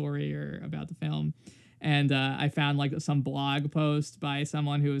about the story or about the film. And I found like some blog post by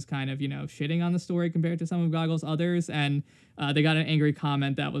someone who was kind of, shitting on the story compared to some of Goggle's others. And they got an angry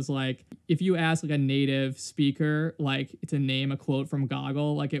comment that was like, if you ask like a native speaker, like to name a quote from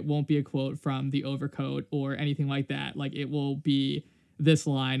Goggle, like it won't be a quote from The Overcoat or anything like that. Like it will be this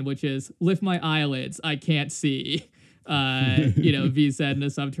line, which is, "Lift my eyelids, I can't see." V said in a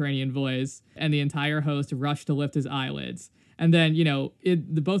subterranean voice, and the entire host rushed to lift his eyelids. And then,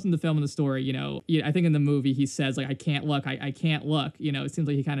 both in the film and the story, I think in the movie he says, like, I can't look. I can't look. It seems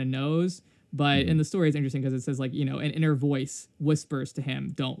like he kind of knows. But in the story, it's interesting because it says, like, an inner voice whispers to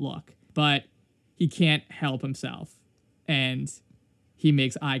him, don't look. But he can't help himself. And he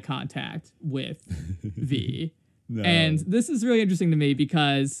makes eye contact with V. No. And this is really interesting to me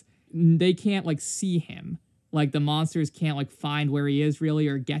because they can't, like, see him. Like, the monsters can't, like, find where he is, really,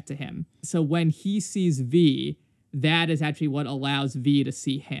 or get to him. So when he sees V, that is actually what allows V to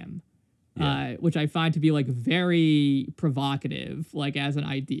see him, which I find to be like very provocative, like as an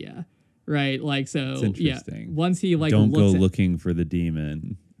idea, right? Like, so it's interesting. Yeah, once he like don't go looking for the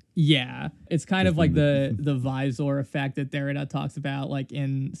demon. Yeah, it's kind of like the Visor effect that Derrida talks about, like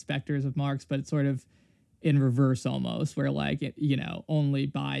in Spectres of Marx, but it's sort of in reverse almost, where like only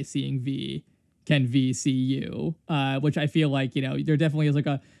by seeing V can V see you, which I feel like, there definitely is like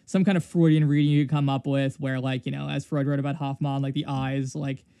some kind of Freudian reading you could come up with where like, as Freud wrote about Hoffmann, like the eyes,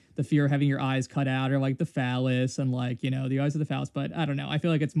 like the fear of having your eyes cut out, or like the phallus and like, the eyes of the phallus. But I don't know. I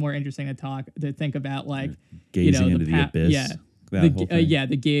feel like it's more interesting to think about like, gazing into the abyss. Yeah.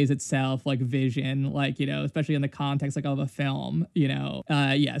 The gaze itself, like vision, like, especially in the context like of a film,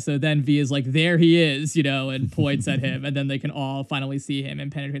 so then V is like, there he is, and points at him, and then they can all finally see him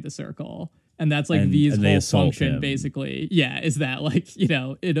and penetrate the circle. And that's like V's whole function, basically. Yeah, is that like,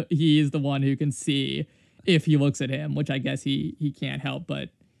 he is the one who can see if he looks at him, which I guess he can't help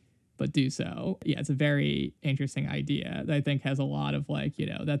but do so. Yeah, it's a very interesting idea that I think has a lot of like,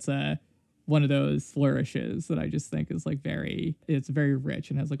 that's one of those flourishes that I just think is like it's very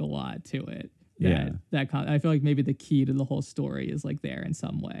rich and has like a lot to it. I feel like maybe the key to the whole story is like there in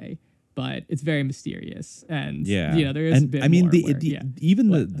some way. But it's very mysterious, and there is. And a bit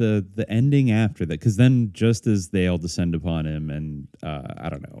more the ending after that, because then just as they all descend upon him and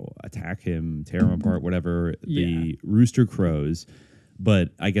attack him, tear him apart, whatever, the rooster crows.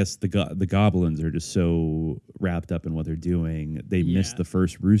 But I guess the goblins are just so wrapped up in what they're doing, they miss the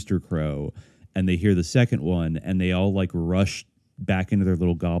first rooster crow, and they hear the second one, and they all like rush back into their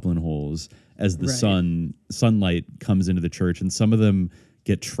little goblin holes as the sunlight comes into the church, and some of them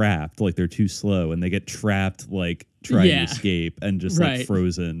get trapped, like they're too slow, and they get trapped like trying to escape and just like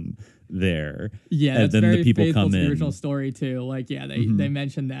frozen there. Yeah, and then the people come in. The original story too. Like, they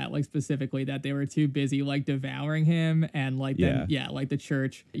mentioned that like specifically that they were too busy like devouring him, and like then like the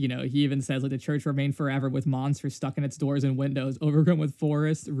church. He even says like the church remained forever with monsters stuck in its doors and windows, overgrown with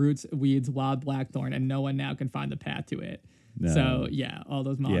forests, roots, weeds, wild blackthorn, and no one now can find the path to it. No. So all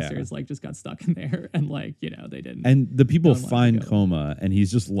those monsters like just got stuck in there, and like they didn't. And the people find Coma, and he's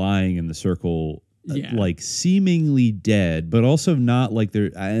just lying in the circle, like seemingly dead, but also not like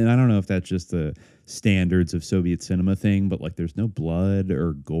there. And I don't know if that's just the standards of Soviet cinema thing, but like there's no blood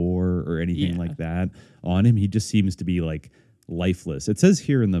or gore or anything like that on him. He just seems to be like lifeless. It says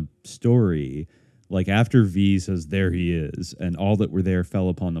here in the story, like after V says, "There he is," and all that were there fell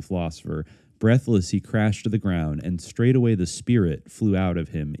upon the philosopher. Breathless, he crashed to the ground, and straightway the spirit flew out of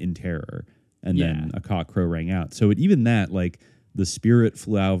him in terror. And then a cock crow rang out. So even that, like the spirit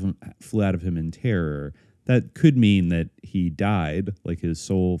flew out of him in terror, that could mean that he died, like his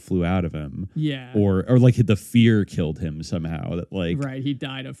soul flew out of him. Yeah. Or like the fear killed him somehow. That like he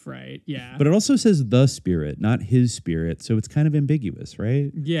died of fright. Yeah. But it also says the spirit, not his spirit. So it's kind of ambiguous,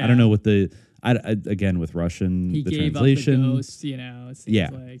 right? Yeah. I don't know what again, with Russian, he the gave translation, up the ghost, it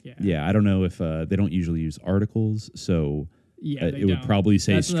seems like, I don't know if they don't usually use articles, so it would probably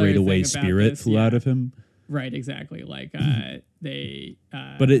say That's straight away spirit flew out of him. Right, exactly. Like they.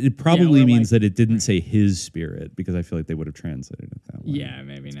 But it probably means that it didn't say his spirit, because I feel like they would have translated it that way. Yeah,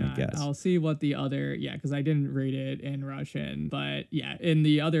 maybe not. I'll see what the other because I didn't read it in Russian, but in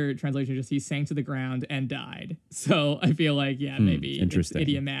the other translation, just he sank to the ground and died. So I feel like maybe it's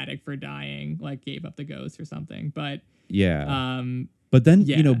idiomatic for dying, like gave up the ghost or something. But but then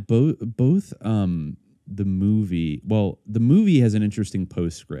both the movie has an interesting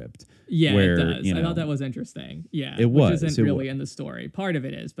postscript. Yeah, where, it does. I thought that was interesting. Yeah, it was. Which isn't really in the story. Part of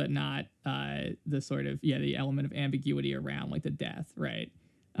it is, but not the sort of the element of ambiguity around like the death, right?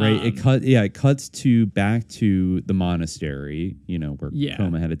 Right. It cuts back to the monastery, where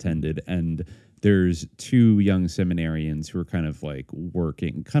Coma had attended, and there's two young seminarians who are kind of like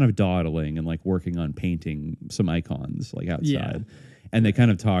working, kind of dawdling and like working on painting some icons like outside. Yeah. And they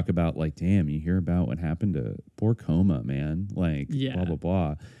kind of talk about like, damn, you hear about what happened to poor Coma, man, like blah, blah,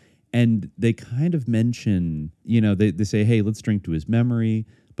 blah. And they kind of mention, you know, they say, hey, let's drink to his memory.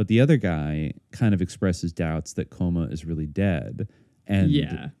 But the other guy kind of expresses doubts that Coma is really dead.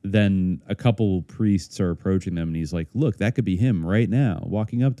 And then a couple priests are approaching them and he's like, look, that could be him right now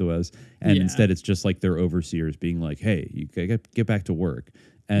walking up to us. And instead it's just like their overseers being like, hey, you get back to work.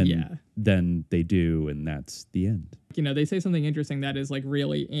 And then they do. And that's the end. You know, they say something interesting that is like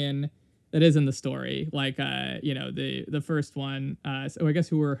really that is in the story. Like, you know, the first one, so I guess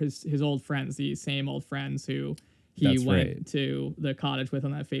who were his old friends, the same old friends who he went to the cottage with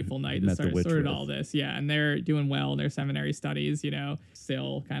on that fateful night that started all this. Yeah, and they're doing well in their seminary studies, you know,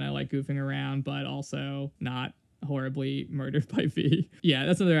 still kind of like goofing around, but also not horribly murdered by V. Yeah,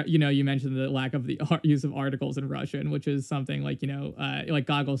 that's another, you know, you mentioned the lack of the use of articles in Russian, which is something like, you know, like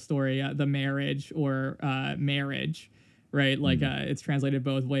Gogol's story, the marriage or marriage, right? Like it's translated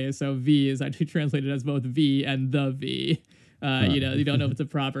both ways. So V is actually translated as both V and the V. You know, you don't know if it's a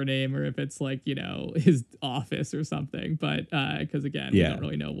proper name or if it's like, you know, his office or something, but because again, we don't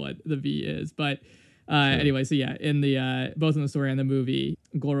really know what the V is. But anyway, so yeah, in the both in the story and the movie,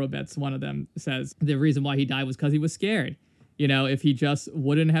 Gorobets, one of them, says the reason why he died was because he was scared. You know, if he just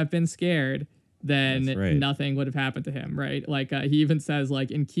wouldn't have been scared, then nothing would have happened to him, right? Like he even says,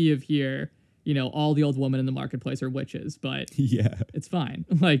 like in Kiev here, you know, all the old women in the marketplace are witches, but it's fine.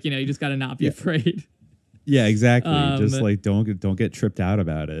 Like, you know, you just got to not be afraid. Yeah, exactly. Just like don't get tripped out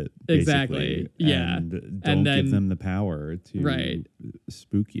about it. Exactly. Yeah, and don't give them the power to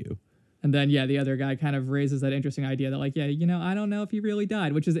spook you. And then the other guy kind of raises that interesting idea that like, you know, I don't know if he really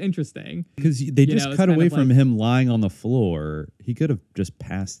died, which is interesting because they just cut away from him lying on the floor. He could have just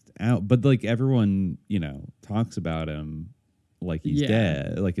passed out, but like everyone, you know, talks about him like he's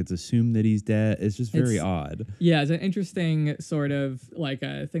dead, like it's assumed that he's dead. It's just very odd. Yeah, it's an interesting sort of like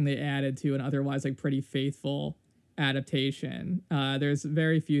a thing they added to an otherwise like pretty faithful adaptation. There's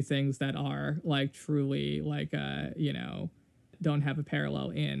very few things that are like truly like you know, don't have a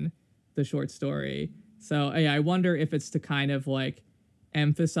parallel in the short story. So I wonder if it's to kind of like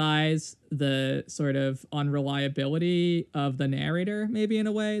emphasize the sort of unreliability of the narrator, maybe in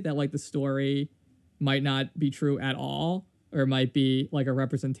a way that like the story might not be true at all, or might be like a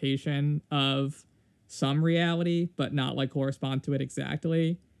representation of some reality, but not like correspond to it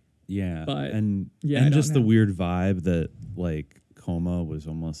exactly. Yeah. But and just the weird vibe that like Coma was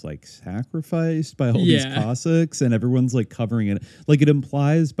almost like sacrificed by all these Cossacks and everyone's like covering it. Like it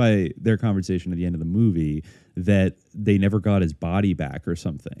implies by their conversation at the end of the movie that they never got his body back or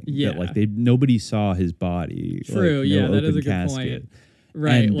something. Yeah. That like nobody saw his body. True. Like, no that is a casket. Good point.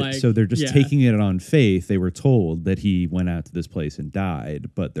 Right, and like, so they're just taking it on faith. They were told that he went out to this place and died,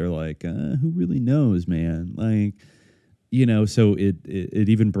 but they're like, who really knows, man? Like, you know, so it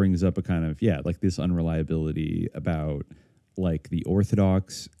even brings up a kind of, like this unreliability about like the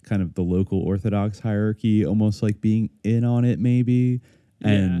Orthodox, kind of the local Orthodox hierarchy, almost like being in on it maybe,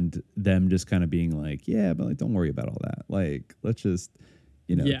 and them just kind of being like, but like, don't worry about all that. Like, let's just,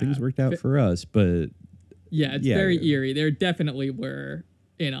 you know, things worked out for us, but... Yeah, it's very eerie. There definitely were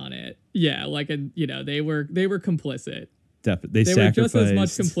in on it. Yeah, like, and you know, they were complicit. Definitely, they were just as much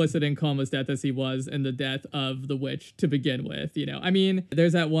complicit in Coma's death as he was in the death of the witch to begin with. You know, I mean,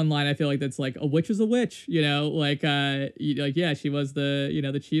 there's that one line I feel like that's like, a witch is a witch. You know, like, she was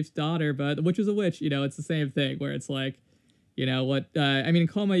the chief's daughter, but the witch is a witch. You know, it's the same thing where it's like, you know what? I mean,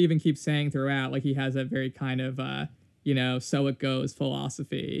 Coma even keeps saying throughout, like he has that very kind of. You know, so it goes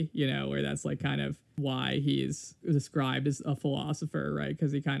philosophy, you know, where that's like kind of why he's described as a philosopher, right?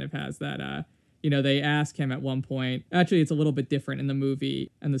 Because he kind of has that, you know, they ask him at one point, actually, it's a little bit different in the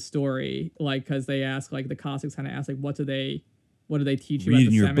movie and the story, like, because they ask, like, the Cossacks kind of ask, like, what do they teach you at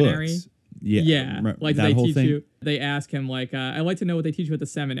the seminary? Books. Like, they teach you, they ask him, like, I'd like to know what they teach you at the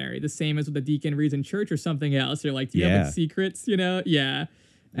seminary, the same as what the deacon reads in church or something else. They're like, do you have like secrets, you know? Yeah.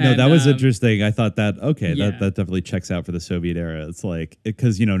 No, that was interesting. I thought that, that definitely checks out for the Soviet era. It's like,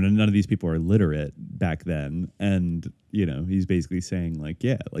 because, you know, none of these people are literate back then. And, you know, he's basically saying like,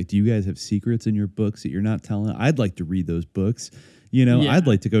 like, do you guys have secrets in your books that you're not telling? I'd like to read those books. You know, I'd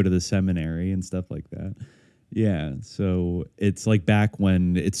like to go to the seminary and stuff like that. Yeah. So it's like back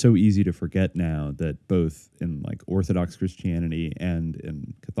when it's so easy to forget now that both in like Orthodox Christianity and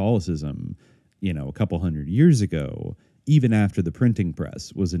in Catholicism, you know, a couple hundred years ago, even after the printing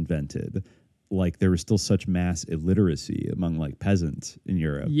press was invented, like there was still such mass illiteracy among like peasants in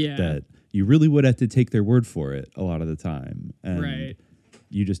Europe that you really would have to take their word for it a lot of the time. And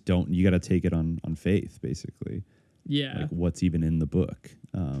you just don't. You got to take it on faith, basically. Yeah. Like what's even in the book.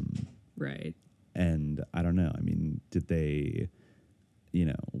 Right. And I don't know. I mean, did they?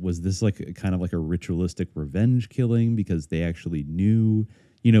 Was this like kind of like a ritualistic revenge killing because they actually knew?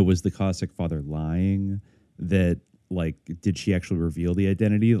 Was the Cossack father lying? That like, did she actually reveal the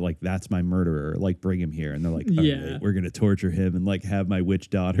identity? Like, that's my murderer. Like, bring him here. And they're like, all right, we're gonna torture him and like have my witch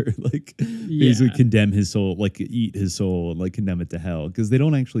daughter like basically condemn his soul, like eat his soul and like condemn it to hell, because they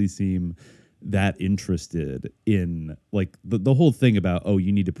don't actually seem that interested in like the whole thing about, oh,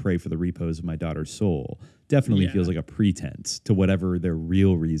 you need to pray for the repose of my daughter's soul, definitely feels like a pretense to whatever their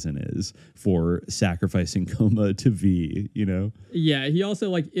real reason is for sacrificing Coma to V, Yeah, he also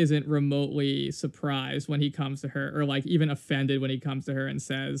like isn't remotely surprised when he comes to her, or like even offended when he comes to her and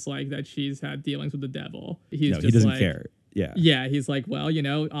says like that she's had dealings with the devil. He doesn't care. Yeah, he's like, well,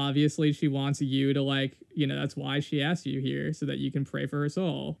 obviously she wants you to like, that's why she asked you here, so that you can pray for her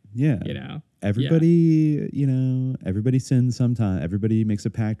soul. Yeah. Everybody, everybody sins sometimes. Everybody makes a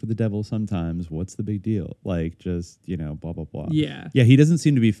pact with the devil sometimes. What's the big deal? Like, just, blah, blah, blah. Yeah. Yeah, he doesn't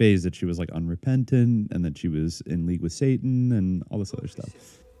seem to be fazed that she was like unrepentant and that she was in league with Satan and all this other stuff.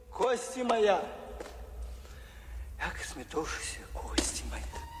 Кости моя, як сметошися, кости моя.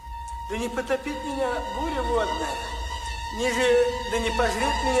 Да не потопит меня буря водная. Ниже, да не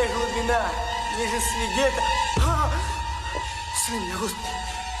пожрет меня глубина, ниже свидетель. Исцели меня, Господи,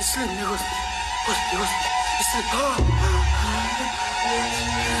 исцели меня, Господи, Господи, исцели.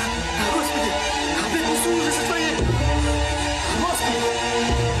 Господи, опять несу ужасы Твои. Господи,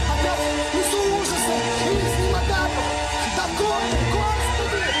 опять несу ужасы, и с ним отдаю. Да Господи,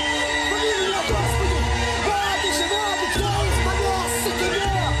 помилуй меня, Господи, воды животы, край исповедься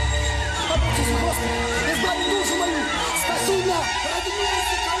Тебе. Помилуйся, Господи, избави душу мою. Спасибо! Ради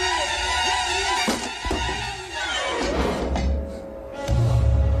милости Твоей!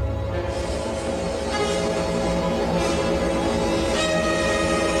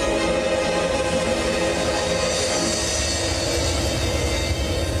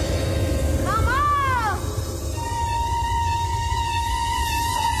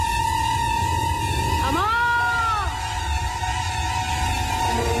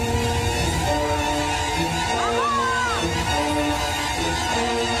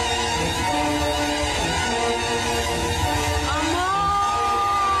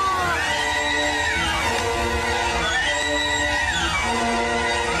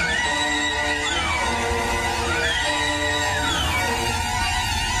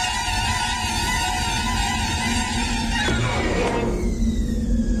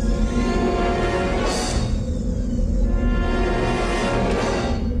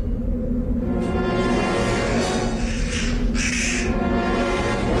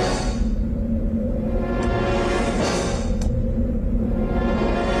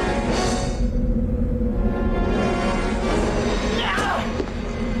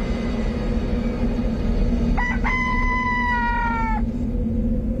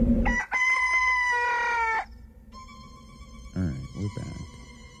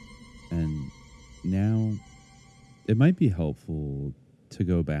 It might be helpful to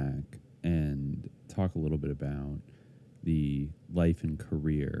go back and talk a little bit about the life and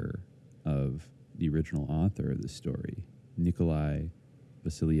career of the original author of the story, Nikolai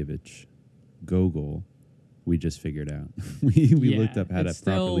Vasilievich Gogol. We just figured out. we looked up how to properly pronounce it. It's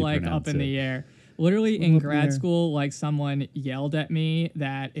still like up in the air. Literally in grad school, like someone yelled at me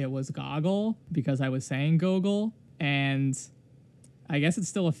that it was Gogol because I was saying Gogol, and I guess it's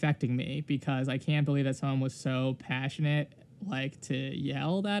still affecting me because I can't believe that someone was so passionate like to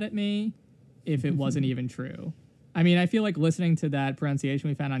yell that at me if it wasn't even true. I mean, I feel like listening to that pronunciation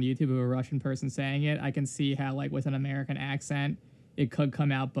we found on YouTube of a Russian person saying it, I can see how like with an American accent it could come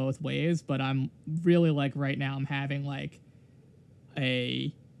out both ways, but I'm really like right now I'm having like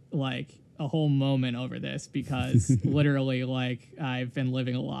a whole moment over this because literally like I've been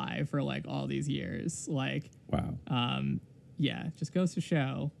living a lie for like all these years. Like wow. Yeah, just goes to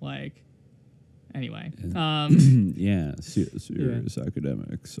show, like, anyway. Serious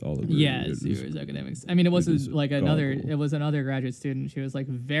academics, all agree. Yeah, serious academics. I mean, it was another graduate student. She was, like,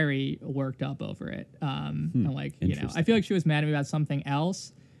 very worked up over it. And, like, I feel like she was mad at me about something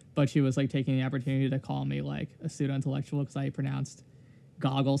else, but she was, like, taking the opportunity to call me, like, a pseudo-intellectual because I pronounced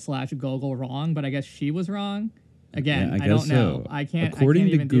Gogol wrong, but I guess she was wrong. Again, I don't know. According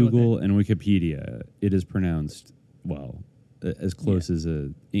to Google and Wikipedia, it is pronounced, well, as close as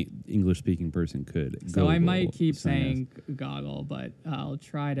a English-speaking person could. So I might keep saying goggle, but I'll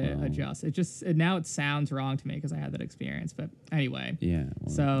try to adjust. Now it sounds wrong to me because I had that experience. But anyway, yeah.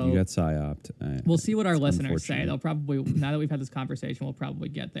 Well, so you got psyoped. We'll see what our listeners say. They'll probably, now that we've had this conversation, we'll probably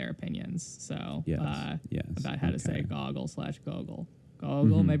get their opinions. So yes. About how to say goggle/goggle.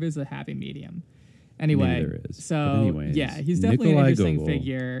 Goggle, maybe it's a happy medium. Anyway, there is. So he's definitely Nikolai an interesting Gogol.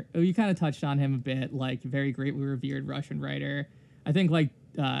 Figure. You kind of touched on him a bit, like very greatly revered Russian writer. I think like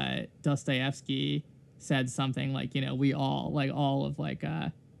Dostoevsky said something like, we all like all of like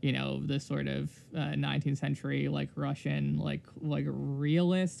the sort of 19th century like Russian like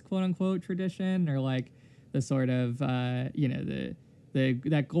realist quote unquote tradition, or like the sort of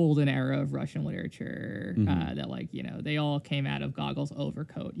that golden era of Russian literature that they all came out of Gogol's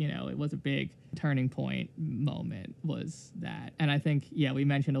overcoat. It was a big turning point moment, was that. And I think, we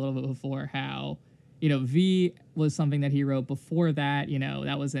mentioned a little bit before how, V was something that he wrote before that.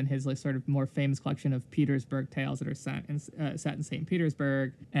 That was in his like sort of more famous collection of Petersburg tales that are set in St.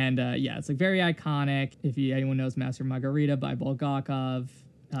 Petersburg. And it's like very iconic. If anyone knows Master Margarita by Bulgakov,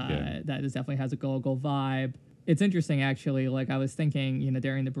 that definitely has a Gogol vibe. It's interesting, actually, like I was thinking,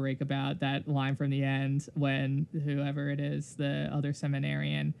 during the break about that line from the end when whoever it is, the other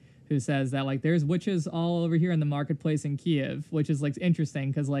seminarian who says that, like, there's witches all over here in the marketplace in Kiev, which is, like,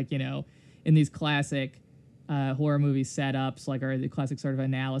 interesting because, like, in these classic horror movie setups, like, or the classic sort of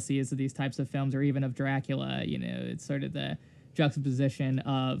analyses of these types of films, or even of Dracula, it's sort of the juxtaposition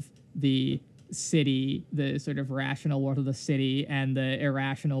of the city, the sort of rational world of the city, and the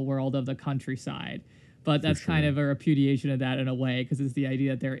irrational world of the countryside. But that's kind of a repudiation of that in a way, because it's the idea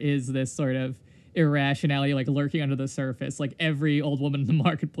that there is this sort of irrationality like lurking under the surface. Like every old woman in the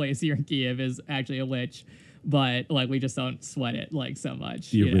marketplace here in Kiev is actually a witch, but like we just don't sweat it like so much.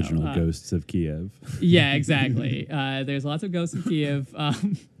 The original ghosts of Kiev. Yeah, exactly. There's lots of ghosts of Kiev,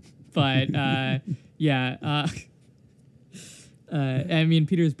 but I mean,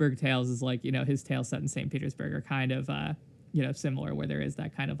 Petersburg Tales is like, his tales set in St. Petersburg are kind of similar, where there is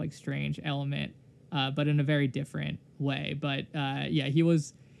that kind of like strange element. But in a very different way. But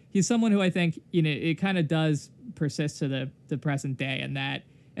he's someone who I think, it kind of does persist to the present day, and that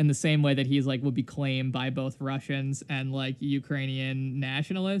in the same way that he's like would be claimed by both Russians and like Ukrainian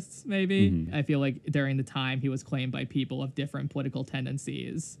nationalists, maybe. I feel like during the time he was claimed by people of different political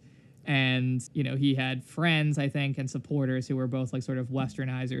tendencies. And, he had friends, I think, and supporters who were both like sort of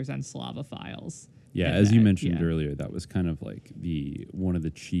Westernizers and Slavophiles. Yeah, as you mentioned earlier, that was kind of like one of the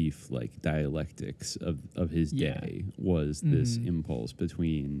chief like dialectics of his day was this impulse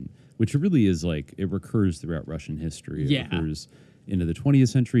between, which really is like, it recurs throughout Russian history. It recurs into the 20th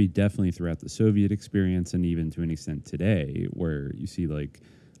century, definitely throughout the Soviet experience, and even to an extent today, where you see like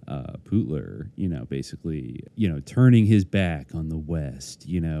Putler, basically, turning his back on the West,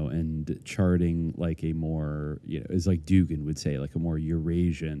 and charting like a more, as like Dugin would say, like a more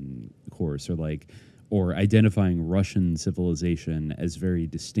Eurasian course, or identifying Russian civilization as very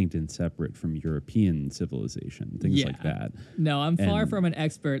distinct and separate from European civilization, things like that. No, I'm far from an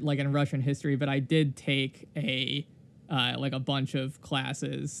expert like in Russian history, but I did take a bunch of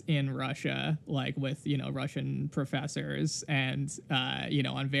classes in Russia, like with, Russian professors and,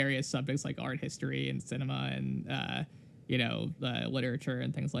 on various subjects like art history and cinema and, literature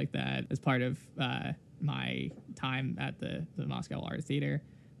and things like that as part of my time at the Moscow Art Theater.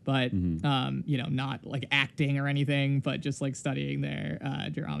 But, not like acting or anything, but just like studying their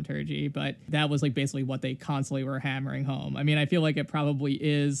dramaturgy. But that was like basically what they constantly were hammering home. I mean, I feel like it probably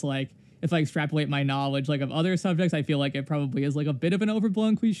is like, if I extrapolate my knowledge like of other subjects, I feel like it probably is like a bit of an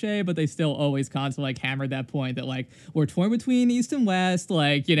overblown cliche, but they still always constantly like hammered that point that like we're torn between East and West,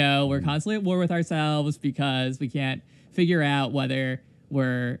 like, we're constantly at war with ourselves because we can't figure out whether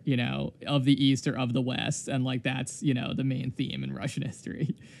we're, of the East or of the West. And like that's, the main theme in Russian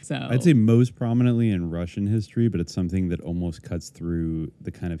history. So I'd say most prominently in Russian history, but it's something that almost cuts through the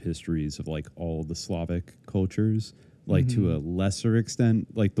kind of histories of like all the Slavic cultures. Like to a lesser extent,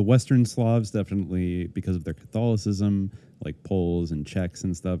 like the Western Slavs, definitely because of their Catholicism, like Poles and Czechs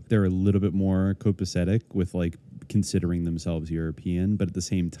and stuff, they're a little bit more copacetic with like considering themselves European. But at the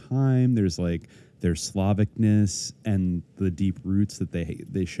same time, there's like their Slavicness and the deep roots that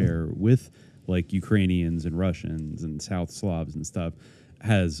they share with like Ukrainians and Russians and South Slavs and stuff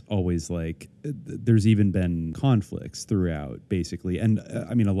has always like, there's even been conflicts throughout basically. And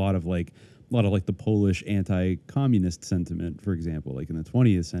I mean, a lot of like a lot of like the Polish anti-communist sentiment, for example, like in the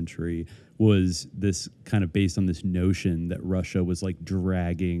 20th century, was this kind of based on this notion that Russia was like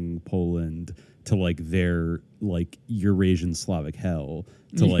dragging Poland to like their like Eurasian Slavic hell,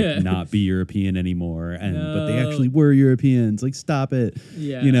 to like not be European anymore, and but they actually were Europeans, like stop it,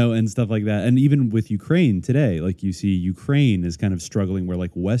 you know, and stuff like that. And even with Ukraine today, like you see Ukraine is kind of struggling where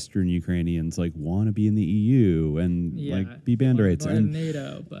like Western Ukrainians like want to be in the EU and like be banderites and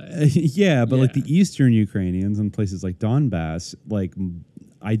NATO, but but like the Eastern Ukrainians in places like Donbass like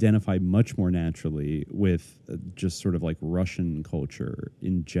identify much more naturally with just sort of like Russian culture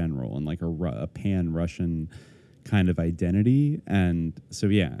in general and like a pan-Russian kind of identity. And so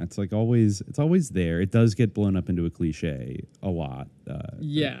it's like it's always there. It does get blown up into a cliche a lot.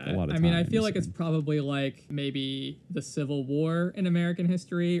 A lot of I mean, I feel like it's probably like maybe the Civil War in American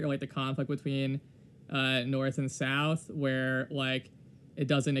history, or like the conflict between North and South, where like it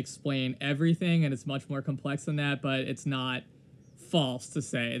doesn't explain everything and it's much more complex than that, but it's not false to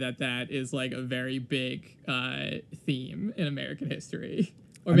say that that is like a very big theme in American history.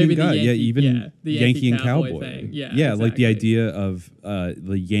 Or maybe the Yankee and Cowboy thing. Exactly. Like the idea of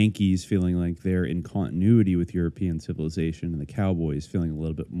the Yankees feeling like they're in continuity with European civilization, and the Cowboys feeling a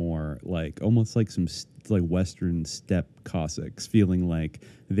little bit more like almost like some like Western steppe Cossacks, feeling like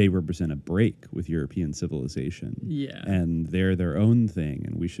they represent a break with European civilization. Yeah, and they're their own thing,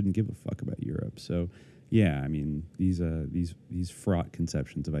 and we shouldn't give a fuck about Europe. So, I mean, these fraught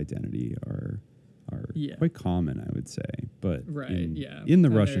conceptions of identity are quite common, I would say. But in the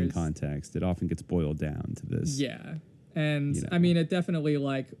Russian context, it often gets boiled down to this. Yeah. And I mean, it definitely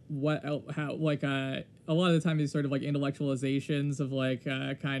like a lot of the time these sort of like intellectualizations of like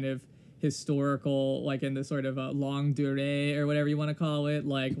kind of historical, like in the sort of longue durée or whatever you want to call it,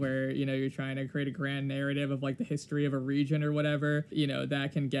 like where, you know, you're trying to create a grand narrative of like the history of a region or whatever, you know,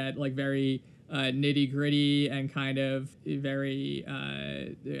 that can get like very nitty gritty and kind of very,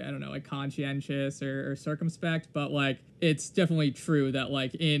 I don't know, like conscientious or circumspect. But like, it's definitely true that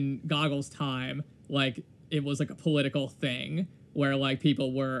like in Gogol's time, like it was like a political thing where like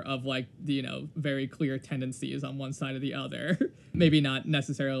people were of like, you know, very clear tendencies on one side or the other. Maybe not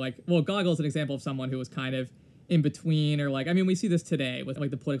necessarily like, well, Gogol's an example of someone who was kind of in between, or like, I mean, we see this today with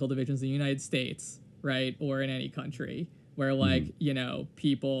like the political divisions in the United States, right? Or in any country where like, you know,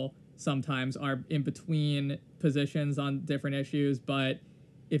 people sometimes are in between positions on different issues, but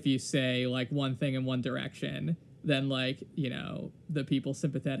if you say like one thing in one direction, then like, you know, the people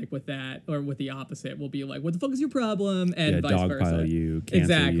sympathetic with that or with the opposite will be like, what the fuck is your problem? And vice versa. Dogpile you, cancel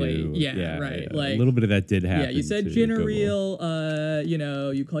exactly. you. Yeah, right. Yeah. Like a little bit of that did happen. Yeah, you said gender real, you know,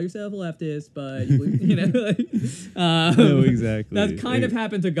 you call yourself a leftist, but you know, like, no, exactly. That kind of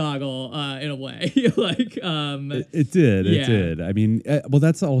happened to Gogol in a way. Like, it did. I mean, well,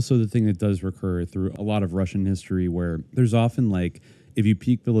 that's also the thing that does recur through a lot of Russian history, where there's often like, if you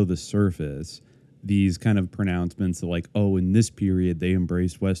peek below the surface, these kind of pronouncements of like, oh, in this period they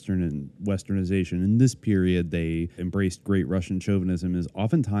embraced Western and Westernization. In this period they embraced great Russian chauvinism. Is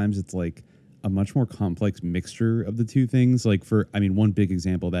oftentimes it's like a much more complex mixture of the two things. Like one big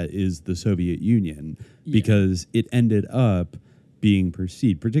example of that is the Soviet Union, because it ended up being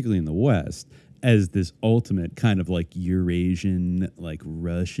perceived, particularly in the West, as this ultimate kind of like Eurasian, like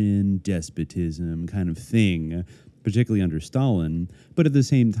Russian despotism kind of thing, particularly under Stalin. But at the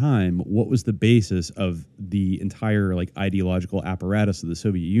same time, what was the basis of the entire like ideological apparatus of the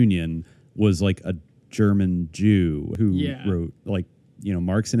Soviet Union was like a German Jew who wrote like, you know,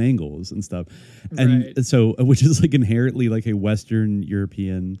 Marx and Engels and stuff. And so, which is like inherently like a Western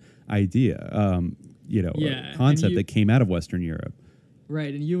European idea, you know, a concept that came out of Western Europe.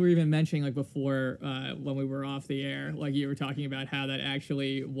 Right, and you were even mentioning, like, before, when we were off the air, like, you were talking about how that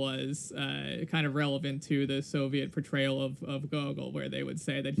actually was kind of relevant to the Soviet portrayal of Gogol, where they would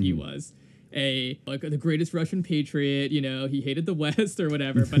say that he was the greatest Russian patriot, you know, he hated the West or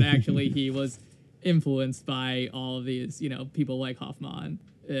whatever, but actually he was influenced by all of these, you know, people like Hoffman.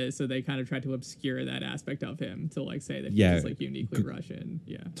 So they kind of tried to obscure that aspect of him to like say that he was like uniquely Russian.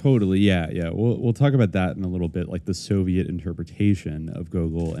 Yeah, totally. Yeah. We'll talk about that in a little bit, like the Soviet interpretation of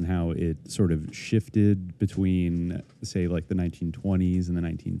Gogol and how it sort of shifted between, say, like the 1920s and the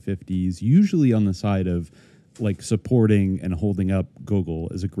 1950s, usually on the side of like supporting and holding up Gogol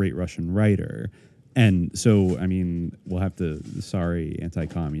as a great Russian writer. And so, I mean, we'll have to, sorry,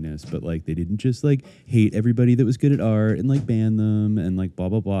 anti-communists, but like they didn't just like hate everybody that was good at art and like ban them and like blah,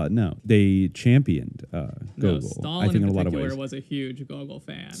 blah, blah. No, they championed Gogol. Stalin, I think, in a lot of ways, was a huge Gogol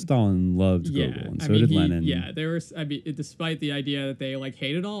fan. Stalin loved Gogol, and so did Lenin. Yeah, there was, I mean, despite the idea that they like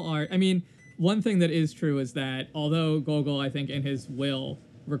hated all art. I mean, one thing that is true is that although Gogol, I think, in his will,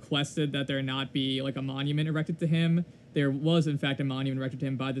 requested that there not be like a monument erected to him. There was, in fact, a monument erected to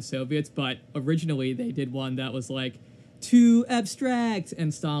him by the Soviets, but originally they did one that was like too abstract,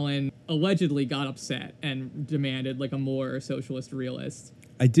 and Stalin allegedly got upset and demanded like a more socialist realist.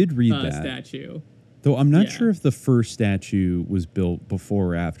 I did read that statue. Though I'm not sure if the first statue was built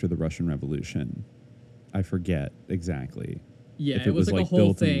before or after the Russian Revolution. I forget exactly. Yeah, it was like a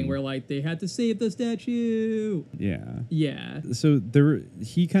whole thing where like they had to save the statue. Yeah. Yeah. So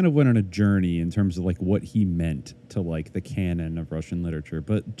he kind of went on a journey in terms of like what he meant to like the canon of Russian literature.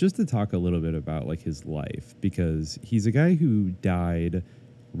 But just to talk a little bit about like his life, because he's a guy who died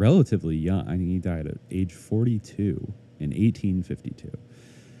relatively young. I mean, he died at age 42 in 1852.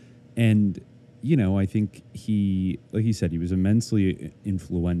 And you know, I think he, like he said, he was immensely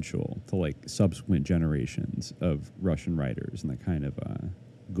influential to like subsequent generations of Russian writers in that kind of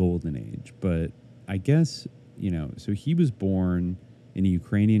golden age. But I guess, you know, so he was born in a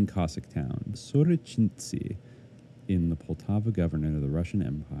Ukrainian Cossack town, Sorochintsy, in the Poltava Governorate of the Russian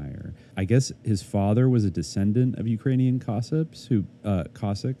Empire. I guess his father was a descendant of Ukrainian Cossacks who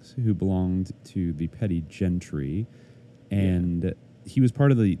belonged to the petty gentry, and he was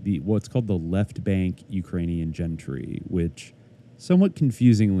part of the what's called the left bank Ukrainian gentry, which somewhat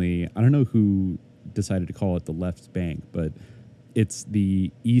confusingly, I don't know who decided to call it the left bank, but it's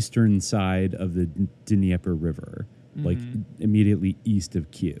the eastern side of the Dnieper River, like immediately east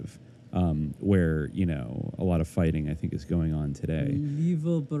of Kiev, where, you know, a lot of fighting, I think, is going on today.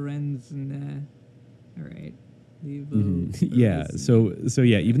 Livo Berezne. All right. Yeah. So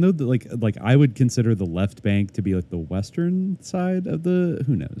yeah, even though like I would consider the left bank to be like the western side of the,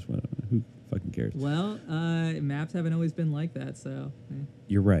 who knows what, who fucking cares? Well, maps haven't always been like that, so.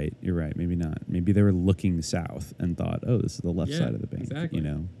 You're right. Maybe not. Maybe they were looking south and thought, oh, this is the left side of the bank. Exactly. You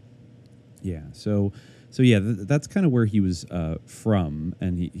know. Yeah. So yeah, that's kind of where he was from,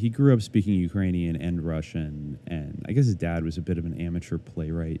 and he grew up speaking Ukrainian and Russian, and I guess his dad was a bit of an amateur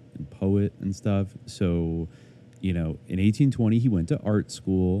playwright and poet and stuff. So, you know, in 1820, he went to art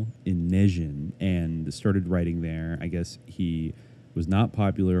school in Nezhin and started writing there. I guess he was not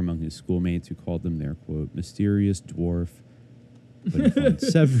popular among his schoolmates, who called him their, quote, mysterious dwarf. But he found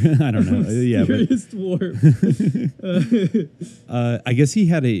several, I don't know. Yeah, mysterious dwarf. I guess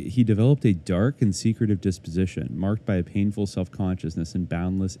he developed a dark and secretive disposition marked by a painful self-consciousness and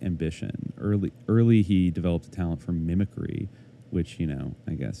boundless ambition. Early, he developed a talent for mimicry, which, you know,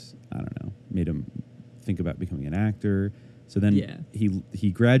 I guess, I don't know, made him think about becoming an actor. So then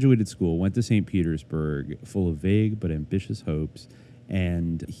he graduated school, went to St. Petersburg, full of vague but ambitious hopes,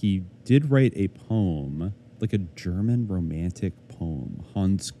 and he did write a poem, like a German romantic poem,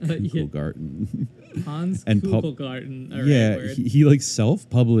 Hans Kugelgarten. Hans Kugelgarten. He like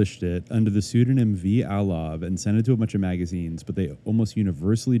self-published it under the pseudonym V. Alov and sent it to a bunch of magazines, but they almost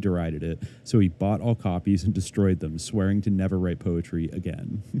universally derided it. So he bought all copies and destroyed them, swearing to never write poetry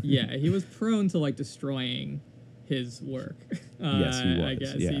again. Yeah, he was prone to like destroying his work. Yes, he was. I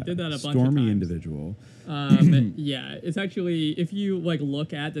guess he did that a bunch of times. Stormy individual. Yeah, it's actually, if you like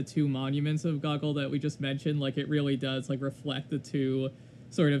look at the two monuments of Gogol that we just mentioned, like it really does like reflect the two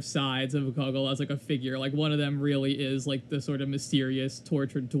sort of sides of Gogol as like a figure. Like one of them really is like the sort of mysterious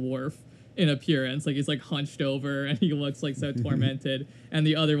tortured dwarf in appearance, like he's like hunched over and he looks like so tormented, and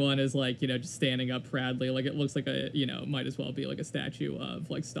the other one is like, you know, just standing up proudly, like it looks like a, you know, might as well be like a statue of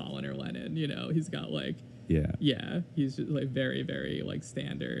like Stalin or Lenin, you know. He's got like he's just like very, very like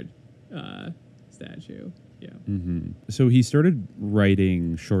standard statue. So he started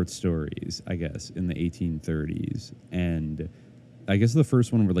writing short stories, I guess, in the 1830s, and I guess the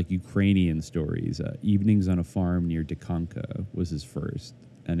first one were like Ukrainian stories. Evenings on a Farm near Dikanka was his first,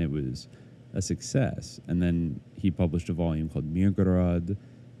 and it was a success. And then he published a volume called Mirgorod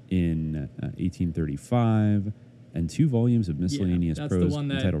in 1835, and 2 volumes of miscellaneous prose the one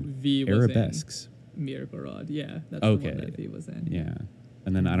that entitled V was Arabesques. In. Mirgorod, that's the one that V was in. Yeah.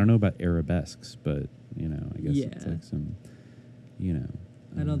 And then I don't know about arabesques, but, you know, I guess it's like some, you know.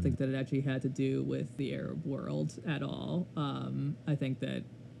 I don't think that it actually had to do with the Arab world at all. I think that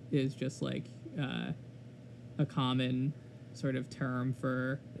is just like a common sort of term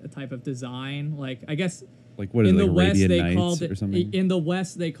for a type of design. Like, I guess, like what is in it, the like West Arabian they Nights called it. Or something? In the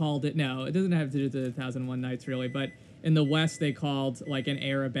West they called it, no, it doesn't have to do with the 1001 Nights really, but in the West they called like an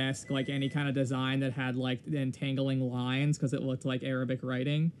arabesque like any kind of design that had like entangling lines because it looked like Arabic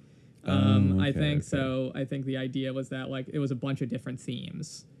writing. I think so. I think the idea was that like it was a bunch of different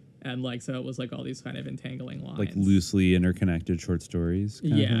themes, and like so it was like all these kind of entangling lines, like loosely interconnected short stories.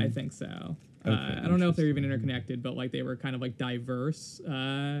 Yeah, I think so. I don't know if they're even interconnected, but like they were kind of like diverse.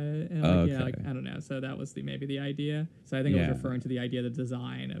 And like, yeah, like I don't know. So that was maybe the idea. So I think it was referring to the idea of the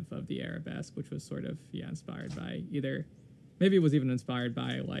design of the arabesque, which was sort of inspired by maybe it was even inspired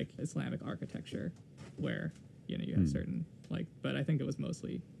by like Islamic architecture, where you have certain like. But I think it was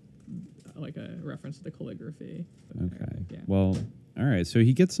mostly like a reference to the calligraphy. Okay. Yeah. Well. All right, so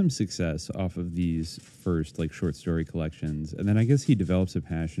he gets some success off of these first like short story collections, and then I guess he develops a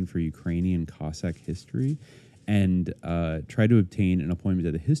passion for Ukrainian Cossack history, and tried to obtain an appointment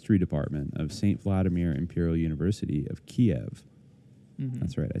at the history department of St. Vladimir Imperial University of Kiev. Mm-hmm.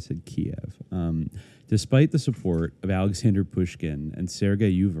 That's right, I said Kiev. Despite the support of Alexander Pushkin and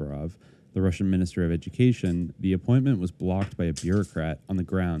Sergei Uvarov, the Russian Minister of Education, the appointment was blocked by a bureaucrat on the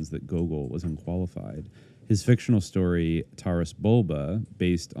grounds that Gogol was unqualified. His fictional story, Taras Bulba,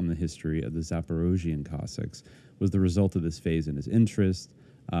 based on the history of the Zaporozhian Cossacks, was the result of this phase in his interest,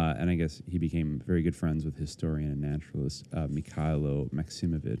 and I guess he became very good friends with historian and naturalist Mikhailo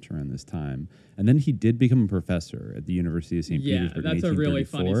Maximovich around this time. And then he did become a professor at the University of St. Petersburg. Yeah, that's a really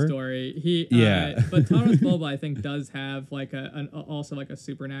funny story. But Taras Bulba, I think, does have like also like a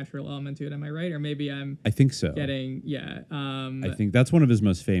supernatural element to it. Am I right? Or maybe I think so. I think that's one of his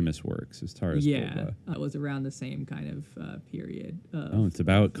most famous works. Is Taras Bulba? It was around the same kind of period. It's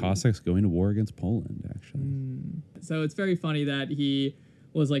about Cossacks going to war against Poland, actually. So it's very funny that he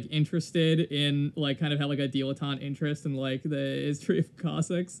was like interested in like kind of had like a dilettante interest in like the history of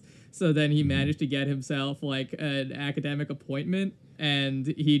Cossacks. So then he managed to get himself like an academic appointment, and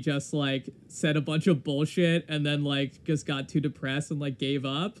he just like said a bunch of bullshit and then like just got too depressed and like gave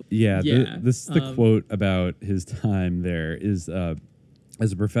up. This is the quote about his time there is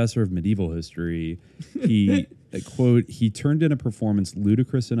as a professor of medieval history, he quote, he turned in a performance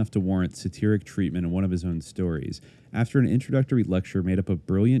ludicrous enough to warrant satiric treatment in one of his own stories. After an introductory lecture made up of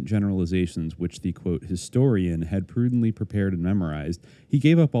brilliant generalizations which the, quote, historian had prudently prepared and memorized, he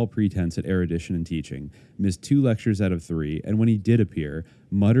gave up all pretense at erudition and teaching, missed 2 lectures out of 3, and when he did appear,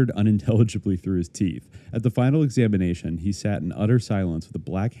 muttered unintelligibly through his teeth. At the final examination, he sat in utter silence with a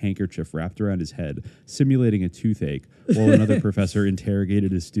black handkerchief wrapped around his head, simulating a toothache, while another professor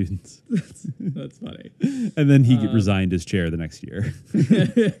interrogated his students. That's funny. And then he resigned his chair the next year.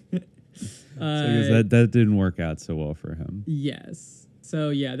 So I guess that didn't work out so well for him. Yes. So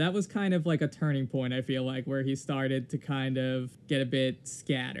yeah, that was kind of like a turning point, I feel like, where he started to kind of get a bit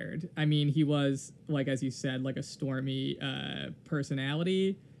scattered. I mean, he was, like, as you said, like a stormy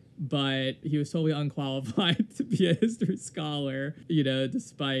personality, but he was totally unqualified to be a history scholar,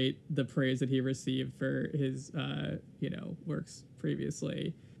 despite the praise that he received for his, works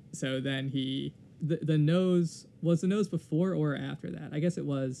previously. So then the nose, was the nose before or after that? I guess it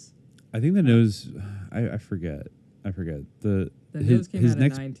was... I think the nose, I forget. The nose came out in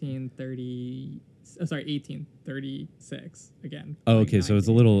 1836 again. Oh, okay. So it's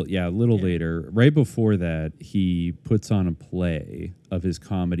a little later. Right before that, he puts on a play of his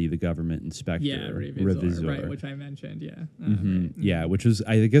comedy, The Government Inspector. Yeah, Revizor. Right, which I mentioned, yeah. Right. Yeah, which was,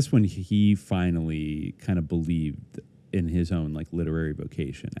 I guess, when he finally kind of believed in his own like literary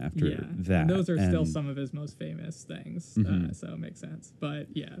vocation after that. And those are still some of his most famous things, so it makes sense. But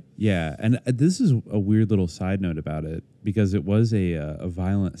yeah, and this is a weird little side note about it, because it was a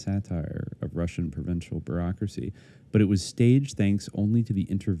violent satire of Russian provincial bureaucracy, but it was staged thanks only to the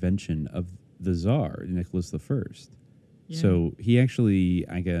intervention of the Tsar, Nicholas I. So he actually,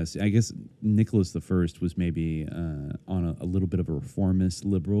 I guess Nicholas I was maybe on a little bit of a reformist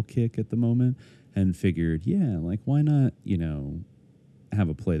liberal kick at the moment, and figured, why not, have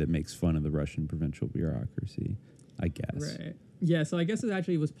a play that makes fun of the Russian provincial bureaucracy, I guess. Right. Yeah, so I guess it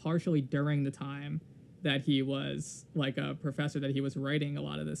actually was partially during the time that he was like a professor that he was writing a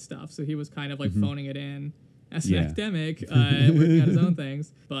lot of this stuff. So he was kind of like phoning it in as an academic, working on his own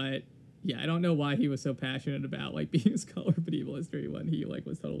things. But yeah, I don't know why he was so passionate about like being a scholar of medieval history when he like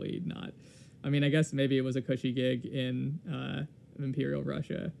was totally not. I mean, I guess maybe it was a cushy gig in Imperial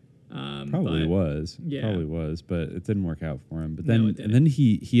Russia. Probably was, but it didn't work out for him. But then, and then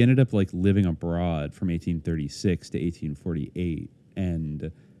he ended up like living abroad from 1836 to 1848, and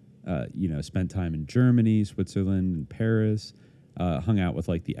spent time in Germany, Switzerland, and Paris. Hung out with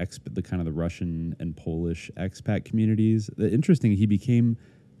like the kind of the Russian and Polish expat communities. Interesting, he became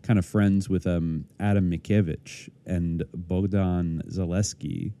kind of friends with Adam Mickiewicz and Bogdan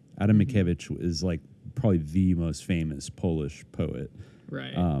Zaleski. Adam Mickiewicz is like probably the most famous Polish poet.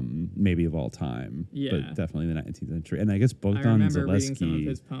 Right. Maybe of all time. Yeah. But definitely the 19th century. And I guess Bogdan Zaleski. I remember Zaleski, reading some of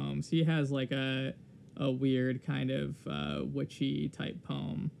his poems. He has like a weird kind of witchy type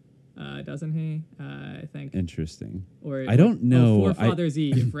poem doesn't he? I think. Interesting. Or I don't know. Forefathers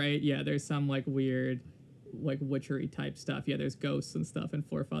Eve, right? Yeah, there's some like weird, like witchery type stuff. Yeah, there's ghosts and stuff in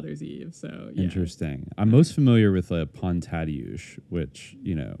Forefathers Eve. So yeah. Interesting. I'm most familiar with Pon Tadiush, which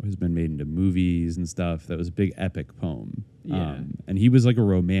has been made into movies and stuff. That was a big epic poem. Yeah. And he was like a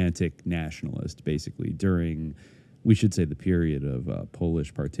romantic nationalist, basically during, we should say, the period of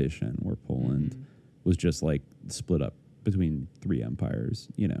Polish partition, where Poland was just like split up between three empires,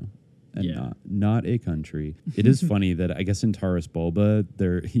 and not a country. It is funny that I guess in Taras Bulba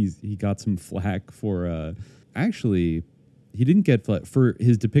he got some flack for actually he didn't get flack for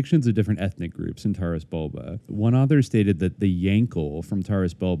his depictions of different ethnic groups in Taras Bulba. One author stated that the Yankel from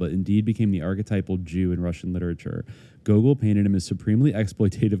Taras Bulba indeed became the archetypal Jew in Russian literature. Gogol painted him as supremely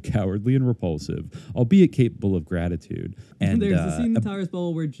exploitative, cowardly, and repulsive, albeit capable of gratitude. And there's a scene in Taras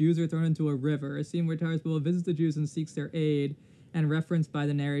Bulba where Jews are thrown into a river, a scene where Taras Bulba visits the Jews and seeks their aid, and referenced by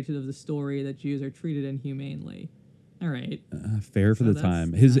the narrative of the story that Jews are treated inhumanely. All right. Fair for the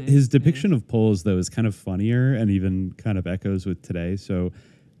time. His depiction of Poles, though, is kind of funnier and even kind of echoes with today. So,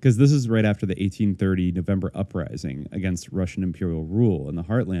 because this is right after the 1830 November uprising against Russian imperial rule in the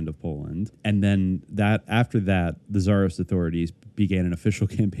heartland of Poland. And then after that, the Tsarist authorities began an official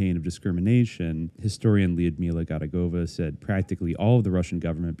campaign of discrimination. Historian Lyudmila Gadagova said practically all of the Russian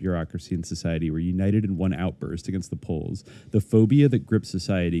government, bureaucracy, and society were united in one outburst against the Poles. The phobia that gripped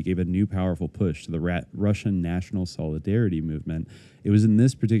society gave a new powerful push to the Russian national solidarity movement. It was in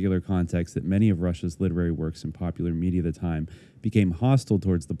this particular context that many of Russia's literary works and popular media at the time became hostile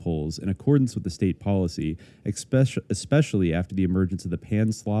towards the Poles in accordance with the state policy, especially after the emergence of the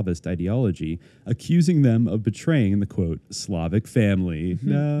pan-Slavist ideology, accusing them of betraying the, quote, Slavic family.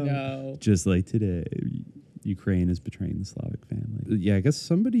 No. Just like today, Ukraine is betraying the Slavic family. Yeah, I guess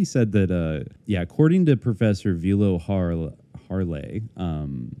somebody said that, according to Professor Vilo Harley, I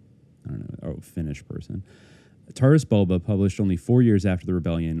don't know, a Finnish person, Taras Bulba, published only 4 years after the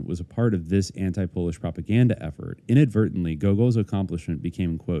rebellion, was a part of this anti-Polish propaganda effort. Inadvertently, Gogol's accomplishment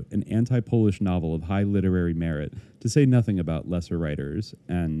became, quote, an anti-Polish novel of high literary merit, to say nothing about lesser writers.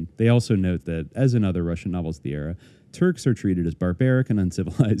 And they also note that, as in other Russian novels of the era, Turks are treated as barbaric and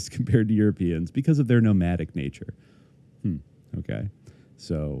uncivilized compared to Europeans because of their nomadic nature. Okay.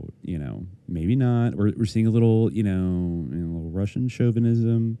 So, maybe not. We're seeing a little, a little Russian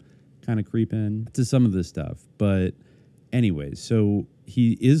chauvinism kind of creep in to some of this stuff. But anyways, so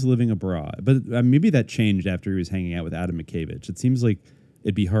he is living abroad, but maybe that changed after he was hanging out with Adam Mickiewicz. It seems like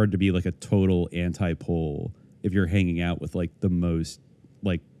it'd be hard to be like a total anti-Pole if you're hanging out with like the most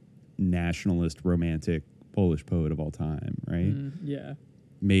like nationalist romantic Polish poet of all time, right? Yeah.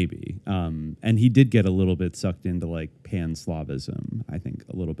 Maybe. And he did get a little bit sucked into like pan-Slavism, I think,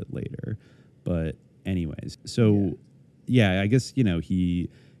 a little bit later. But anyways, so yeah I guess,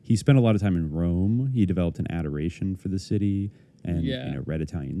 he spent a lot of time in Rome. He developed an adoration for the city and read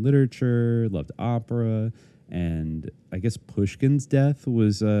Italian literature, loved opera, and I guess Pushkin's death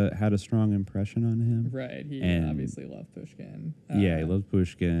was had a strong impression on him. Right, he obviously loved Pushkin. He loved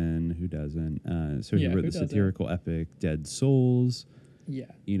Pushkin. Who doesn't? So he wrote the satirical epic Dead Souls. Yeah.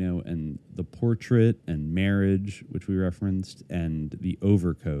 And The Portrait and Marriage, which we referenced, and The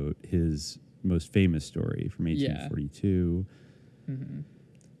Overcoat, his most famous story from 1842.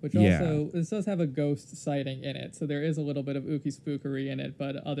 Which also, this does have a ghost sighting in it, so there is a little bit of ooky spookery in it,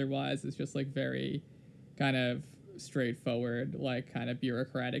 but otherwise it's just like very kind of straightforward, like kind of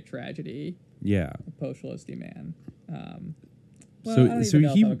bureaucratic tragedy. Yeah. A Pochlosti man. I don't know if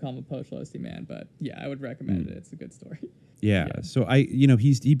I would call him a Pochlosti man, but yeah, I would recommend it. It's a good story. Yeah. So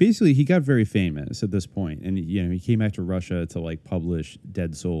he got very famous at this point, and he came back to Russia to like publish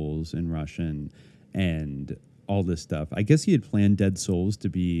Dead Souls in Russian and all this stuff. I guess he had planned Dead Souls to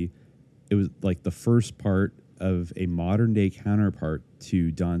be, it was like the first part of a modern day counterpart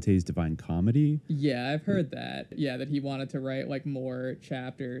to Dante's Divine Comedy. Yeah, I've heard that. Yeah, that he wanted to write like more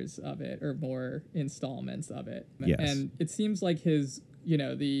chapters of it or more installments of it. Yes. And it seems like his,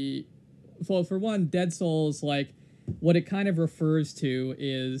 for one, Dead Souls, like what it kind of refers to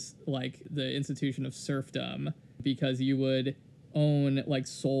is like the institution of serfdom, because you would own like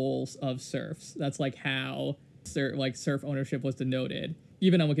souls of serfs. That's like how serf ownership was denoted.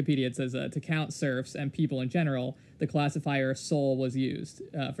 Even on Wikipedia, it says to count serfs and people in general, the classifier soul was used.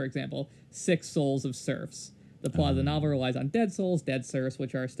 For example, 6 souls of serfs. The plot of the novel relies on dead souls, dead serfs,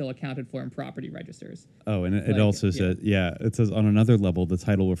 which are still accounted for in property registers. Oh, and it also says, it says on another level, the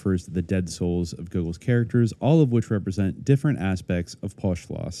title refers to the dead souls of Gogol's characters, all of which represent different aspects of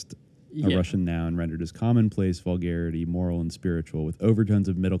Pochlost. a Russian noun rendered as commonplace vulgarity, moral and spiritual, with overtones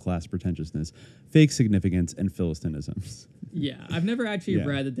of middle-class pretentiousness, fake significance, and philistinisms. Yeah, I've never actually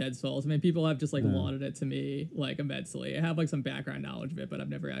read the Dead Souls. I mean, people have just like lauded it to me like immensely. I have like some background knowledge of it, but I've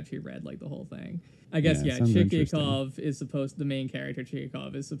never actually read like the whole thing. I guess Chikhikov is supposed, the main character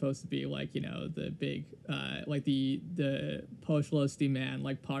Chikhikov is supposed to be like, you know, the big like the Poshlosti man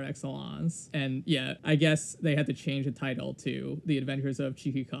like par excellence. And yeah, I guess they had to change the title to The Adventures of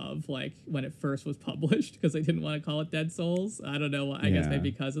Chikhikov like when it first was published because they didn't want to call it Dead Souls. I don't know. I guess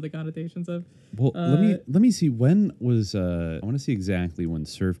maybe because of the connotations of. Well, let me see, when was I want to see exactly when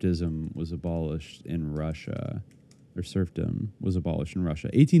serfdom was abolished in Russia. Or serfdom was abolished in Russia,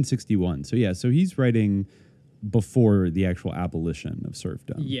 1861. So yeah, so he's writing before the actual abolition of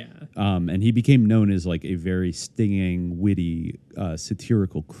serfdom. Yeah. And he became known as like a very stinging, witty,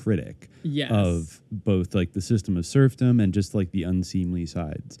 satirical critic of both like the system of serfdom and just like the unseemly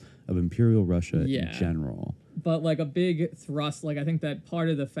sides of Imperial Russia in general. But like a big thrust, like I think that part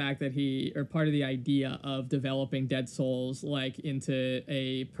of the fact that part of the idea of developing Dead Souls like into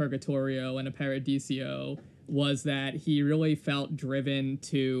a Purgatorio and a Paradiso was that he really felt driven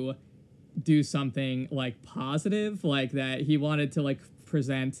to do something like positive, like that he wanted to like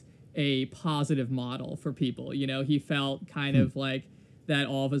present a positive model for people. You know, he felt kind of like that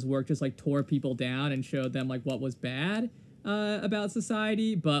all of his work just like tore people down and showed them like what was bad about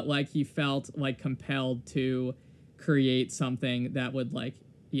society, but like he felt like compelled to create something that would like,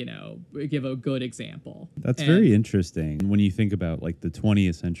 you know, give a good example. That's very interesting when you think about like the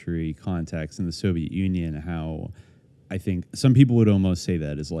 20th century context in the Soviet Union, how I think some people would almost say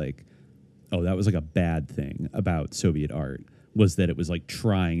that as like, oh, that was like a bad thing about Soviet art, was that it was like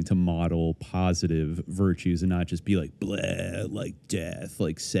trying to model positive virtues and not just be like blah, like death,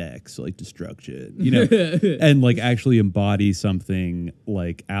 like sex, like destruction, you know, and like actually embody something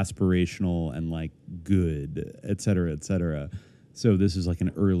like aspirational and like good, et cetera, et cetera. So this is like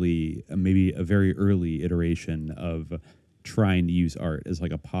an early, maybe a very early iteration of trying to use art as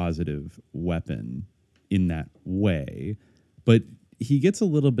like a positive weapon in that way. But he gets a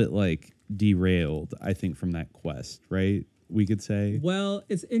little bit like derailed, I think, from that quest, right? We could say. Well,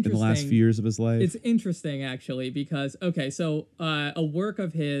 it's interesting. In the last few years of his life. It's interesting, actually, because, okay, so a work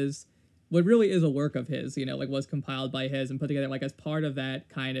of his, what really is a work of his, you know, like was compiled by his and put together like as part of that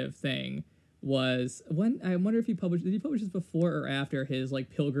kind of thing was when, I wonder if did he publish this before or after his like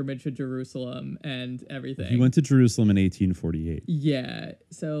pilgrimage to Jerusalem and everything? He went to Jerusalem in 1848. Yeah.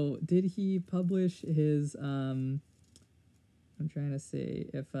 So did he publish his, I'm trying to see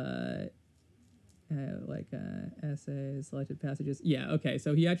if, essays, selected passages. Yeah, okay.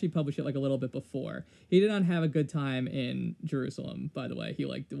 So he actually published it like a little bit before. He did not have a good time in Jerusalem, by the way. He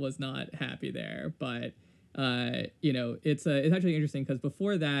like was not happy there, but you know, it's actually interesting because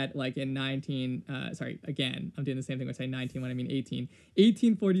before that, like in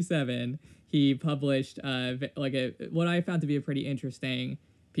 1847, he published what I found to be a pretty interesting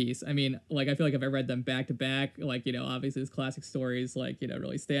piece. I mean, like, I feel like if I read them back to back, like, you know, obviously his classic stories, like, you know,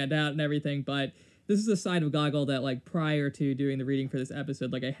 really stand out and everything, but this is a side of Gogol that, like, prior to doing the reading for this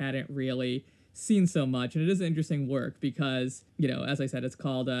episode, like, I hadn't really seen so much, and it is an interesting work because, you know, as I said, it's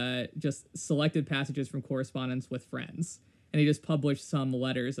called just selected passages from correspondence with friends, and he just published some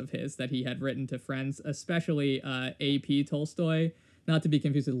letters of his that he had written to friends, especially A.P. Tolstoy, not to be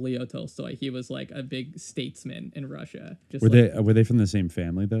confused with Leo Tolstoy. He was like a big statesman in Russia. Were they from the same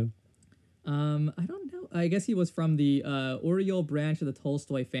family though? I don't know. I guess he was from the Oryol branch of the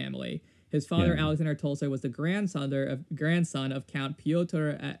Tolstoy family. His father, Alexander Tolstoy, was the grandson of Count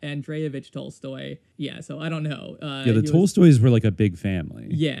Pyotr Andreevich Tolstoy. Yeah, so I don't know. The Tolstoys were like a big family.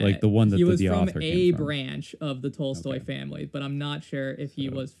 Yeah, like the one that the author came from. He was from a branch of the Tolstoy family, but I'm not sure if he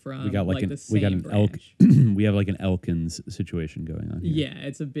was from the same branch. We have like an Elkins situation going on here. Yeah,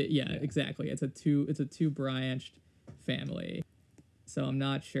 it's a bit. Yeah, exactly. It's a two branched family. So I'm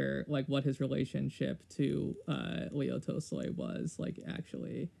not sure like what his relationship to Leo Tolstoy was like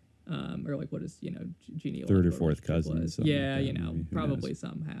actually. Or like what is, you know, genealogical third or fourth cousin. Yeah, you know, probably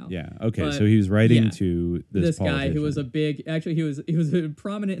somehow. Yeah. Okay. But, so he was writing to this guy who was a big. Actually, he was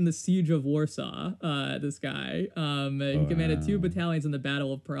prominent in the siege of Warsaw. This guy. He commanded 2 battalions in the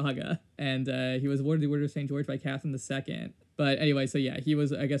Battle of Praga, and he was awarded the Order of St. George by Catherine II. But anyway, so yeah, he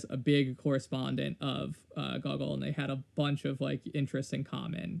was, I guess, a big correspondent of Gogol, and they had a bunch of like interests in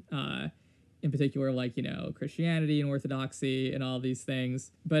common. In particular, like, you know, Christianity and Orthodoxy and all these things.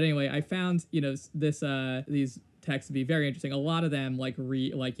 But anyway, I found, you know, these texts to be very interesting. A lot of them, like,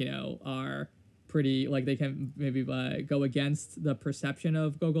 are pretty, like, they can maybe go against the perception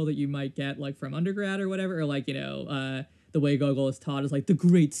of Gogol that you might get, like, from undergrad or whatever. Or, like, you know, the way Gogol is taught is like the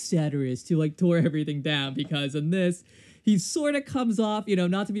great satirist who like tore everything down, because in this, he sort of comes off, you know,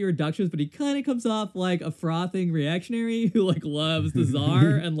 not to be reductionist, but he kind of comes off like a frothing reactionary who like loves the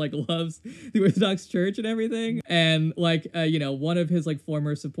Tsar and like loves the Orthodox Church and everything. And like, you know, one of his like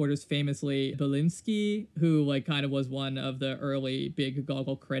former supporters, famously Belinsky, who like kind of was one of the early big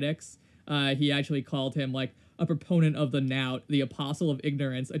Gogol critics, he actually called him like a proponent of the knout, the apostle of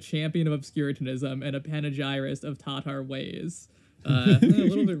ignorance, a champion of obscurantism, and a panegyrist of Tatar ways. A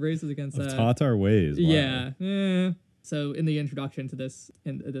little bit racist against that. Tatar ways. Wow. Yeah. So in the introduction to this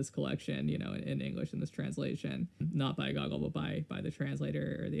collection, you know, in English in this translation, not by Gogol, but by the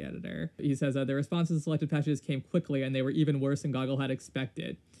translator or the editor, he says the responses to selected passages came quickly and they were even worse than Gogol had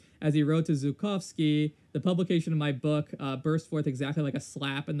expected. As he wrote to Zhukovsky, the publication of my book burst forth exactly like a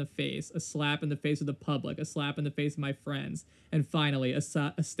slap in the face of the public, a slap in the face of my friends, and finally a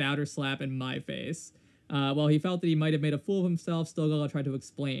stouter slap in my face. While he felt that he might have made a fool of himself, still Gogol tried to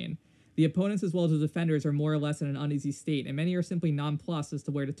explain. The opponents as well as the defenders are more or less in an uneasy state, and many are simply nonplussed as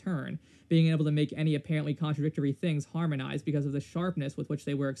to where to turn, being able to make any apparently contradictory things harmonize because of the sharpness with which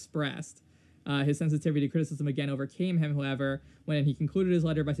they were expressed. His sensitivity to criticism again overcame him, however, when he concluded his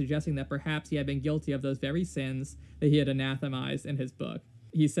letter by suggesting that perhaps he had been guilty of those very sins that he had anathemized in his book.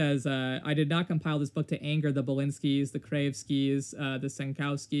 He says, I did not compile this book to anger the Bolinskys, the Kraevskys, the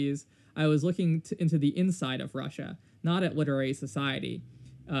Senkowskis. I was looking into the inside of Russia, not at literary society.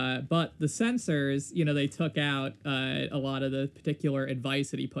 But the censors, you know, they took out a lot of the particular advice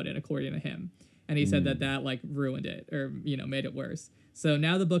that he put in, according to him. And he said that like ruined it or, you know, made it worse. So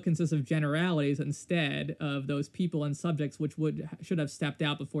now the book consists of generalities instead of those people and subjects which should have stepped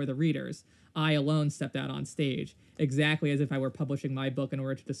out before the readers. I alone stepped out on stage, exactly as if I were publishing my book in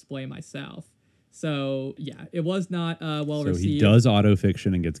order to display myself. So, yeah, it was not well received. So he does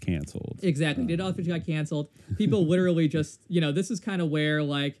autofiction and gets canceled. Exactly. Did autofiction, got canceled. People literally just, you know, this is kind of where,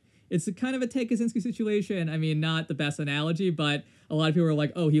 like, it's a kind of a Ted Kaczynski situation. I mean, not the best analogy, but a lot of people are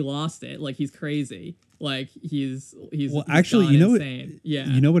like, oh, he lost it. Like, he's crazy. Like, he's well, actually, you know insane. Yeah.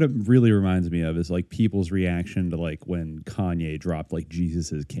 You know what it really reminds me of is, like, people's reaction to, like, when Kanye dropped, like,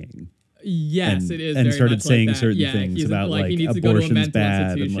 Jesus is King. Yes, it is. And very started much saying like that. certain things about like he needs abortion's to go to a mental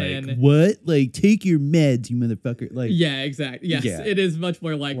bad institution. and like what? Like take your meds, you motherfucker. Like yeah, exactly. Yes, it is much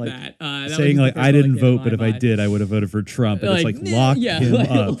more like that. Saying like I didn't vote, but if I did, I would have voted for Trump. And it's like lock him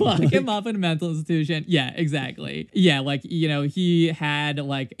up. Lock him up in a mental institution. Yeah, exactly. Yeah, like you know he had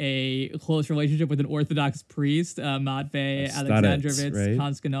like a close relationship with an Orthodox priest, Matvey Alexandrovich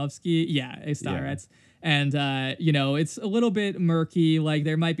Konstanovsky. Yeah, a starets. Yeah. And, you know, it's a little bit murky, like,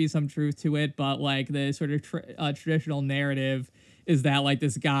 there might be some truth to it, but, like, the sort of traditional narrative is that, like,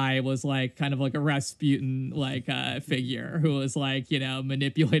 this guy was, like, kind of like a Rasputin, like, figure who was, like, you know,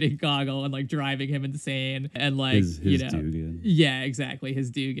 manipulating Gogol and, like, driving him insane and, like, his you know. Dugin. Yeah, exactly,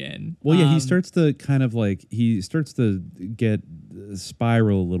 his Dugin. Well, yeah, he starts to kind of, like, get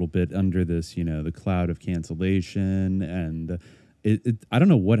spiral a little bit under this, you know, the cloud of cancellation and... I don't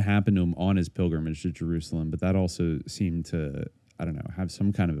know what happened to him on his pilgrimage to Jerusalem, but that also seemed to, I don't know, have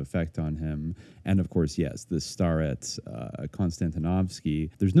some kind of effect on him. And of course, yes, the starets,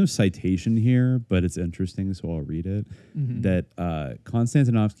 Konstantinovsky. There's no citation here, but it's interesting, so I'll read it. Mm-hmm. That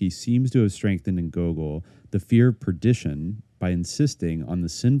Konstantinovsky seems to have strengthened in Gogol the fear of perdition by insisting on the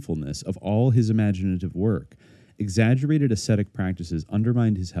sinfulness of all his imaginative work. Exaggerated ascetic practices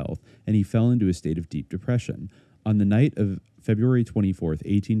undermined his health, and he fell into a state of deep depression. On the night of February 24th,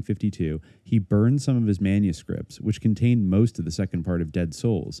 1852, he burned some of his manuscripts, which contained most of the second part of Dead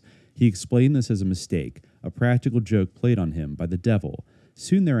Souls. He explained this as a mistake, a practical joke played on him by the devil.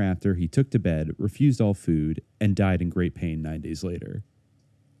 Soon thereafter, he took to bed, refused all food, and died in great pain 9 days later.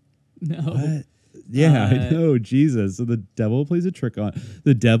 No. What? Yeah, I know, Jesus. So the devil plays a trick on...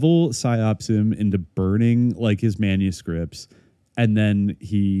 The devil psyops him into burning, like, his manuscripts, and then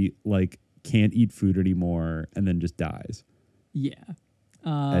he, like, can't eat food anymore, and then just dies. Yeah.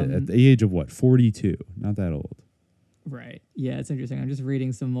 At the age of what? 42. Not that old. Right. Yeah, it's interesting. I'm just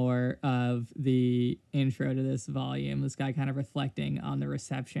reading some more of the intro to this volume. This guy kind of reflecting on the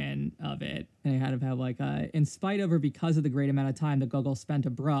reception of it. And I kind of have like, in spite of or because of the great amount of time that Gogol spent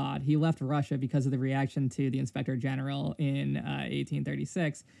abroad, he left Russia because of the reaction to the Inspector General in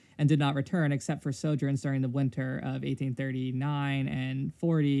 1836 and did not return except for sojourns during the winter of 1839 and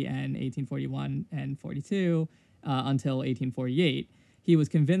 40 and 1841 and 42 until 1848. He was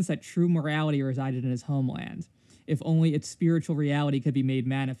convinced that true morality resided in his homeland, if only its spiritual reality could be made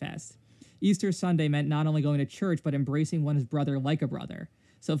manifest. Easter Sunday meant not only going to church, but embracing one's brother like a brother.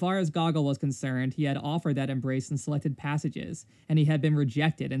 So far as Gogol was concerned, he had offered that embrace in selected passages, and he had been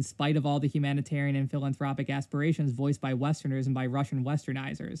rejected in spite of all the humanitarian and philanthropic aspirations voiced by Westerners and by Russian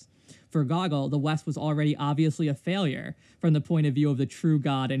Westernizers. For Gogol, the West was already obviously a failure from the point of view of the true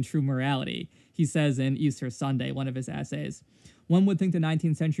God and true morality. He says in Easter Sunday, one of his essays, "One would think the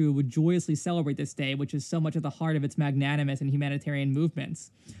 19th century would joyously celebrate this day, which is so much at the heart of its magnanimous and humanitarian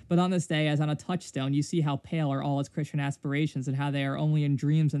movements. But on this day, as on a touchstone, you see how pale are all its Christian aspirations and how they are only in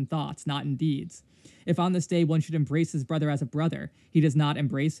dreams and thoughts, not in deeds. If on this day one should embrace his brother as a brother, he does not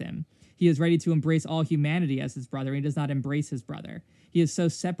embrace him. He is ready to embrace all humanity as his brother, and he does not embrace his brother. He is so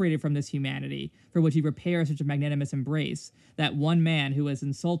separated from this humanity, for which he prepares such a magnanimous embrace, that one man who has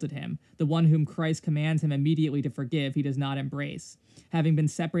insulted him, the one whom Christ commands him immediately to forgive, he does not embrace. Having been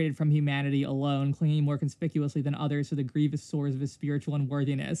separated from humanity alone, clinging more conspicuously than others to the grievous sores of his spiritual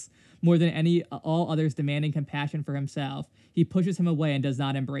unworthiness, more than all others demanding compassion for himself, he pushes him away and does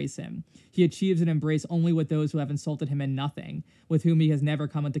not embrace him. He achieves an embrace only with those who have insulted him in nothing, with whom he has never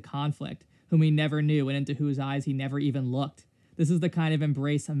come into conflict, whom he never knew, and into whose eyes he never even looked. This is the kind of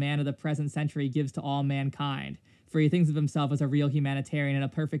embrace a man of the present century gives to all mankind, for he thinks of himself as a real humanitarian and a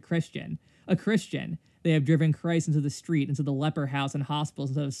perfect Christian. A Christian! They have driven Christ into the street, into the leper house and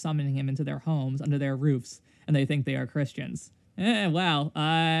hospitals, instead of summoning him into their homes, under their roofs, and they think they are Christians."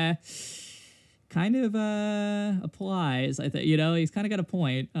 Kind of applies. I think, he's kind of got a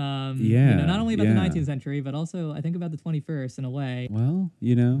point. Not only about the 19th century, but also I think about the 21st in a way. Well,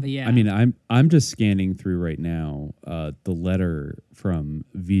 But yeah. I mean, I'm just scanning through right now the letter from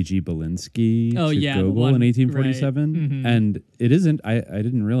V.G. Belinsky to Gogol in 1847, right. Mm-hmm. and it isn't. I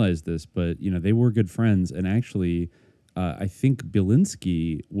didn't realize this, but they were good friends, and actually. I think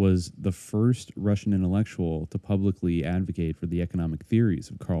Belinsky was the first Russian intellectual to publicly advocate for the economic theories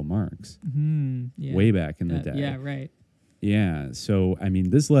of Karl Marx way back in the day. Yeah, right. Yeah, so, I mean,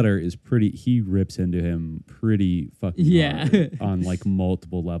 this letter is he rips into him pretty fucking hard on, like,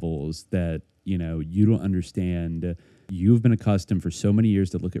 multiple levels that, you don't understand. You've been accustomed for so many years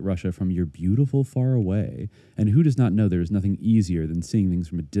to look at Russia from your beautiful far away. And who does not know there is nothing easier than seeing things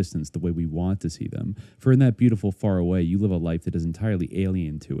from a distance the way we want to see them? For in that beautiful far away, you live a life that is entirely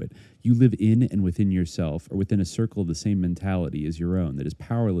alien to it. You live in and within yourself, or within a circle of the same mentality as your own that is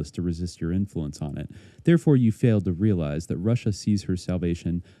powerless to resist your influence on it. Therefore, you fail to realize that Russia sees her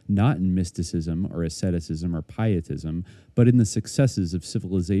salvation not in mysticism or asceticism or pietism, but in the successes of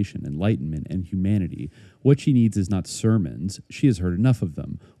civilization, enlightenment, and humanity. What she needs is not sermons, she has heard enough of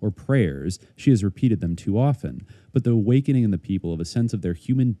them, or prayers, she has repeated them too often, but the awakening in the people of a sense of their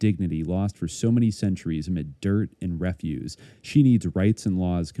human dignity lost for so many centuries amid dirt and refuse. She needs rights and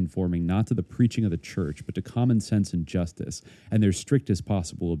laws conforming not to the preaching of the church, but to common sense and justice, and their strictest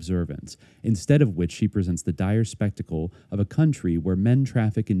possible observance, instead of which she presents the dire spectacle of a country where men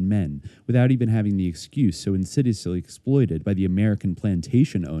traffic in men, without even having the excuse so insidiously exploited by the American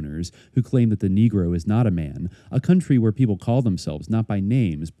plantation owners who claim that the Negro is not a man, a country where people call themselves not by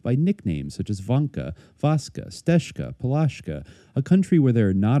names, but by nicknames such as Vanka, Vaska, Steshka, Palashka, a country where there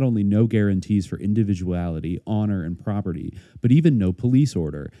are not only no guarantees for individuality, honor, and property, but even no police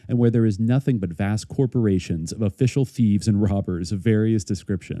order, and where there is nothing but vast corporations of official thieves and robbers of various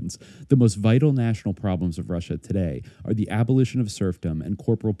descriptions. The most vital national problems of Russia today are the abolition of serfdom and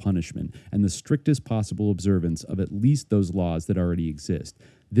corporal punishment, and the strictest possible observance of at least those laws that already exist.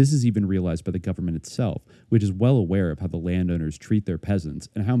 This is even realized by the government itself, which is well aware of how the landowners treat their peasants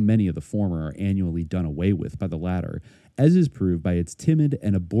and how many of the former are annually done away with by the latter, as is proved by its timid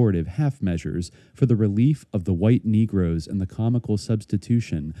and abortive half-measures for the relief of the white Negroes and the comical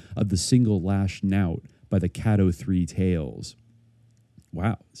substitution of the single lash knout by the Caddo three tails.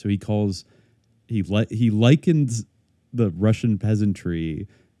 Wow. So he likens the Russian peasantry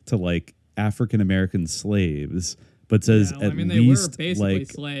to like African-American slaves, but says they were basically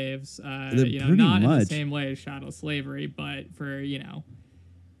slaves, not in the same way as chattel slavery, but for,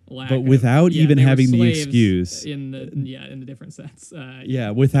 but without even having the excuse in the different sense.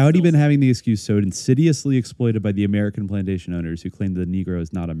 Without even having the excuse so insidiously exploited by the American plantation owners who claim the Negro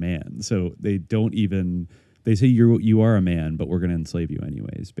is not a man. So they say you are a man, but we're going to enslave you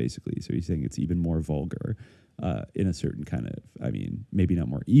anyways, basically. So he's saying it's even more vulgar in a certain kind of, maybe not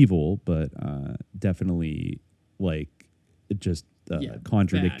more evil, but definitely like just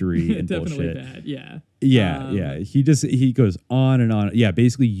contradictory bad. and Definitely bullshit. bad. Yeah. He goes on and on. Yeah,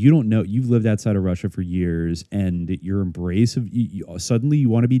 basically you don't know. You've lived outside of Russia for years, and your embrace of suddenly you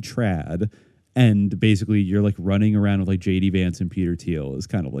want to be trad, and basically you're like running around with like J.D. Vance and Peter Thiel is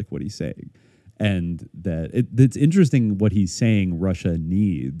kind of like what he's saying. And that it's interesting what he's saying Russia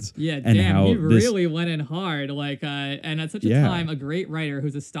needs. Yeah, and damn, how he really went in hard. And at such a Yeah. time, a great writer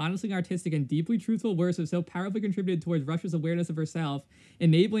whose astonishingly artistic and deeply truthful verse have so powerfully contributed towards Russia's awareness of herself,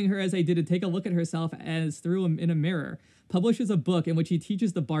 enabling her as they did to take a look at herself as through in a mirror, publishes a book in which he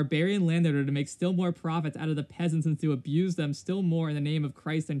teaches the barbarian landowner to make still more profits out of the peasants and to abuse them still more in the name of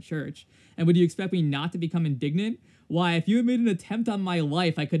Christ and church. And would you expect me not to become indignant? Why, if you had made an attempt on my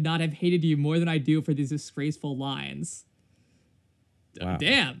life, I could not have hated you more than I do for these disgraceful lines. Wow.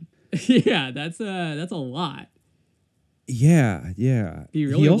 Damn. Yeah, that's a lot. Yeah. He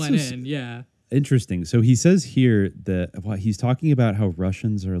really went in, yeah. Interesting. So he says here that he's talking about how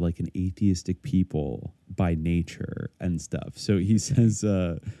Russians are like an atheistic people by nature and stuff. So he says,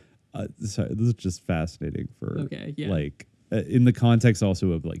 sorry, this is just fascinating for like in the context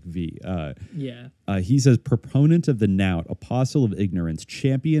also of like V. He says, proponent of the knout, apostle of ignorance,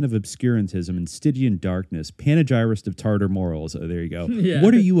 champion of obscurantism and Stygian darkness, panegyrist of Tartar morals. Oh, there you go. Yeah.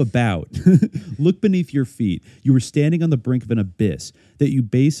 What are you about? Look beneath your feet. You were standing on the brink of an abyss. That you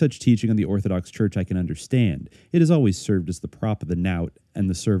base such teaching on the Orthodox Church I can understand. It has always served as the prop of the knout and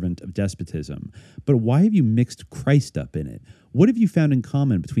the servant of despotism. But why have you mixed Christ up in it? What have you found in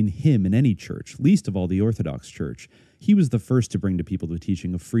common between him and any church, least of all the Orthodox Church? He was the first to bring to people the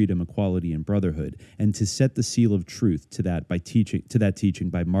teaching of freedom, equality, and brotherhood, and to set the seal of truth to that teaching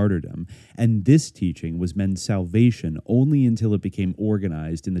by martyrdom. And this teaching was men's salvation only until it became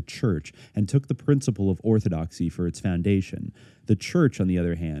organized in the church and took the principle of orthodoxy for its foundation. The church, on the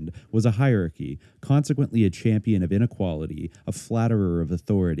other hand, was a hierarchy, consequently a champion of inequality, a flatterer of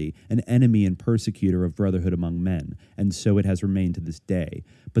authority, an enemy and persecutor of brotherhood among men, and so it has remained to this day.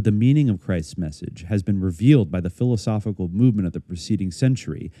 But the meaning of Christ's message has been revealed by the philosophical movement of the preceding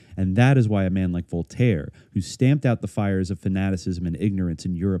century, and that is why a man like Voltaire, who stamped out the fires of fanaticism and ignorance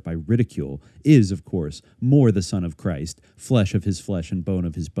in Europe by ridicule, is, of course, more the Son of Christ, flesh of his flesh and bone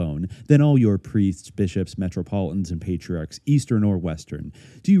of his bone, than all your priests, bishops, metropolitans, and patriarchs, Eastern or Western.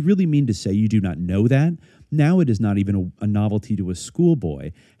 Do you really mean to say you do not know that? Now it is not even a novelty to a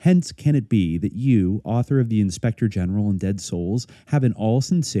schoolboy. Hence can it be that you, author of the Inspector General and Dead Souls, have in all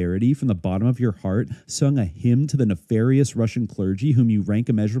sincerity from the bottom of your heart sung a hymn to the nefarious Russian clergy whom you rank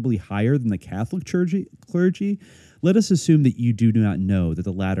immeasurably higher than the Catholic clergy? Let us assume that you do not know that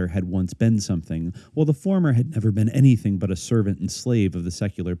the latter had once been something, while the former had never been anything but a servant and slave of the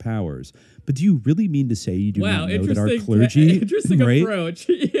secular powers. But do you really mean to say you do not know that our clergy... Interesting right? approach.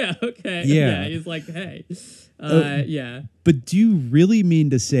 Yeah, okay. Yeah, he's like, hey... yeah. But do you really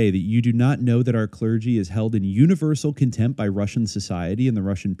mean to say that you do not know that our clergy is held in universal contempt by Russian society and the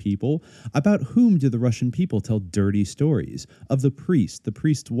Russian people? About whom do the Russian people tell dirty stories? Of the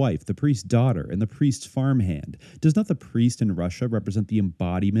priest's wife, the priest's daughter, and the priest's farmhand. Does not the priest in Russia represent the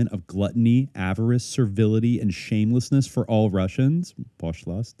embodiment of gluttony, avarice, servility, and shamelessness for all Russians?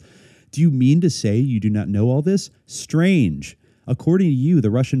 Poshlast. Do you mean to say you do not know all this? Strange. According to you, the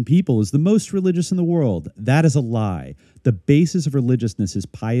Russian people is the most religious in the world. That is a lie. The basis of religiousness is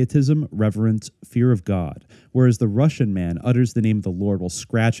pietism, reverence, fear of God, whereas the Russian man utters the name of the Lord while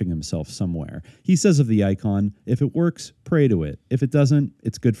scratching himself somewhere. He says of the icon, if it works, pray to it. If it doesn't,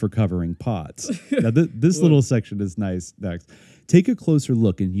 it's good for covering pots. Now, this little section is nice. Next. Take a closer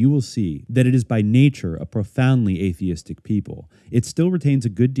look and you will see that it is by nature a profoundly atheistic people. It still retains a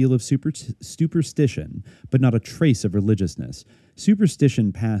good deal of superstition, but not a trace of religiousness.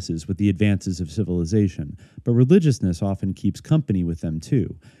 Superstition passes with the advances of civilization, but religiousness often keeps company with them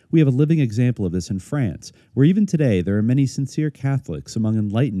too. We have a living example of this in France, where even today there are many sincere Catholics among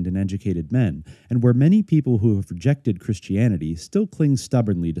enlightened and educated men, and where many people who have rejected Christianity still cling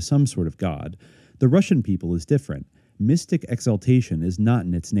stubbornly to some sort of God. The Russian people is different. Mystic exaltation is not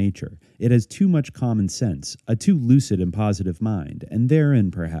in its nature. It has too much common sense, a too lucid and positive mind, and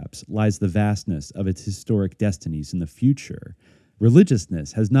therein, perhaps, lies the vastness of its historic destinies in the future.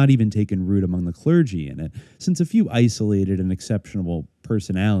 Religiousness has not even taken root among the clergy in it, since a few isolated and exceptional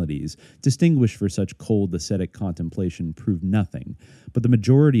personalities, distinguished for such cold ascetic contemplation, prove nothing. But the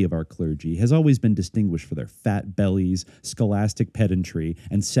majority of our clergy has always been distinguished for their fat bellies, scholastic pedantry,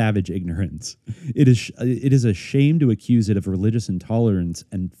 and savage ignorance. It is a shame to accuse it of religious intolerance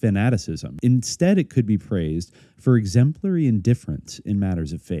and fanaticism. Instead, it could be praised for exemplary indifference in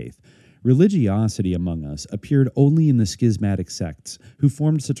matters of faith. Religiosity among us appeared only in the schismatic sects, who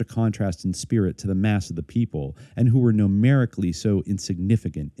formed such a contrast in spirit to the mass of the people, and who were numerically so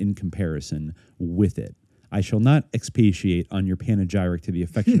insignificant in comparison with it. I shall not expatiate on your panegyric to the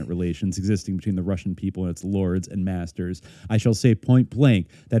affectionate relations existing between the Russian people and its lords and masters. I shall say point blank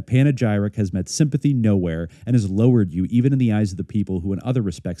that panegyric has met sympathy nowhere and has lowered you even in the eyes of the people who in other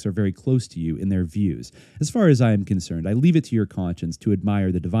respects are very close to you in their views. As far as I am concerned, I leave it to your conscience to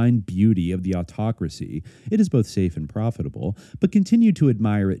admire the divine beauty of the autocracy. It is both safe and profitable, but continue to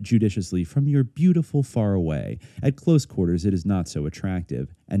admire it judiciously from your beautiful far away. At close quarters it is not so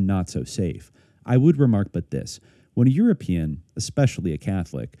attractive and not so safe. I would remark but this. When a European, especially a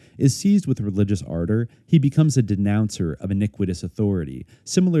Catholic, is seized with religious ardor, he becomes a denouncer of iniquitous authority,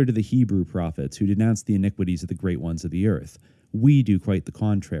 similar to the Hebrew prophets who denounced the iniquities of the great ones of the earth. We do quite the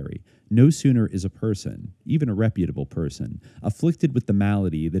contrary. No sooner is a person, even a reputable person, afflicted with the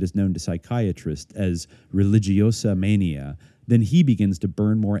malady that is known to psychiatrists as religiosa mania, then he begins to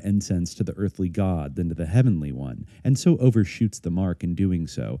burn more incense to the earthly God than to the heavenly one, and so overshoots the mark in doing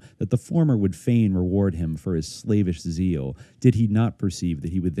so, that the former would fain reward him for his slavish zeal, did he not perceive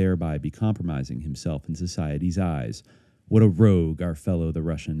that he would thereby be compromising himself in society's eyes. What a rogue our fellow the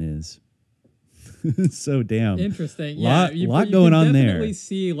Russian is. So damn interesting. Lot you going on there. Definitely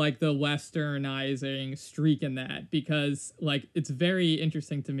see like the westernizing streak in that, because like it's very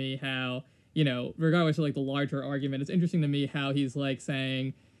interesting to me how, you know, regardless of like the larger argument, it's interesting to me how he's like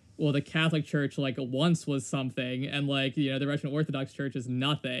saying, well, the Catholic Church like once was something, and like, you know, the Russian Orthodox Church is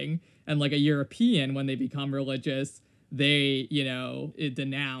nothing, and like a European, when they become religious, they, you know,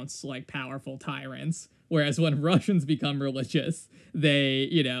 denounce like powerful tyrants. Whereas when Russians become religious, they,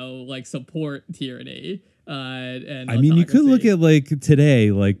 you know, like support tyranny. And I mean, you could look at like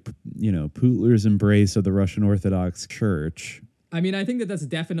today, like, you know, Putler's embrace of the Russian Orthodox Church. I mean, I think that that's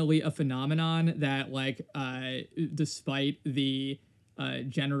definitely a phenomenon that, like, despite the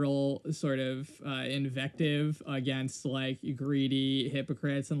general sort of invective against like greedy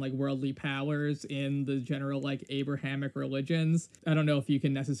hypocrites and like worldly powers in the general like Abrahamic religions, I don't know if you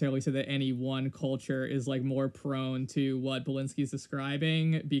can necessarily say that any one culture is like more prone to what Belinsky's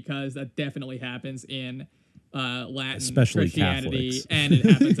describing, because that definitely happens in Latin, especially Christianity, Catholics. And it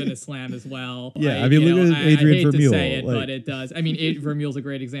happens in Islam as well. Yeah, I mean, look at Adrian Vermeule. I hate to say it, but it does. I mean, Vermeule's a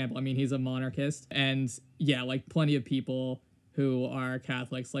great example. I mean, he's a monarchist, and yeah, like plenty of people who are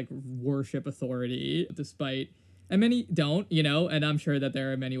Catholics like worship authority, despite, and many don't, you know, and I'm sure that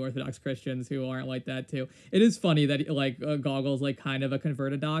there are many Orthodox Christians who aren't like that too. It is funny that like Gogol's like kind of a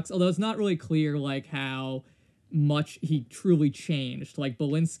convertodox, although it's not really clear like how much he truly changed. Like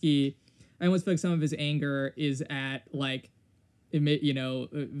Belinsky, I almost feel like some of his anger is at like, you know,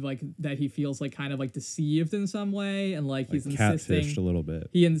 like that he feels like kind of like deceived in some way, and like he's insisting catfished a little bit.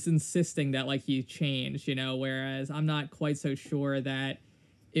 He is insisting that like he changed, you know, whereas I'm not quite so sure that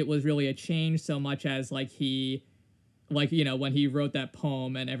it was really a change so much as like he, like, you know, when he wrote that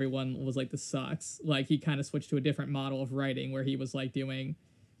poem and everyone was like, this sucks, like he kind of switched to a different model of writing where he was like doing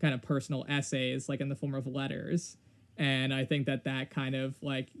kind of personal essays like in the form of letters. And I think that that kind of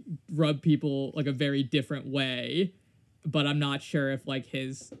like rubbed people like a very different way. But I'm not sure if like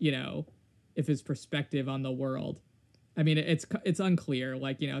his, you know, if his perspective on the world, I mean, it's unclear.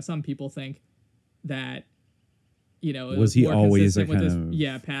 Like, you know, some people think that, you know, was he always a kind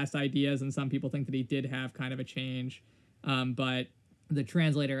of past ideas, and some people think that he did have kind of a change. But the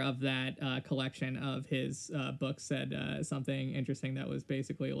translator of that collection of his books said something interesting that was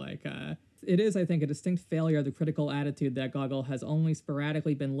basically like, it is, I think, a distinct failure of the critical attitude that Gogol has only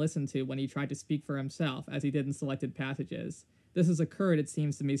sporadically been listened to when he tried to speak for himself, as he did in selected passages. This has occurred, it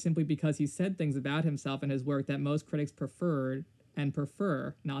seems to me, simply because he said things about himself and his work that most critics prefer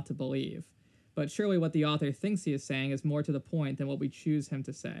not to believe. But surely what the author thinks he is saying is more to the point than what we choose him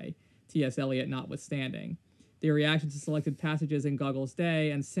to say, T.S. Eliot notwithstanding. The reactions to selected passages in Gogol's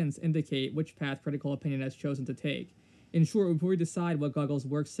day and since indicate which path critical opinion has chosen to take. In short, before we decide what Gogol's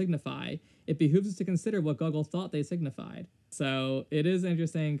works signify, it behooves us to consider what Gogol thought they signified. So it is an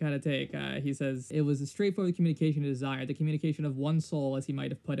interesting kind of take. He says, it was a straightforward communication he desired, the communication of one soul, as he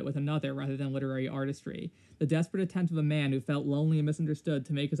might have put it, with another, rather than literary artistry. The desperate attempt of a man who felt lonely and misunderstood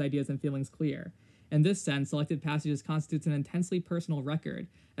to make his ideas and feelings clear. In this sense, selected passages constitutes an intensely personal record,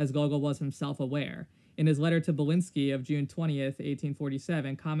 as Gogol was himself aware. In his letter to Belinsky of June 20th,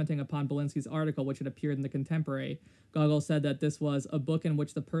 1847, commenting upon Belinsky's article which had appeared in The Contemporary, Gogol said that this was a book in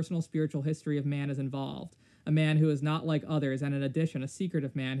which the personal spiritual history of man is involved, a man who is not like others, and in addition, a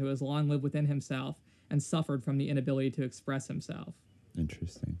secretive man who has long lived within himself and suffered from the inability to express himself.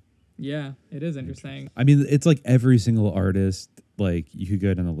 Interesting. Yeah, it is interesting. I mean, it's like every single artist, like you could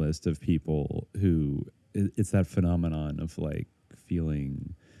go down the list of people who, it's that phenomenon of like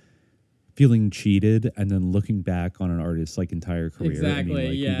feeling feeling cheated and then looking back on an artist's like entire career. Exactly. And being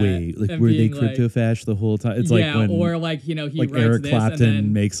like, yeah. Wait, like and were they like, crypto-fash the whole time? It's like when, or like, you know, he like writes Eric this Clapton and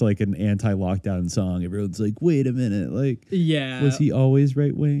then, makes like an anti-lockdown song. Everyone's like, wait a minute, like, yeah, was he always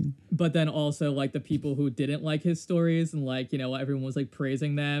right wing? But then also like the people who didn't like his stories and like, you know, everyone was like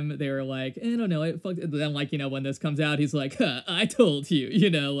praising them. They were like, I don't know, it fucked. Then like, you know, when this comes out, he's like, I told you, you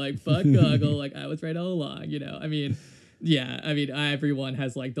know, like fuck Goggle, like I was right all along, you know. I mean. Yeah, I mean, everyone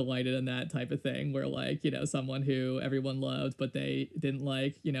has like delighted in that type of thing where like, you know, someone who everyone loved but they didn't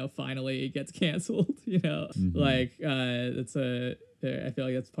like, you know, finally gets canceled, you know. Like it's I feel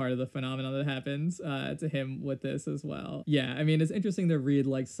like that's part of the phenomenon that happens to him with this as well. Yeah, I mean, it's interesting to read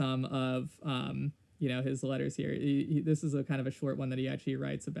like some of you know, his letters here. This is a kind of a short one that he actually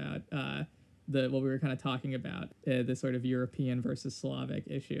writes about what we were kind of talking about, the sort of European versus Slavic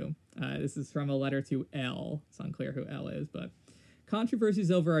issue. This is from a letter to L. It's unclear who L is, but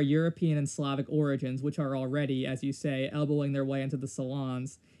controversies over our European and Slavic origins, which are already, as you say, elbowing their way into the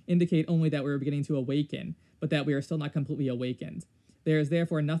salons, indicate only that we are beginning to awaken, but that we are still not completely awakened. There is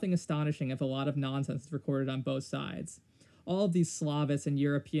therefore nothing astonishing if a lot of nonsense is recorded on both sides. All of these Slavists and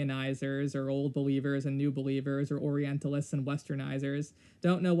Europeanizers, or old believers and new believers, or Orientalists and Westernizers,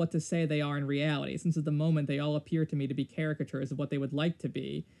 don't know what to say they are in reality, since at the moment they all appear to me to be caricatures of what they would like to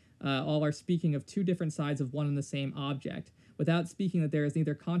be. All are speaking of two different sides of one and the same object, without speaking that there is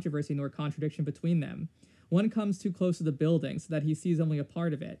neither controversy nor contradiction between them. One comes too close to the building, so that he sees only a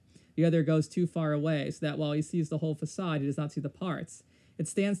part of it. The other goes too far away, so that while he sees the whole facade, he does not see the parts. It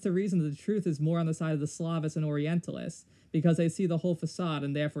stands to reason that the truth is more on the side of the Slavists and Orientalists, because they see the whole facade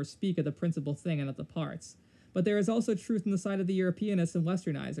and therefore speak of the principal thing and of the parts. But there is also truth on the side of the Europeanists and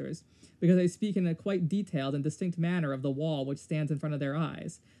Westernizers, because they speak in a quite detailed and distinct manner of the wall which stands in front of their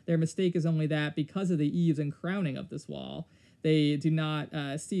eyes. Their mistake is only that, because of the eaves and crowning of this wall, they do not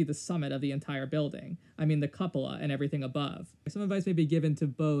see the summit of the entire building. I mean the cupola and everything above. Some advice may be given to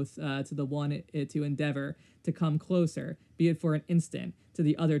both, to the one to endeavor to come closer, be it for an instant, to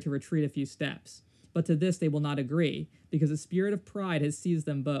the other to retreat a few steps. But to this they will not agree, because a spirit of pride has seized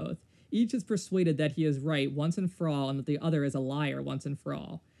them both. Each is persuaded that he is right once and for all, and that the other is a liar once and for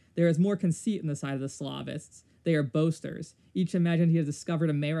all. There is more conceit on the side of the Slavists. They are boasters. Each imagines he has discovered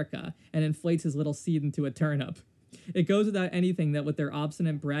America, and inflates his little seed into a turnip. It goes without anything that with their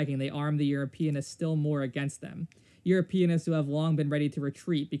obstinate bragging they arm the Europeanists still more against them. Europeanists who have long been ready to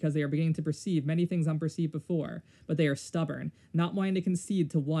retreat because they are beginning to perceive many things unperceived before, but they are stubborn, not wanting to concede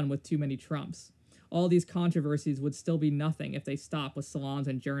to one with too many trumps. All these controversies would still be nothing if they stop with salons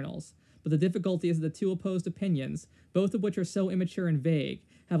and journals. But the difficulty is that the two opposed opinions, both of which are so immature and vague,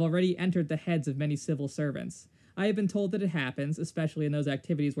 have already entered the heads of many civil servants. I have been told that it happens, especially in those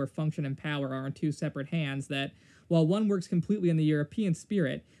activities where function and power are in two separate hands, that while one works completely in the European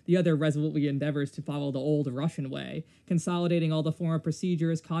spirit, the other resolutely endeavors to follow the old Russian way, consolidating all the former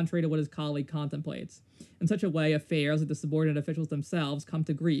procedures contrary to what his colleague contemplates. In such a way, affairs, like the subordinate officials themselves, come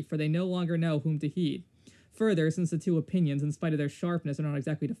to grief, for they no longer know whom to heed. Further, since the two opinions, in spite of their sharpness, are not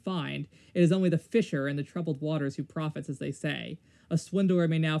exactly defined, it is only the fisher in the troubled waters who profits, as they say. A swindler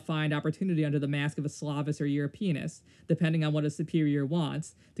may now find opportunity under the mask of a Slavist or Europeanist, depending on what his superior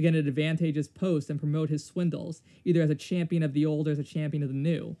wants, to get an advantageous post and promote his swindles, either as a champion of the old or as a champion of the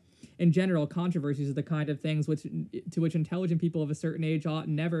new. In general, controversies are the kind of things to which intelligent people of a certain age ought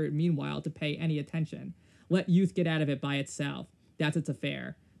never, meanwhile, to pay any attention. Let youth get out of it by itself. That's its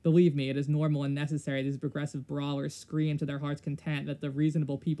affair. Believe me, it is normal and necessary these progressive brawlers scream to their heart's content, that the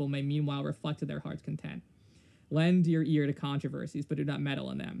reasonable people may meanwhile reflect to their heart's content. Lend your ear to controversies, but do not meddle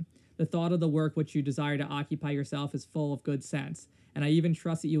in them. The thought of the work which you desire to occupy yourself is full of good sense, and I even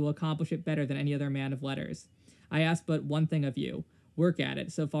trust that you will accomplish it better than any other man of letters. I ask but one thing of you. Work at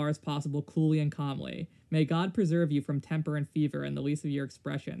it, so far as possible, coolly and calmly. May God preserve you from temper and fever in the least of your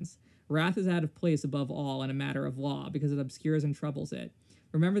expressions. Wrath is out of place above all in a matter of law, because it obscures and troubles it.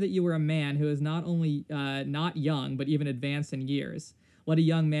 Remember that you are a man who is not only not young, but even advanced in years. Let a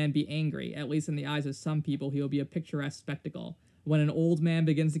young man be angry, at least in the eyes of some people he will be a picturesque spectacle. When an old man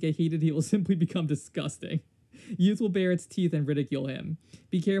begins to get heated, he will simply become disgusting. Youth will bare its teeth and ridicule him.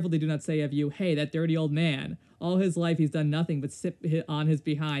 Be careful they do not say of you, hey, that dirty old man. All his life he's done nothing but sit on his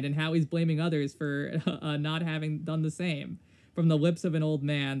behind, and how he's blaming others for not having done the same. From the lips of an old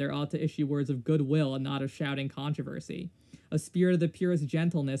man there ought to issue words of goodwill and not of shouting controversy. A spirit of the purest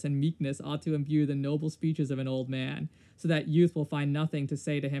gentleness and meekness ought to imbue the noble speeches of an old man, so that youth will find nothing to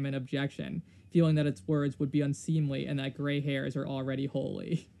say to him in objection, feeling that its words would be unseemly and that gray hairs are already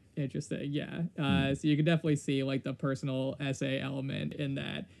holy. interesting. Yeah. So you can definitely see like the personal essay element in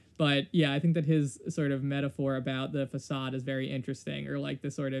that. But yeah, I think that his sort of metaphor about the facade is very interesting, or like the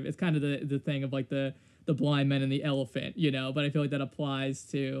sort of, it's kind of the thing of like the blind men and the elephant, you know, but I feel like that applies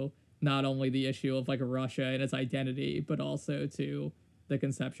to not only the issue of like Russia and its identity, but also to the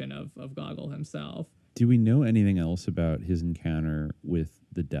conception of Gogol himself. Do we know anything else about his encounter with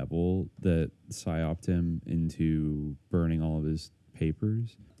the devil that psyoped him into burning all of his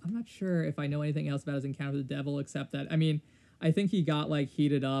papers? I'm not sure if I know anything else about his encounter with the devil, except that, I mean, I think he got like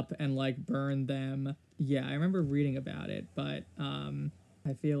heated up and like burned them. Yeah, I remember reading about it, but I'm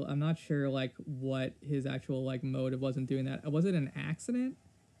not sure like what his actual like motive was in doing that. Was it an accident?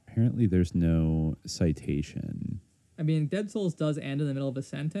 Apparently there's no citation. I mean, Dead Souls does end in the middle of a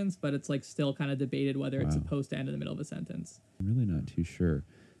sentence, but it's like still kind of debated whether it's supposed to end in the middle of a sentence. I'm really not too sure.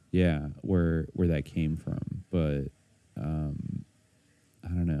 Yeah, where that came from, but I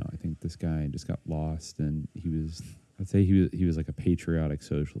don't know. I think this guy just got lost, and I'd say he was like a patriotic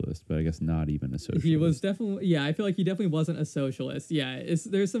socialist, but I guess not even a socialist. He was definitely, yeah, I feel like he definitely wasn't a socialist. Yeah,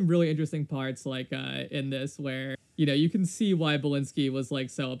 there's some really interesting parts like in this where, you know, you can see why Belinsky was like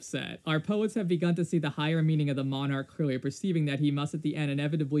so upset. Our poets have begun to see the higher meaning of the monarch clearly, perceiving that he must at the end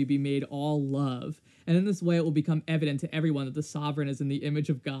inevitably be made all love. And in this way it will become evident to everyone that the sovereign is in the image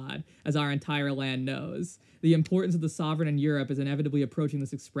of God, as our entire land knows. The importance of the sovereign in Europe is inevitably approaching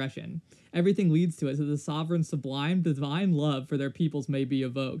this expression. Everything leads to it, so the sovereign's sublime divine love for their peoples may be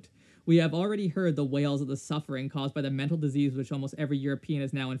evoked. We have already heard the wails of the suffering caused by the mental disease which almost every European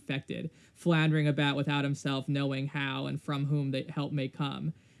is now infected, floundering about without himself knowing how and from whom the help may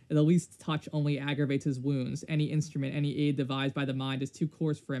come. The least touch only aggravates his wounds. Any instrument, any aid devised by the mind is too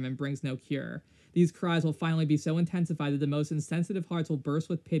coarse for him and brings no cure. These cries will finally be so intensified that the most insensitive hearts will burst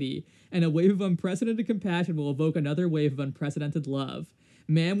with pity, and a wave of unprecedented compassion will evoke another wave of unprecedented love.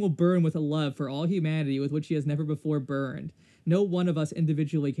 Man will burn with a love for all humanity with which he has never before burned. No one of us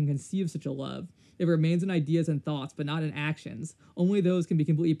individually can conceive such a love. It remains in ideas and thoughts, but not in actions. Only those can be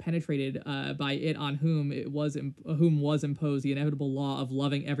completely penetrated by it on whom was imposed the inevitable law of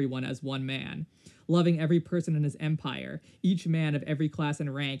loving everyone as one man. Loving every person in his empire, each man of every class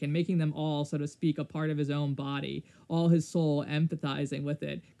and rank, and making them all, so to speak, a part of his own body, all his soul empathizing with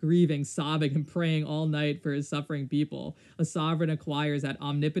it, grieving, sobbing, and praying all night for his suffering people. A sovereign acquires that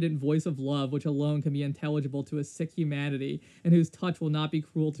omnipotent voice of love which alone can be intelligible to a sick humanity, and whose touch will not be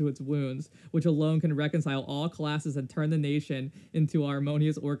cruel to its wounds, which alone can reconcile all classes and turn the nation into a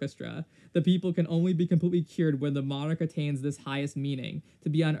harmonious orchestra. The people can only be completely cured when the monarch attains this highest meaning, to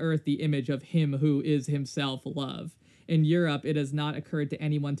be on earth the image of him who is himself love. In Europe, it has not occurred to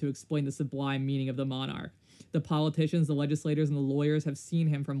anyone to explain the sublime meaning of the monarch. The politicians, the legislators, and the lawyers have seen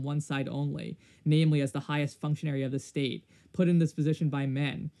him from one side only, namely as the highest functionary of the state, put in this position by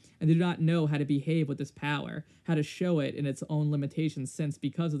men, and they do not know how to behave with this power, how to show it in its own limitations, since,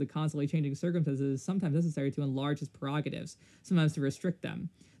 because of the constantly changing circumstances, it is sometimes necessary to enlarge his prerogatives, sometimes to restrict them.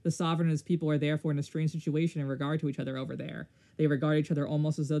 The sovereign and his people are therefore in a strange situation in regard to each other over there. They regard each other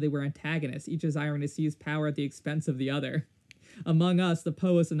almost as though they were antagonists, each desiring to seize power at the expense of the other. Among us, the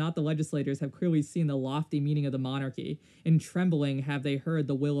poets and not the legislators have clearly seen the lofty meaning of the monarchy. In trembling have they heard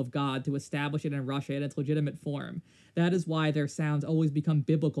the will of God to establish it in Russia in its legitimate form. That is why their sounds always become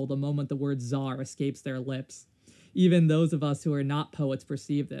biblical the moment the word Tsar escapes their lips. Even those of us who are not poets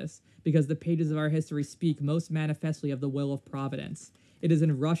perceive this, because the pages of our history speak most manifestly of the will of Providence. It is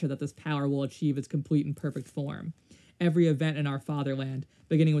in Russia that this power will achieve its complete and perfect form. Every event in our fatherland,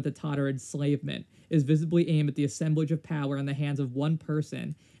 beginning with the totter enslavement, is visibly aimed at the assemblage of power in the hands of one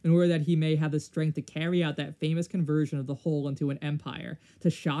person, in order that he may have the strength to carry out that famous conversion of the whole into an empire, to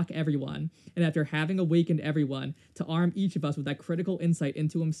shock everyone, and after having awakened everyone, to arm each of us with that critical insight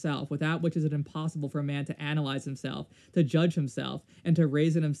into himself, without which it is impossible for a man to analyze himself, to judge himself, and to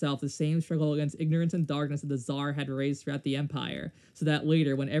raise in himself the same struggle against ignorance and darkness that the Tsar had raised throughout the empire, so that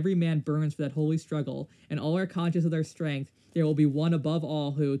later, when every man burns for that holy struggle, and all are conscious of their strength, there will be one above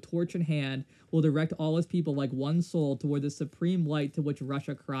all who, torch in hand, will direct all his people like one soul toward the supreme light to which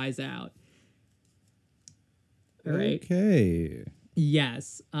Russia cries out. All right. Okay.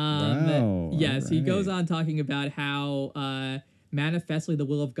 Yes. Wow. Yes, right. He goes on talking about how manifestly the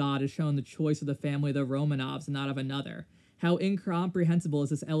will of God has shown the choice of the family of the Romanovs and not of another. How incomprehensible is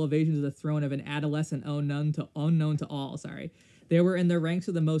this elevation to the throne of an adolescent unknown to all. There were in the ranks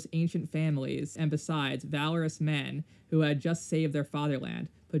of the most ancient families, and besides, valorous men who had just saved their fatherland,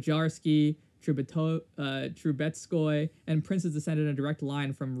 Pojarsky, Trubetskoy, and princes descended in a direct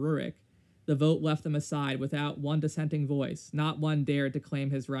line from Rurik. The vote left them aside without one dissenting voice. Not one dared to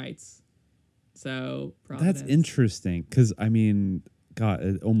claim his rights. So, Providence. That's interesting, because, I mean, God,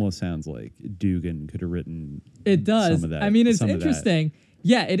 it almost sounds like Dugan could have written. It does. Some of that, I mean, it's interesting.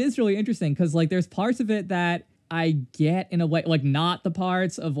 Yeah, it is really interesting because like there's parts of it that I get in a way, like not the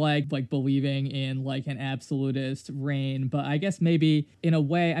parts of like believing in like an absolutist reign, but I guess maybe in a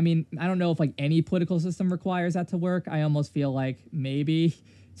way, I mean, I don't know if like any political system requires that to work. I almost feel like maybe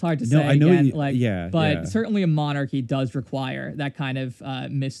it's hard to say. I know again, but certainly a monarchy does require that kind of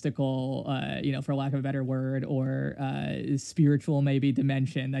mystical, for lack of a better word, or spiritual maybe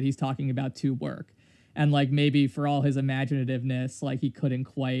dimension that he's talking about to work. And like maybe for all his imaginativeness, like he couldn't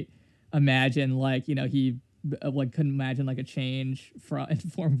quite imagine he couldn't imagine like a change in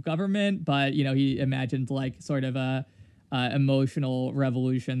form of government, but he imagined like sort of a emotional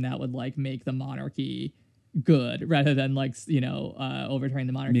revolution that would like make the monarchy good rather than like overturning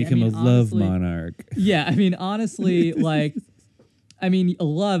the monarchy. Make him a love monarch. Yeah, I mean honestly, like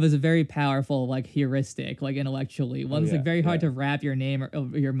love is a very powerful like heuristic, like intellectually. One's like very hard to wrap your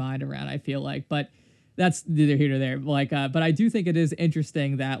mind around, I feel like, but that's neither here nor there. Like, but I do think it is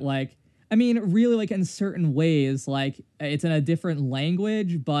interesting that like, I mean, really like in certain ways, like it's in a different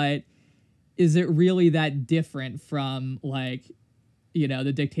language, but is it really that different from like,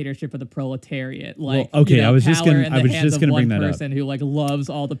 the dictatorship of the proletariat? Like, well, okay, I was just gonna bring that up. Person who like loves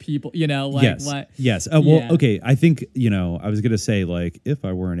all the people, like yes, what? Yes. Well, okay. I think I was gonna say like if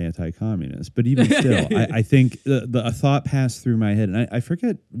I were an anti-communist, but even still, I think a thought passed through my head, and I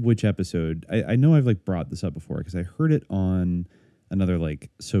forget which episode. I know I've like brought this up before because I heard it on another like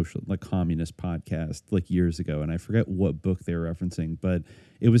social like communist podcast like years ago, and I forget what book they were referencing, but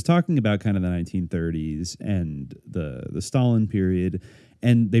it was talking about kind of the 1930s and the Stalin period,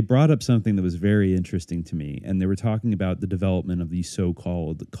 and they brought up something that was very interesting to me, and they were talking about the development of the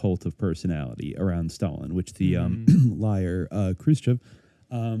so-called cult of personality around Stalin, which the liar Khrushchev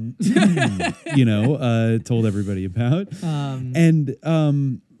told everybody about, and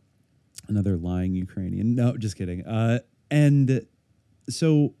another lying Ukrainian. No, just kidding. And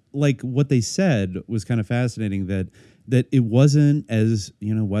so like what they said was kind of fascinating, that it wasn't as,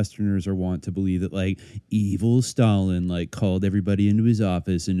 Westerners are wont to believe, that like evil Stalin like called everybody into his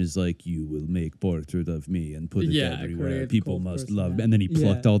office and is like, you will make portrait of me and put it everywhere. People must love me. And then he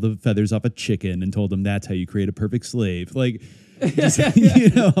plucked all the feathers off a chicken and told them that's how you create a perfect slave. Like, just,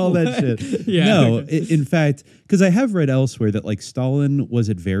 all that shit. Yeah. No, in fact, because I have read elsewhere that like Stalin was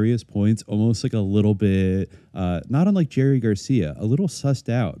at various points almost like a little bit, not unlike Jerry Garcia, a little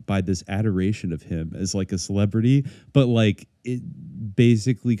sussed out by this adoration of him as like a celebrity, but like it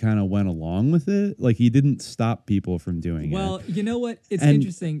basically kind of went along with it. Like he didn't stop people from doing it. Well, you know what? It's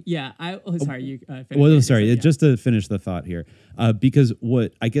interesting. Yeah. Just to finish the thought here, because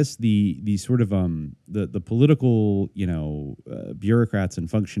what I guess the sort of the political bureaucrats and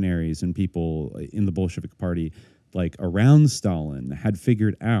functionaries and people in the Bolshevik Party like around Stalin had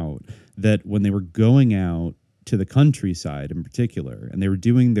figured out that when they were going out to the countryside in particular, and they were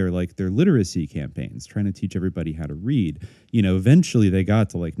doing their literacy campaigns, trying to teach everybody how to read, eventually they got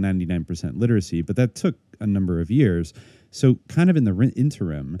to like 99% literacy, but that took a number of years. So kind of in the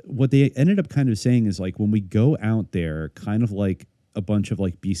interim, what they ended up kind of saying is like, when we go out there kind of like a bunch of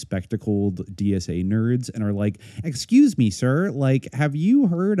like bespectacled DSA nerds and are like, excuse me, sir, like, have you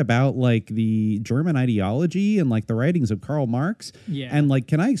heard about like the German ideology and like the writings of Karl Marx? Yeah. And like,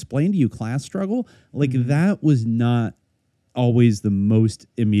 can I explain to you class struggle? Like that was not always the most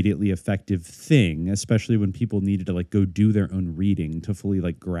immediately effective thing, especially when people needed to like go do their own reading to fully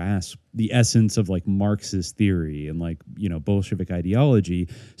like grasp the essence of like Marxist theory and like, Bolshevik ideology.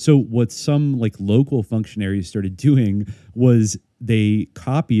 So what some like local functionaries started doing was they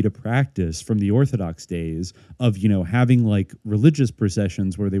copied a practice from the Orthodox days of, having like religious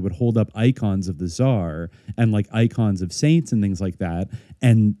processions where they would hold up icons of the Tsar and like icons of saints and things like that.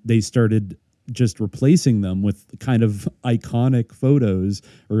 And they started just replacing them with kind of iconic photos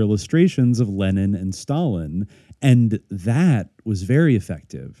or illustrations of Lenin and Stalin. And that was very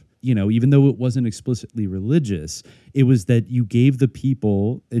effective. Even though it wasn't explicitly religious, it was that you gave the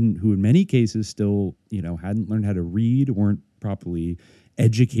people, and who in many cases still, hadn't learned how to read, weren't properly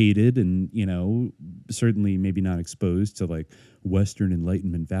educated, and, certainly maybe not exposed to like Western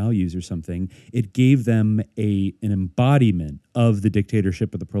Enlightenment values or something. It gave them an embodiment of the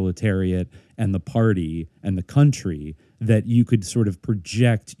dictatorship of the proletariat and the party and the country that you could sort of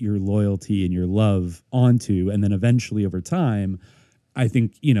project your loyalty and your love onto. And then eventually over time, I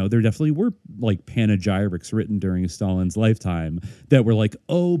think, there definitely were like panegyrics written during Stalin's lifetime that were like,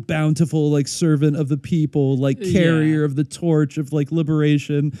 oh, bountiful, like servant of the people, like carrier of the torch of like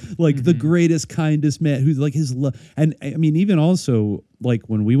liberation, like the greatest, kindest man who's like his love. And I mean, even also like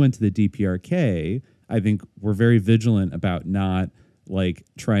when we went to the DPRK, I think we're very vigilant about not like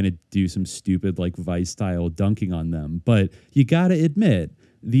trying to do some stupid like Vice style dunking on them. But you got to admit,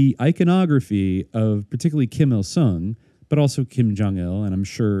 the iconography of particularly Kim Il-sung, but also Kim Jong-il, and I'm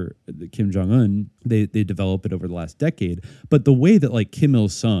sure Kim Jong-un, they developed it over the last decade. But the way that like Kim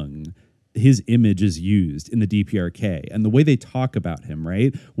Il-sung, his image is used in the DPRK, and the way they talk about him,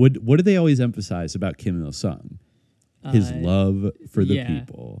 right? What do they always emphasize about Kim Il-sung? His love for the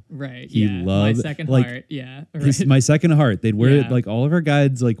people. Right. He loved my second like, heart. Yeah. Right. My second heart. They'd wear it, like all of our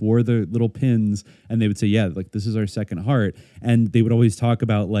guides like wore the little pins, and they would say, yeah, like this is our second heart. And they would always talk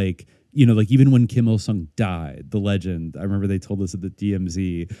about like, you know, like even when Kim Il-sung died, the legend, I remember they told us at the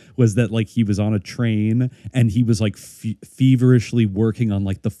DMZ, was that like he was on a train and he was like feverishly working on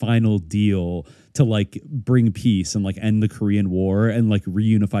like the final deal to like bring peace and like end the Korean War and like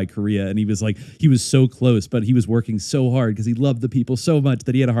reunify Korea. And he was like, he was so close, but he was working so hard because he loved the people so much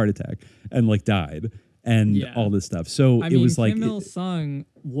that he had a heart attack and like died. And all this stuff. So it was like Kim Il-sung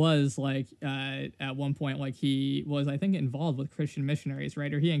was like at one point, like he was, I think, involved with Christian missionaries,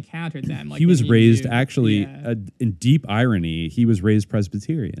 right? Or he encountered them. Like he was raised actually in deep irony. He was raised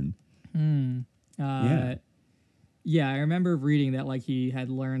Presbyterian. Yeah, I remember reading that like he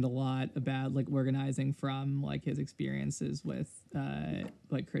had learned a lot about like organizing from like his experiences with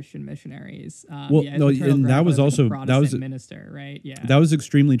like Christian missionaries. And that was also that was minister, right? Yeah, that was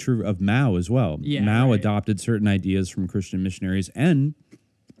extremely true of Mao as well. Yeah, Mao adopted certain ideas from Christian missionaries, and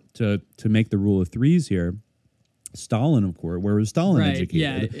to make the rule of threes here. Stalin, of course, where was Stalin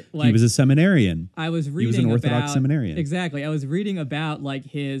educated? Yeah, like, he was a seminarian. I was reading he was an Orthodox seminarian. Exactly. I was reading about like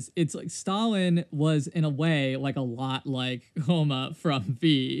it's like Stalin was in a way like a lot like Homa from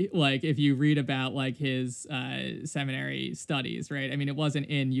V. Like if you read about like his seminary studies, right? I mean, it wasn't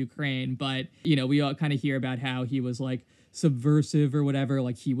in Ukraine, but you know, we all kind of hear about how he was like subversive or whatever.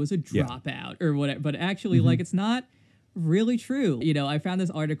 Like he was a dropout or whatever. But actually, like it's not really true. You know, I found this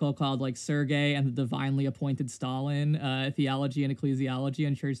article called like Sergei and the Divinely Appointed Stalin, Theology and Ecclesiology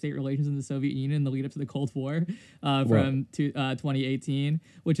and Church-State Relations in the Soviet Union in the lead up to the Cold War from 2018,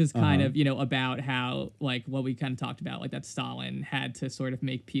 which is kind of, you know, about how like what we kind of talked about, like that Stalin had to sort of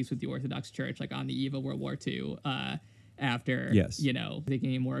make peace with the Orthodox Church like on the eve of World War II. After, you know,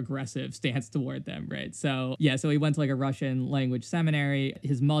 taking a more aggressive stance toward them, right? So, so he went to like a Russian language seminary.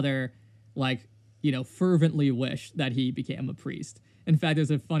 His mother, like, you know, fervently wished that he became a priest. In fact, there's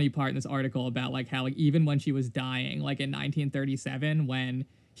a funny part in this article about like how like even when she was dying, like in 1937, when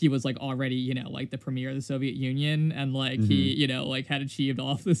he was like already, you know, like the premier of the Soviet Union and like he, you know, like had achieved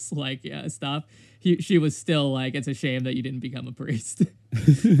all of this like stuff, she was still like, it's a shame that you didn't become a priest.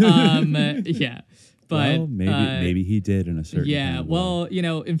 But well, maybe he did in a certain kind of well, you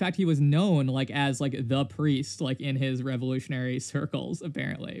know, in fact, he was known like as like the priest, like in his revolutionary circles,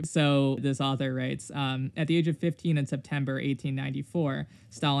 apparently. So this author writes, at the age of 15 in September 1894,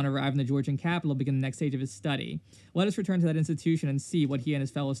 Stalin arrived in the Georgian capital to begin the next stage of his study. Let us return to that institution and see what he and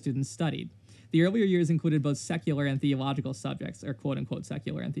his fellow students studied. The earlier years included both secular and theological subjects, or quote-unquote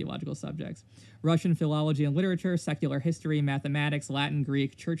secular and theological subjects. Russian philology and literature, secular history, mathematics, Latin,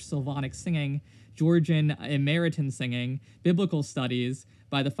 Greek, church Slavonic singing, Georgian Emeritan singing, biblical studies.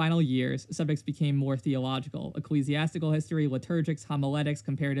 By the final years, subjects became more theological: ecclesiastical history, liturgics, homiletics,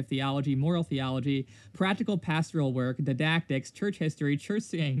 comparative theology, moral theology, practical pastoral work, didactics, church history, church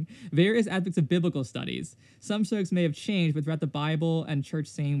singing, various aspects of biblical studies. Some subjects may have changed, but throughout the Bible and church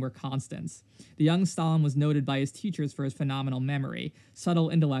singing were constants. The young Stalin was noted by his teachers for his phenomenal memory, subtle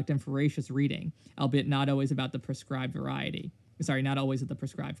intellect, and voracious reading, albeit not always about the prescribed variety. Not always at the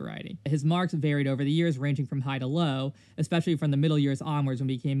prescribed variety. His marks varied over the years, ranging from high to low, especially from the middle years onwards when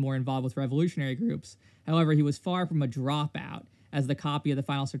he became more involved with revolutionary groups. However, he was far from a dropout, as the copy of the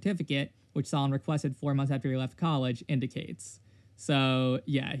final certificate, which Stalin requested 4 months after he left college, indicates. So,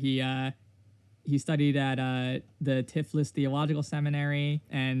 yeah, he studied at the Tiflis Theological Seminary,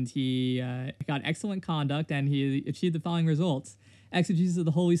 and he got excellent conduct, and he achieved the following results. Exegesis of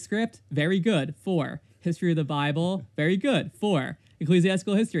the Holy Script, very good, 4. History of the Bible, very good, 4.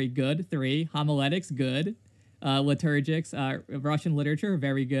 Ecclesiastical history, good, 3. Homiletics, good. Liturgics, Russian literature,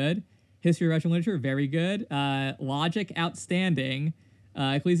 very good. History of Russian literature, very good. Logic, outstanding.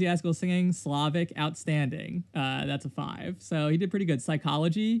 Ecclesiastical singing, Slavic, outstanding. That's a 5. So he did pretty good.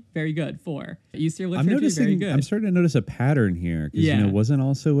 Psychology, very good, 4. Eastern literature, very good. I'm starting to notice a pattern here. Because, you know, wasn't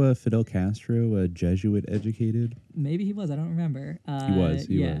also Fidel Castro a Jesuit educated? Maybe he was. I don't remember. He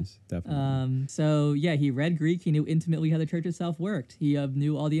was, definitely. So, yeah, he read Greek. He knew intimately how the church itself worked. He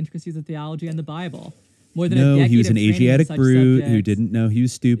knew all the intricacies of theology and the Bible. More than a decade he was an Asiatic brute subjects. who didn't know he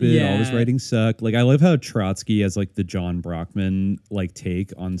was stupid. All his writing sucked. Like, I love how Trotsky has like the John Brockman like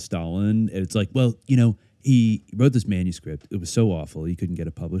take on Stalin. It's like, well, you know, he wrote this manuscript. It was so awful he couldn't get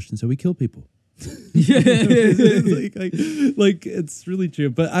it published, and so he killed people. like it's really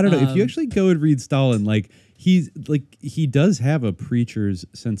true. But I don't know if you actually go and read Stalin, he does have a preacher's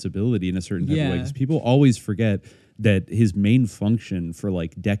sensibility in a certain type of way, because people always forget that his main function for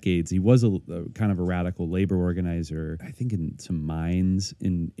decades, he was a kind of a radical labor organizer, I think in some mines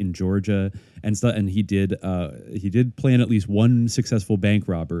in Georgia and stuff. And he did plan at least one successful bank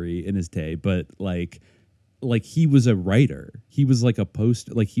robbery in his day, but he was a writer. He was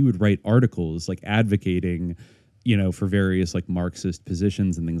he would write articles advocating, for various Marxist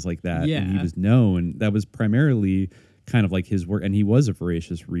positions and things like that. Yeah. And he was known. That was primarily kind of his work. And he was a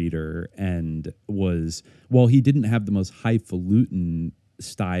voracious reader and while he didn't have the most highfalutin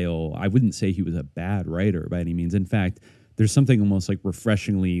style, I wouldn't say he was a bad writer by any means. In fact, there's something almost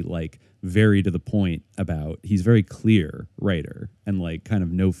refreshingly very to the point about, he's very clear writer and kind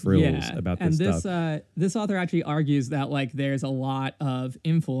of no frills about this stuff. And this author actually argues that there's a lot of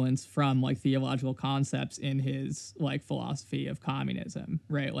influence from theological concepts in his philosophy of communism,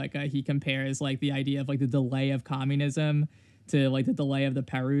 right? He compares the idea of the delay of communism to the delay of the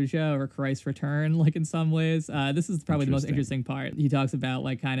Parousia or Christ's return, in some ways. This is probably the most interesting part. He talks about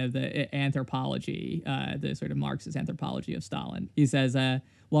kind of the anthropology, the sort of Marxist anthropology of Stalin. He says,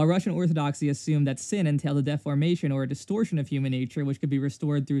 while Russian Orthodoxy assumed that sin entailed a deformation or a distortion of human nature which could be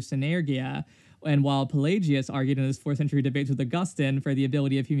restored through synergia, and while Pelagius argued in his 4th century debates with Augustine for the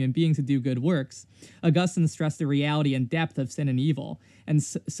ability of human beings to do good works, Augustine stressed the reality and depth of sin and evil, and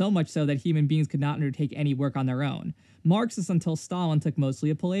so much so that human beings could not undertake any work on their own. Marxists until Stalin took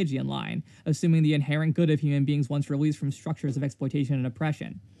mostly a Pelagian line, assuming the inherent good of human beings once released from structures of exploitation and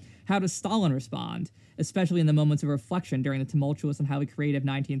oppression. How does Stalin respond, especially in the moments of reflection during the tumultuous and highly creative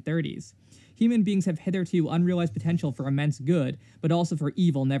 1930s? Human beings have hitherto unrealized potential for immense good, but also for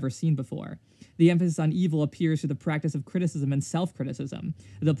evil never seen before. The emphasis on evil appears through the practice of criticism and self-criticism,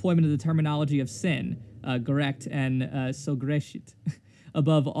 the deployment of the terminology of sin, gerecht and sogreshit,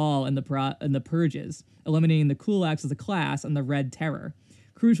 above all in the purges, eliminating the kulaks as a class and the Red Terror.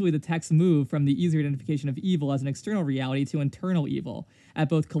 Crucially, the texts move from the easier identification of evil as an external reality to internal evil, at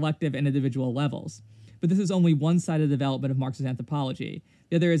both collective and individual levels. But this is only one side of the development of Marxist anthropology.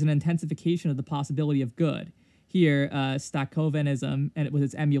 The other is an intensification of the possibility of good. Here, Stachyovenism, and with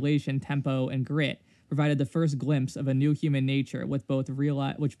its emulation, tempo, and grit, provided the first glimpse of a new human nature which both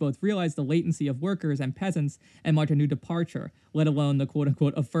realized the latency of workers and peasants and marked a new departure, let alone the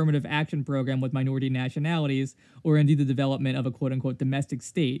quote-unquote affirmative action program with minority nationalities, or indeed the development of a quote-unquote domestic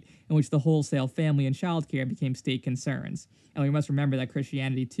state in which the wholesale family and childcare became state concerns. And we must remember that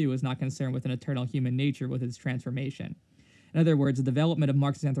Christianity, too, is not concerned with an eternal human nature with its transformation. In other words, the development of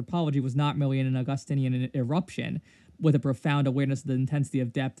Marxist anthropology was not merely an Augustinian eruption, with a profound awareness of the intensity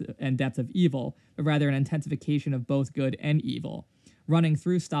of depth of evil, but rather an intensification of both good and evil. Running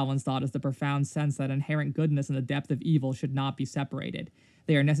through Stalin's thought is the profound sense that inherent goodness and the depth of evil should not be separated.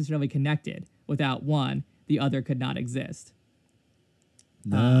 They are necessarily connected. Without one, the other could not exist.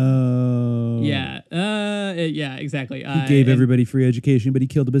 No. Yeah, exactly. He gave everybody free education, but he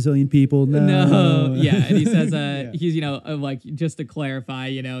killed a bazillion people. No. Yeah, and he says, he's, just to clarify,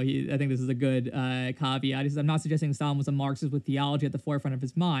 I think this is a good caveat. He says, I'm not suggesting Stalin was a Marxist with theology at the forefront of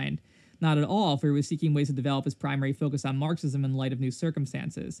his mind. Not at all, for he was seeking ways to develop his primary focus on Marxism in light of new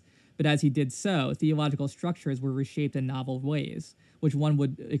circumstances. But as he did so, theological structures were reshaped in novel ways, which one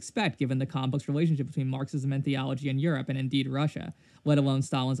would expect given the complex relationship between Marxism and theology in Europe and indeed Russia, let alone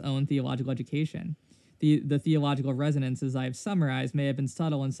Stalin's own theological education. The theological resonances I have summarized may have been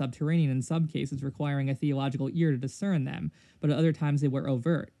subtle and subterranean in some cases, requiring a theological ear to discern them, but at other times they were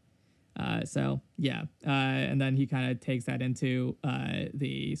overt. And then he kind of takes that into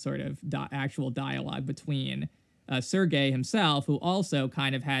the sort of actual dialogue between Sergei himself, who also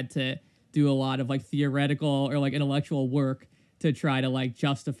kind of had to do a lot of theoretical or intellectual work to try to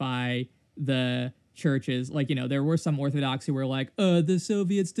justify the churches. There were some Orthodox who were the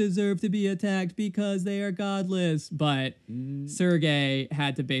Soviets deserve to be attacked because they are godless. But Sergei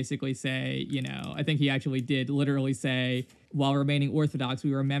had to basically say, I think he actually did literally say, while remaining Orthodox,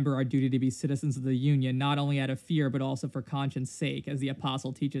 we remember our duty to be citizens of the Union, not only out of fear, but also for conscience sake, as the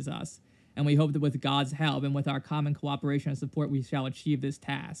apostle teaches us. And we hope that with God's help and with our common cooperation and support, we shall achieve this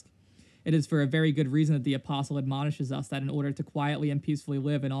task. It is for a very good reason that the apostle admonishes us that in order to quietly and peacefully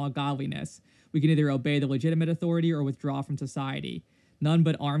live in all godliness, we can either obey the legitimate authority or withdraw from society. None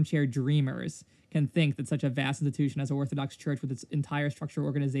but armchair dreamers can think that such a vast institution as the Orthodox Church with its entire structural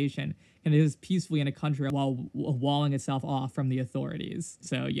organization can exist peacefully in a country while walling itself off from the authauthorities.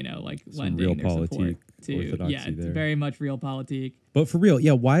 So, some real politique to, orthodoxy there. Very much realpolitik. But for real,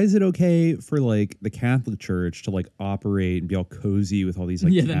 yeah, why is it okay for like the Catholic Church to like operate and be all cozy with all these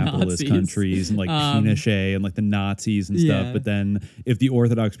like capitalist countries and like Pinochet and like the Nazis and stuff? But then if the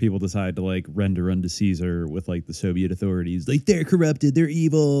Orthodox people decide to like render unto Caesar with like the Soviet authorities, like they're corrupted, they're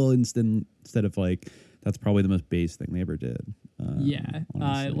evil, instead of like that's probably the most base thing they ever did.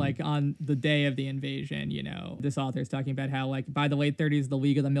 Like on the day of the invasion, you know, this author is talking about how like by the late 30s, the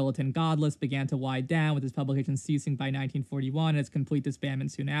League of the Militant Godless began to wind down, with its publication ceasing by 1941 and its complete disbandment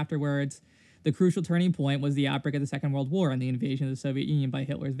soon afterwards. The crucial turning point was the outbreak of the Second World War and the invasion of the Soviet Union by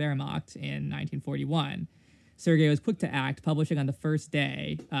Hitler's Wehrmacht in 1941. Sergei was quick to act, publishing on the first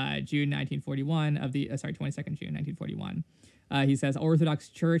day, June 1941 of the 22nd June 1941. He says, Orthodox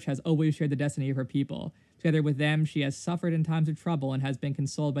Church has always shared the destiny of her people. Together with them, she has suffered in times of trouble and has been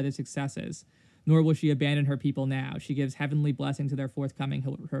consoled by their successes. Nor will she abandon her people now. She gives heavenly blessing to their forthcoming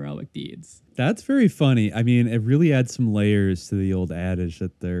heroic deeds. That's very funny. I mean, it really adds some layers to the old adage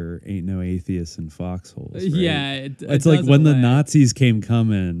that there ain't no atheists in foxholes. Right? Yeah. It's like when the Nazis came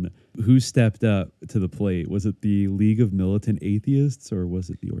coming, who stepped up to the plate? Was it the League of Militant Atheists or was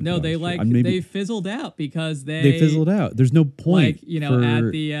it the Orthodox? No, they they fizzled out because they fizzled out. There's no point. Like, you know,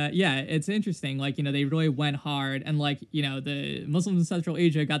 at the it's interesting. Like, you know, they really went hard, and like, you know, the Muslims in Central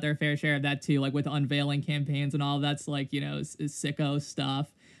Asia got their fair share of that too, like with unveiling campaigns and all that's like, you know, is sicko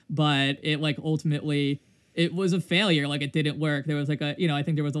stuff. But it like ultimately it was a failure. Like it didn't work. There was like a, you know, I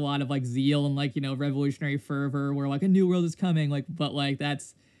think there was a lot of like zeal and like, you know, revolutionary fervor where like a new world is coming. Like, but like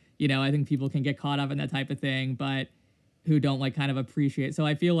that's, you know, I think people can get caught up in that type of thing, but who don't like kind of appreciate. So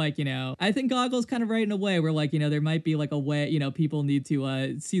I feel like, you know, I think Goggle's kind of right in a way where like, you know, there might be like a way, you know, people need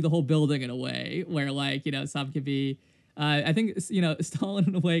to see the whole building in a way where like, you know, some could be, I think, you know, Stalin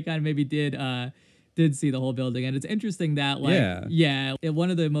in a way kind of maybe did see the whole building. And it's interesting that like,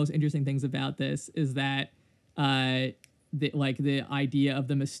 one of the most interesting things about this is that the idea of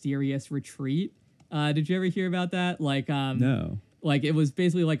the mysterious retreat. Did you ever hear about that? Like, no. Like it was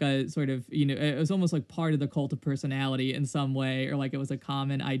basically like a sort of, you know, it was almost like part of the cult of personality in some way, or like it was a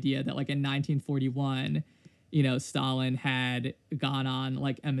common idea that like in 1941, you know, Stalin had gone on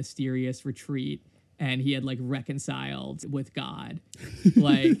like a mysterious retreat and he had like reconciled with God.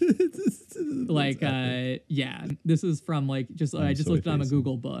 Like, this is from like, I just looked on the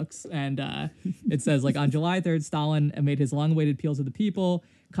Google Books and it says like on July 3rd, Stalin made his long-awaited appeal to the people.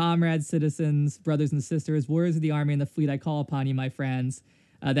 Comrades, citizens, brothers and sisters, warriors of the army and the fleet, I call upon you, my friends.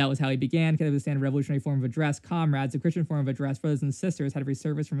 That was how he began. Kind of the standard revolutionary form of address. Comrades, a Christian form of address. Brothers and sisters had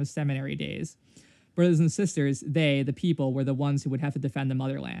reservists from his seminary days. Brothers and sisters, they, the people, were the ones who would have to defend the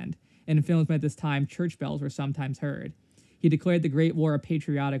motherland. And in films at this time, church bells were sometimes heard. He declared the Great War a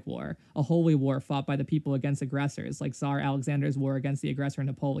patriotic war, a holy war fought by the people against aggressors, like Tsar Alexander's war against the aggressor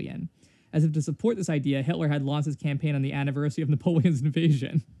Napoleon. As if to support this idea, Hitler had launched his campaign on the anniversary of Napoleon's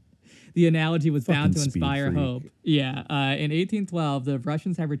invasion. The analogy was bound to inspire hope. Yeah, in 1812, the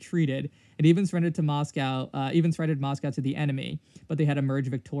Russians had retreated and even surrendered Moscow to the enemy, but they had emerged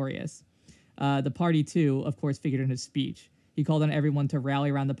victorious. The party, too, of course, figured in his speech. He called on everyone to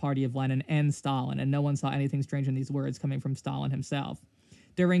rally around the party of Lenin and Stalin, and no one saw anything strange in these words coming from Stalin himself.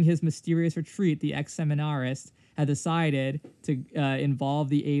 During his mysterious retreat, the ex-seminarist had decided to involve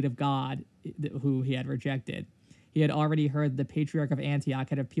the aid of God, who he had rejected. He had already heard the Patriarch of Antioch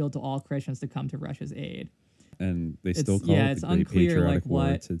had appealed to all Christians to come to Russia's aid. And they still call it the Great Patriotic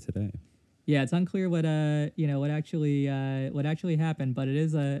War to today. Yeah, it's unclear what actually happened, but it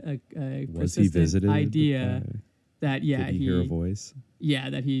is a persistent idea that did he hear a voice? Yeah,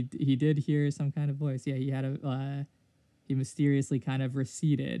 that he did hear some kind of voice. Yeah, he had he mysteriously kind of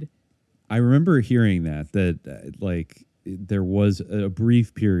receded. I remember hearing that like there was a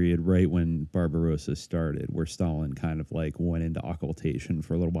brief period right when Barbarossa started where Stalin kind of like went into occultation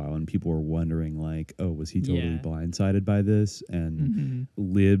for a little while and people were wondering like, oh, was he totally blindsided by this? And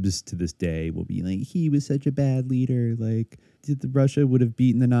libs to this day will be like, he was such a bad leader. Like Russia would have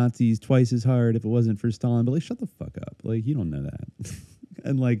beaten the Nazis twice as hard if it wasn't for Stalin. But like, shut the fuck up. Like, you don't know that.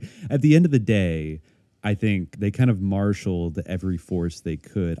 And like at the end of the day, I think they kind of marshaled every force they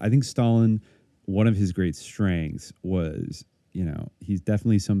could. I think Stalin, one of his great strengths was, you know, he's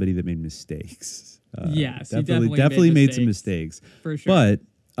definitely somebody that made mistakes. Yes, he definitely made some mistakes. For sure.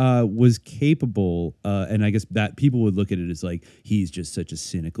 But was capable, and I guess that people would look at it as like, he's just such a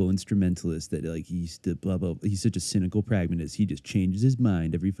cynical instrumentalist that like he's such a cynical pragmatist. He just changes his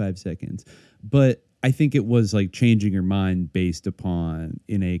mind every 5 seconds. But I think it was like changing your mind based upon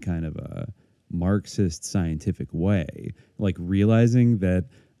in a kind of a Marxist scientific way, like realizing that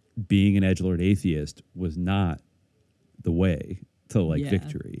being an edgelord atheist was not the way to like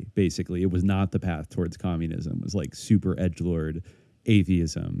victory. Basically, it was not the path towards communism. It was like super edgelord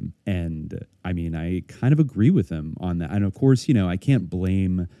atheism. And I mean, I kind of agree with him on that. And of course, you know, I can't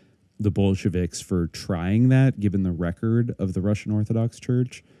blame the Bolsheviks for trying that, given the record of the Russian Orthodox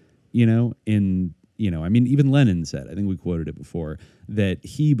Church, you know, I mean, even Lenin said, I think we quoted it before, that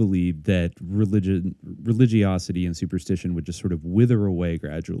he believed that religiosity and superstition would just sort of wither away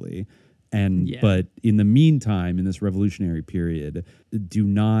gradually. But in the meantime, in this revolutionary period, do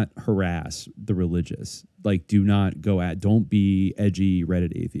not harass the religious. Like, don't be edgy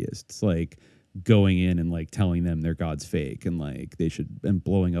Reddit atheists, like going in and like telling them their God's fake and like and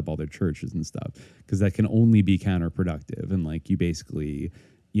blowing up all their churches and stuff, because that can only be counterproductive. And like, you basically,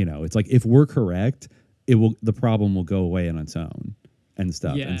 you know, it's like, if we're correct, the problem will go away on its own and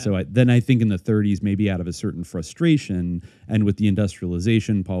stuff. Yeah. And so I think in the 30s, maybe out of a certain frustration and with the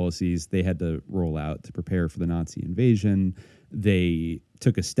industrialization policies they had to roll out to prepare for the Nazi invasion, they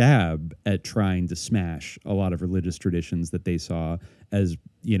took a stab at trying to smash a lot of religious traditions that they saw as,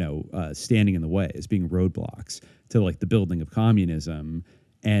 you know, standing in the way, as being roadblocks to like the building of communism.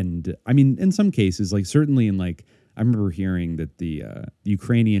 And I mean, in some cases, like certainly in like, I remember hearing that the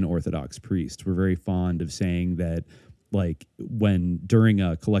Ukrainian Orthodox priests were very fond of saying that, like, during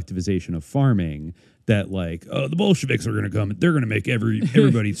a collectivization of farming, that like, oh, the Bolsheviks are going to come, they're going to make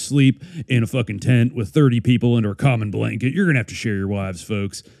everybody sleep in a fucking tent with 30 people under a common blanket. You're going to have to share your wives,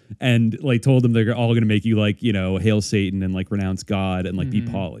 folks. And like told them they're all going to make you like, you know, hail Satan and like renounce God and like be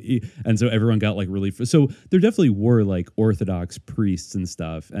poly. And so everyone got like really, so there definitely were like Orthodox priests and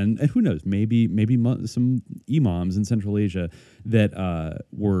stuff. And who knows, maybe some imams in Central Asia that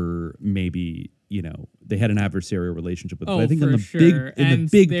were maybe, you know, they had an adversarial relationship with. Oh, but I think for in the sure.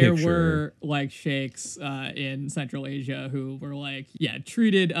 big there picture, were like sheikhs in Central Asia who were like,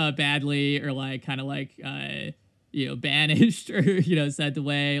 treated badly or like kind of like banished or sent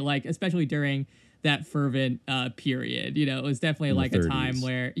away. Like especially during that fervent period, it was definitely like a time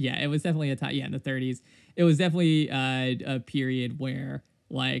where it was definitely a time in the 30s. It was definitely a period where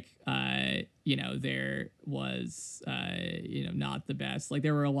like there was not the best, like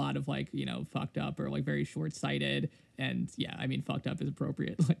there were a lot of like fucked up or like very short-sighted and fucked up is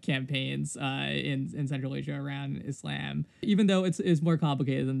appropriate, like campaigns in Central Asia around Islam, even though it's more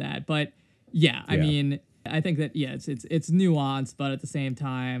complicated than that. But I mean, I think that it's nuanced, but at the same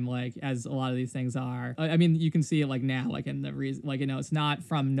time, like as a lot of these things are, I mean, you can see it like now, like in the reason, like it's not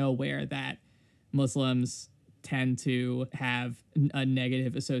from nowhere that Muslims tend to have a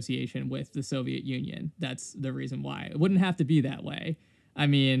negative association with the Soviet Union. That's the reason why. It wouldn't have to be that way. I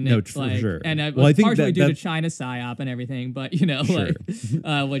mean, no, for sure. And it was partially due to China PSYOP and everything, but sure.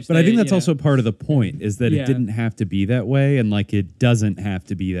 But I think that's also part of the point, is that it didn't have to be that way, and like it doesn't have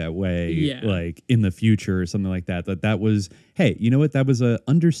to be that way, like in the future or something like that. That was, hey, you know what? That was a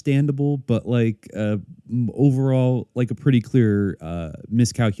understandable, but like overall, like a pretty clear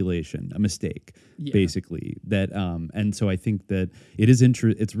miscalculation, a mistake, basically. That and so I think that it is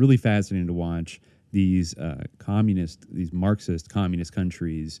it's really fascinating to watch these Marxist communist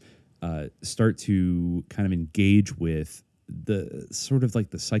countries start to kind of engage with the sort of like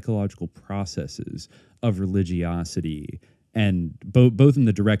the psychological processes of religiosity, and both in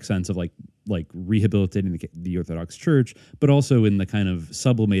the direct sense of like rehabilitating the Orthodox Church, but also in the kind of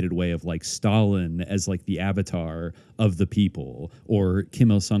sublimated way of like Stalin as like the avatar of the people, or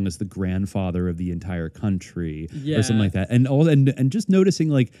Kim Il-sung as the grandfather of the entire country, or something like that. And just noticing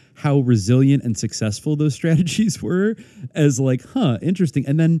like how resilient and successful those strategies were, as like, interesting.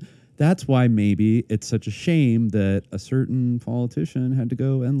 And then that's why maybe it's such a shame that a certain politician had to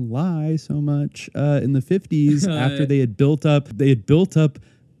go and lie so much in the 50s after they had built up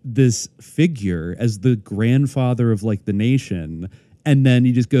this figure as the grandfather of like the nation. And then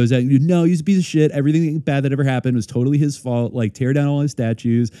he just goes out, no, he's a piece of shit. Everything bad that ever happened was totally his fault. Like, tear down all his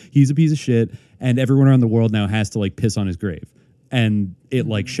statues. He's a piece of shit. And everyone around the world now has to like piss on his grave. And it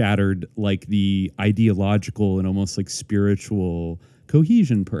like shattered like the ideological and almost like spiritual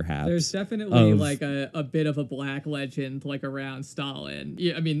cohesion, perhaps. There's definitely like a bit of a black legend like around Stalin.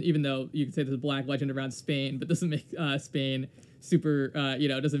 Yeah, I mean, even though you could say there's a black legend around Spain, but doesn't make Spain super,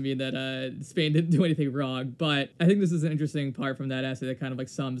 doesn't mean that Spain didn't do anything wrong. But I think this is an interesting part from that essay that kind of like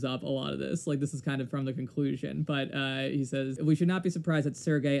sums up a lot of this. Like, this is kind of from the conclusion. But he says, we should not be surprised that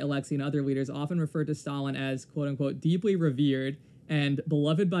Sergei, Alexei, and other leaders often referred to Stalin as, quote unquote, deeply revered and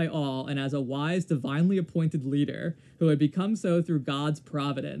beloved by all, and as a wise, divinely appointed leader who had become so through God's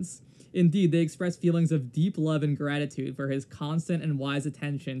providence. Indeed, they express feelings of deep love and gratitude for his constant and wise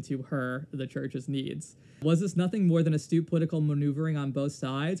attention to her, the church's needs. Was this nothing more than astute political maneuvering on both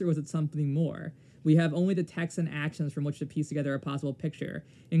sides, or was it something more? We have only the texts and actions from which to piece together a possible picture,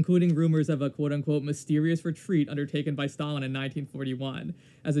 including rumors of a quote-unquote mysterious retreat undertaken by Stalin in 1941,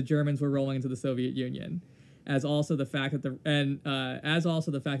 as the Germans were rolling into the Soviet Union. As also the fact that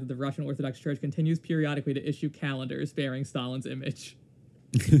the Russian Orthodox Church continues periodically to issue calendars bearing Stalin's image.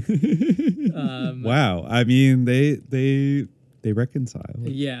 Wow, I mean they reconcile.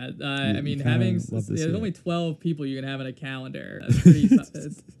 Yeah, I mean there's only 12 people you can have in a calendar. That's pretty.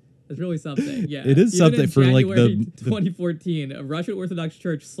 It's really something. Yeah, it is something for January like the 2014 a Russian Orthodox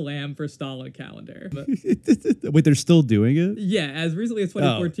Church slam for Stalin calendar. Wait, they're still doing it? Yeah, as recently as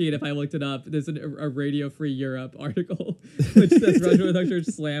 2014, if I looked it up, there's a Radio Free Europe article which says Russian Orthodox Church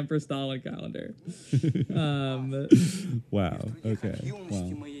slam for Stalin calendar. Wow. Okay.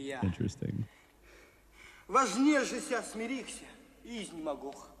 Wow. Interesting. Вознежися, смирихся, и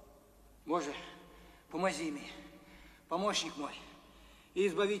изнемогу. Боже, помози мне, помощник мой. И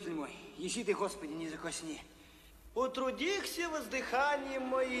избавитель мой, еси ты, Господи, не закосни. Утрудихся воздыханием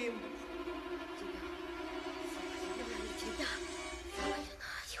моим.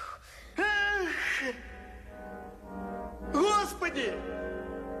 Эх! Господи,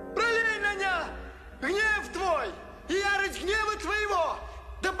 пролей на меня гнев Твой и ярость гнева Твоего,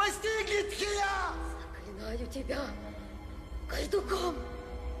 да постигнет я. Заклинаю Тебя кайдуком,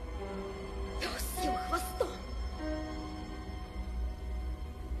 пёсьим хвостом.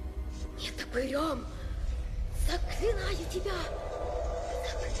 Не топырем, заклинаю тебя,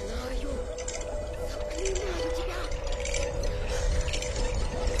 заклинаю тебя,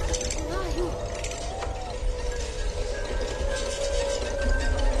 заклинаю.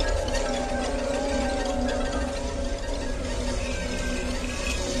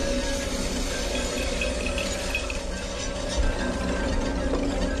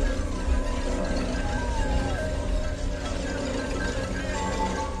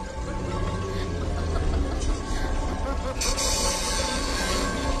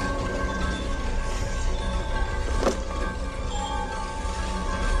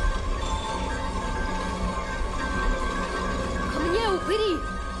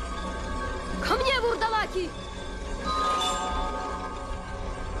 Ко мне, вурдалаки!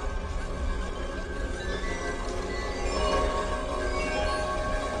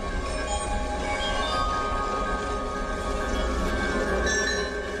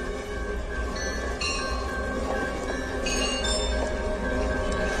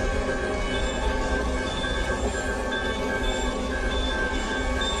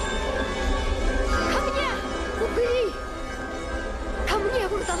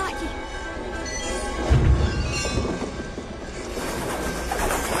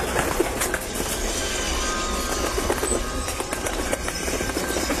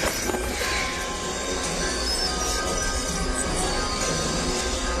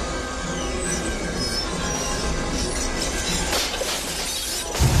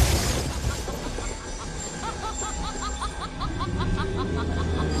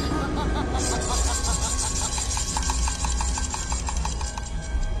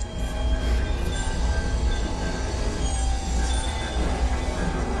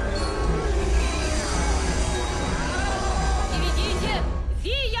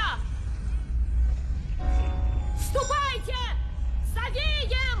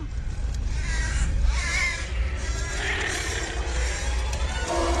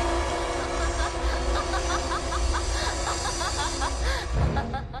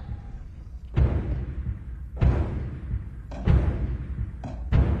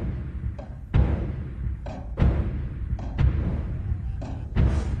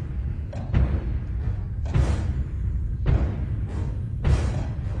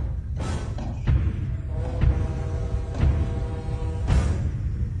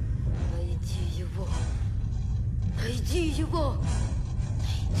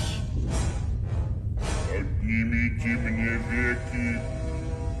 Поднимите мне веки.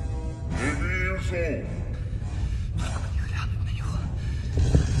 Не вижу.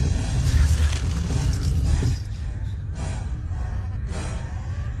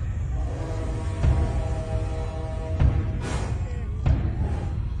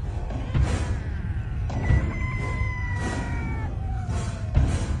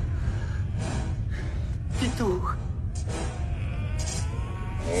 Петух.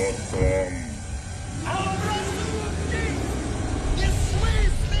 Вот там.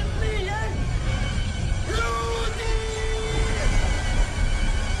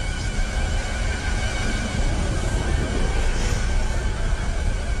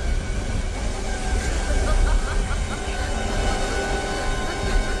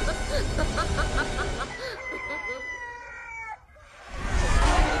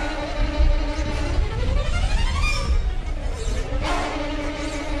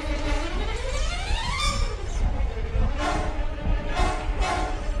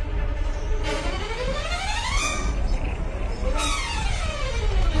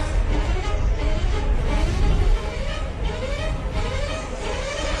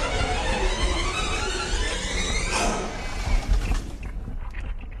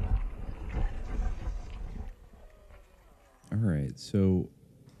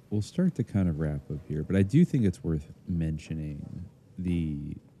 we'll start to kind of wrap up here, but I do think it's worth mentioning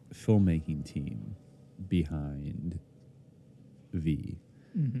the filmmaking team behind V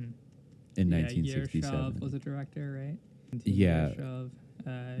in 1967. Yershov was a director, right? Yeah.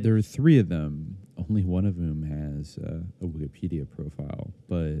 There are three of them, only one of whom has a Wikipedia profile,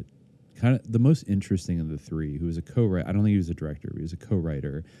 but kind of the most interesting of the three, who was a co-writer, I don't think he was a director, but he was a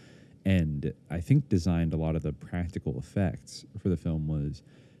co-writer, and I think designed a lot of the practical effects for the film, was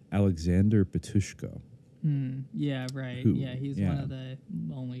Alexander Petrushko. Yeah, right. He's one of the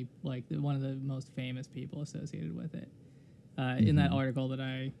only, like, one of the most famous people associated with it. In that article that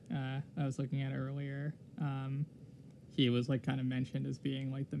I was looking at earlier, he was like kind of mentioned as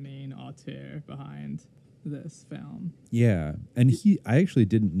being like the main auteur behind this film. Yeah, and I actually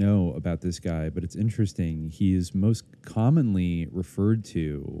didn't know about this guy, but it's interesting. He is most commonly referred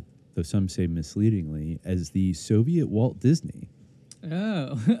to, though some say misleadingly, as the Soviet Walt Disney.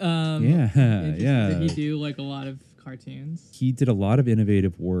 Oh, yeah. Did he do like a lot of cartoons? He did a lot of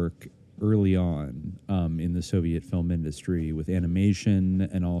innovative work early on in the Soviet film industry with animation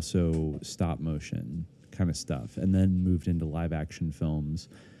and also stop motion kind of stuff, and then moved into live action films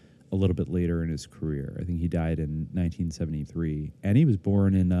a little bit later in his career. I think he died in 1973, and he was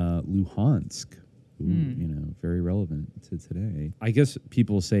born in Luhansk. Very relevant to today. I guess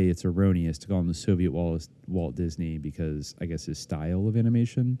people say it's erroneous to call him the Soviet Walt Disney because I guess his style of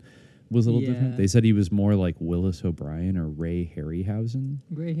animation was a little different. They said he was more like Willis O'Brien or Ray Harryhausen.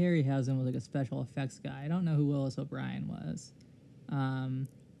 Ray Harryhausen was like a special effects guy. I don't know who Willis O'Brien was.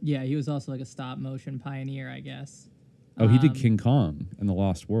 He was also like a stop motion pioneer, I guess. Oh, he did King Kong and the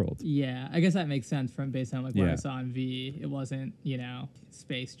Lost World. Yeah, I guess that makes sense based on like what I saw in V. It wasn't,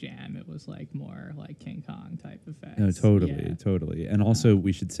 Space Jam. It was like more like King Kong type effects. No, totally. And also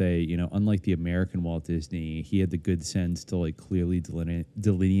we should say, unlike the American Walt Disney, he had the good sense to like clearly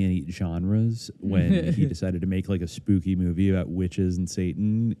delineate genres when he decided to make like a spooky movie about witches and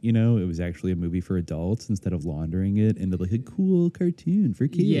Satan. It was actually a movie for adults instead of laundering it into like a cool cartoon for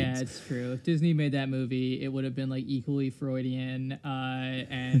kids. Yeah, it's true. If Disney made that movie, it would have been like equally Freudian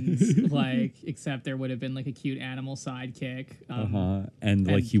and like, except there would have been like a cute animal sidekick. And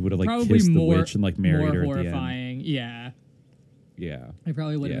like he would have like kissed the witch and like married her at the end. Yeah. It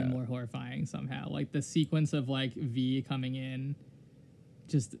probably would have been more horrifying somehow. Like the sequence of like V coming in,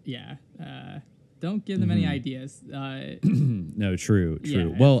 don't give them any ideas. No, true. Yeah,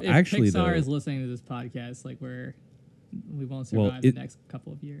 well, if actually, Pixar is listening to this podcast, like we won't survive the next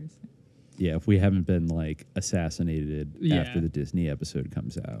couple of years. Yeah, if we haven't been like assassinated after the Disney episode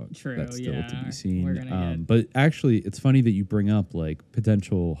comes out, true. That's still to be seen. We're gonna but actually, it's funny that you bring up like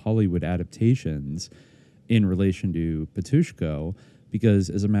potential Hollywood adaptations in relation to Petrushko,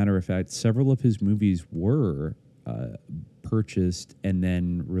 because as a matter of fact, several of his movies were purchased and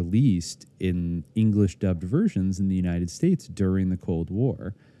then released in English dubbed versions in the United States during the Cold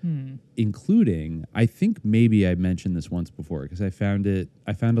War. Including, I think maybe I mentioned this once before because I found a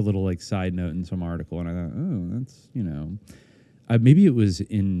little like side note in some article, and I thought, oh, that's maybe it was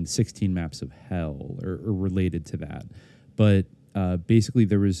in 16 Maps of Hell or related to that. But basically,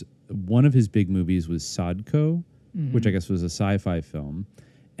 there was one of his big movies was Sadko, which I guess was a sci-fi film,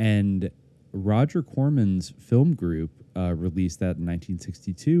 and Roger Corman's film group released that in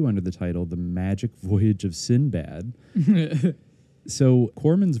 1962 under the title "The Magic Voyage of Sinbad." So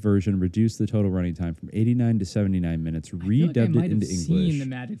Corman's version reduced the total running time from 89 to 79 minutes, redubbed it into English. Seen The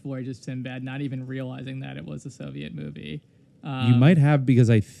Magic Voyage of Sinbad, not even realizing that it was a Soviet movie. You might have,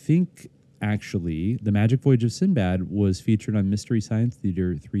 because I think actually The Magic Voyage of Sinbad was featured on Mystery Science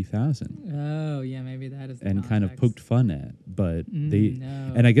Theater 3000. Oh yeah, maybe that is. The and context. Kind of poked fun at, but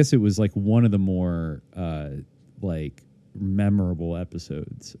and I guess it was like one of the more like memorable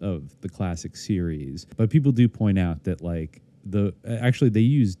episodes of the classic series. But people do point out that like. They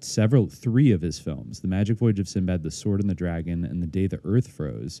used three of his films: The Magic Voyage of Sinbad, The Sword and the Dragon, and The Day the Earth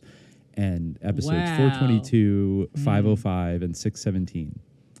Froze, and episodes 422, 505, and 617.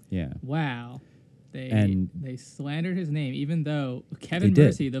 Yeah. Wow. They slandered his name, even though Kevin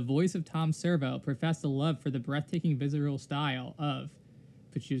Mercy, the voice of Tom Servo, professed a love for the breathtaking visceral style of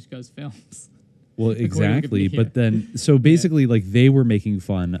Petrushko's films. Well, exactly. But then, so basically, like they were making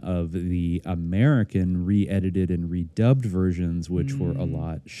fun of the American re-edited and redubbed versions, which were a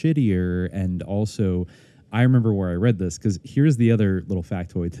lot shittier. And also, I remember where I read this, because here's the other little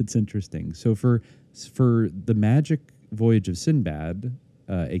factoid that's interesting. So for The Magic Voyage of Sinbad,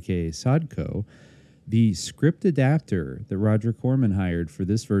 aka Sadko, the script adapter that Roger Corman hired for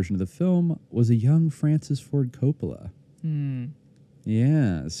this version of the film was a young Francis Ford Coppola.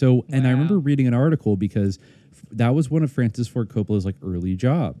 Yeah. So, and I remember reading an article because that was one of Francis Ford Coppola's like early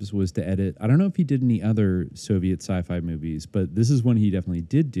jobs, was to edit. I don't know if he did any other Soviet sci-fi movies, but this is one he definitely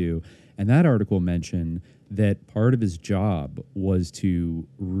did do. And that article mentioned that part of his job was to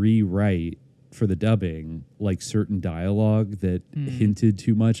rewrite for the dubbing like certain dialogue that hinted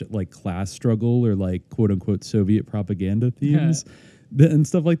too much at like class struggle or like quote unquote Soviet propaganda themes. And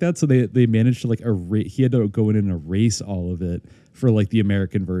stuff like that. So they managed to like he had to go in and erase all of it for like the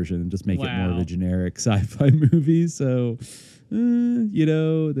American version and just make it more of a generic sci-fi movie. So, you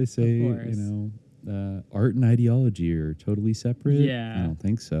know, they say, you know, art and ideology are totally separate. Yeah. I don't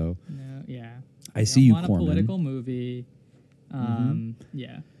think so. No, yeah. I see you, want Corman. a political movie.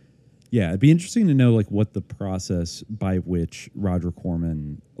 Yeah. Yeah, it'd be interesting to know like what the process by which Roger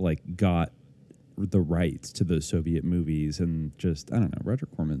Corman like got the rights to those Soviet movies, and just I don't know, Roger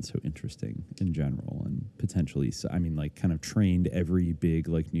Corman's so interesting in general, and potentially I mean like kind of trained every big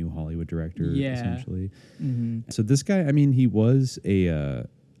like new Hollywood director essentially. So this guy, I mean, he was a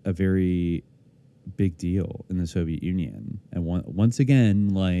very big deal in the Soviet Union, and once again,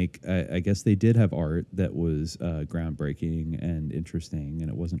 like I guess they did have art that was groundbreaking and interesting, and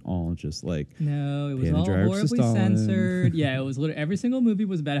it wasn't all just like it was all horribly censored. Yeah, it was literally every single movie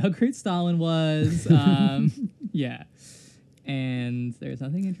was about how great Stalin was. Yeah, and there's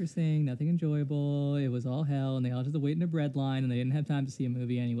nothing interesting, nothing enjoyable. It was all hell, and they all just had to wait in a bread line, and they didn't have time to see a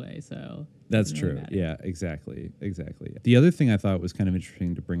movie anyway. So that's true. Really yeah, exactly. The other thing I thought was kind of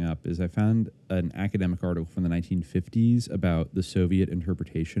interesting to bring up is I found an academic article from the 1950s about the Soviet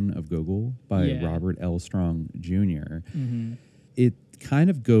interpretation of Gogol by Robert L. Strong Jr. It kind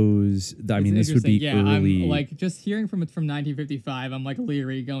of goes. I mean, this would be early. I'm, like just hearing from 1955, I'm like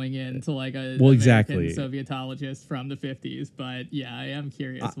leery going into like a American Sovietologist from the 50s. But yeah, I am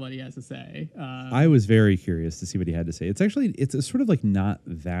curious what he has to say. I was very curious to see what he had to say. It's sort of like not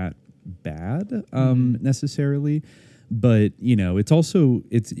that bad necessarily, but you know,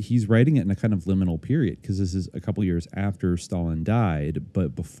 he's writing it in a kind of liminal period because this is a couple years after Stalin died,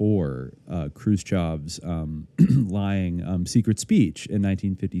 but before Khrushchev's lying secret speech in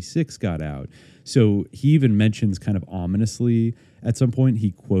 1956 got out. So he even mentions kind of ominously at some point,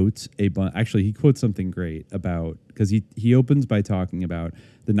 he quotes he quotes something great about, because he opens by talking about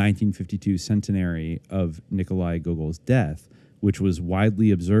the 1952 centenary of Nikolai Gogol's death, which was widely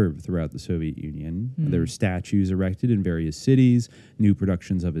observed throughout the Soviet Union. There were statues erected in various cities, new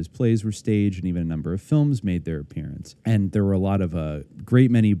productions of his plays were staged, and even a number of films made their appearance. And there were a lot of great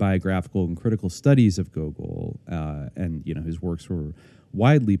many biographical and critical studies of Gogol, and you know, his works were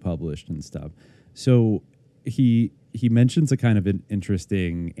widely published and stuff. So he mentions a kind of an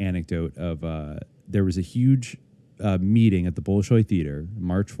interesting anecdote of there was a huge meeting at the Bolshoi Theater,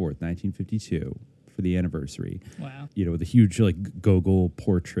 March 4th, 1952, for the anniversary. Wow. You know, with a huge like Gogol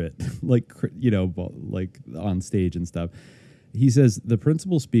portrait, like, you know, like on stage and stuff. He says the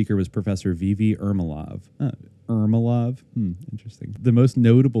principal speaker was Professor V.V. Ermolov. Interesting. The most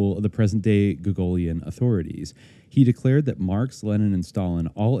notable of the present-day Gogolian authorities. He declared that Marx, Lenin, and Stalin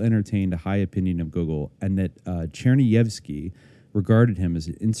all entertained a high opinion of Gogol, and that Chernyshevsky regarded him as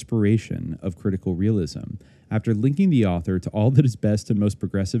an inspiration of critical realism. After linking the author to all that is best and most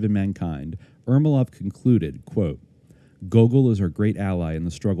progressive in mankind, Ermolov concluded, quote, Gogol is our great ally in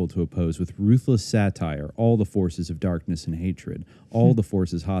the struggle to oppose with ruthless satire all the forces of darkness and hatred, all the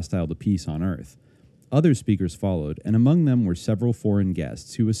forces hostile to peace on earth. Other speakers followed, and among them were several foreign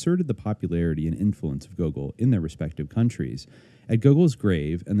guests who asserted the popularity and influence of Gogol in their respective countries. At Gogol's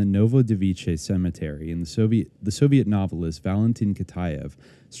grave and the Novodevichy Cemetery, the Soviet novelist Valentin Kitaev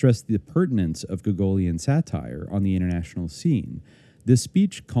stressed the pertinence of Gogolian satire on the international scene. This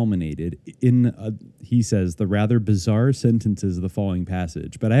speech culminated in, he says, the rather bizarre sentences of the following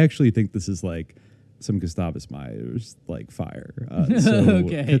passage. But I actually think this is like some Gustavus Meyer's like fire.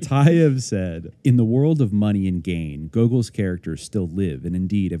 Kitaev said, in the world of money and gain, Gogol's characters still live and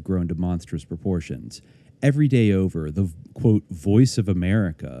indeed have grown to monstrous proportions. Every day over, the, quote, voice of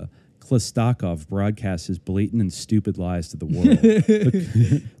America, Klestakov broadcasts his blatant and stupid lies to the world.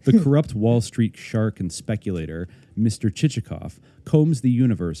 The corrupt Wall Street shark and speculator, Mr. Chichikov, combs the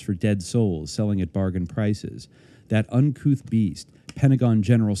universe for dead souls selling at bargain prices. That uncouth beast, Pentagon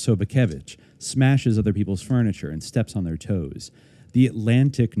General Sobakevich, smashes other people's furniture and steps on their toes. The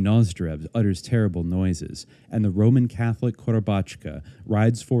Atlantic Nozdrev utters terrible noises, and the Roman Catholic Korobachka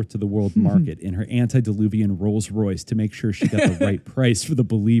rides forth to the world market in her antediluvian Rolls Royce to make sure she got the right price for the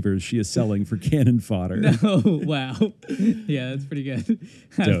believers she is selling for cannon fodder. No, wow. Yeah, that's pretty good.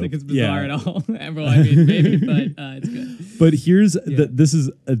 I don't think it's bizarre at all. Well, I mean, maybe, but it's good. But here's this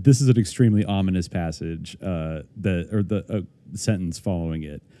is an extremely ominous passage, the sentence following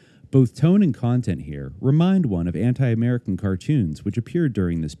it. Both tone and content here remind one of anti-American cartoons which appeared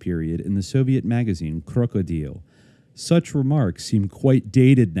during this period in the Soviet magazine Krokodil. Such remarks seem quite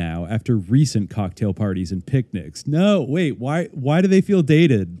dated now after recent cocktail parties and picnics. No, wait, why do they feel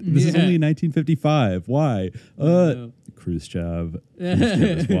dated? This is only 1955. Why? Khrushchev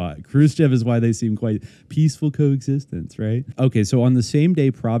is why. Khrushchev is why they seem quite peaceful coexistence, right? Okay, so on the same day,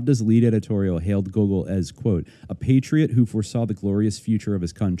 Pravda's lead editorial hailed Gogol as, quote, a patriot who foresaw the glorious future of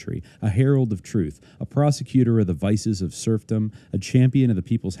his country, a herald of truth, a prosecutor of the vices of serfdom, a champion of the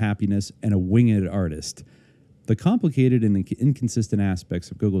people's happiness, and a winged artist. The complicated and inconsistent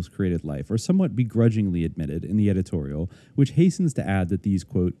aspects of Gogol's created life are somewhat begrudgingly admitted in the editorial, which hastens to add that these,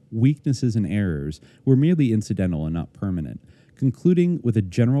 quote, weaknesses and errors were merely incidental and not permanent. Concluding with a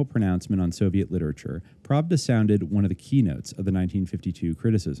general pronouncement on Soviet literature, Pravda sounded one of the keynotes of the 1952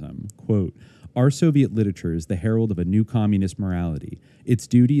 criticism, quote, our Soviet literature is the herald of a new communist morality. Its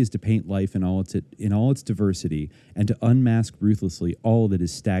duty is to paint life in all its diversity and to unmask ruthlessly all that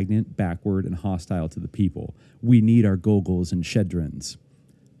is stagnant, backward, and hostile to the people. We need our Gogols and Shchedrins.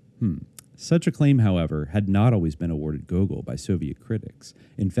 Such a claim, however, had not always been awarded Gogol by Soviet critics.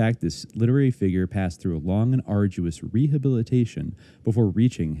 In fact, this literary figure passed through a long and arduous rehabilitation before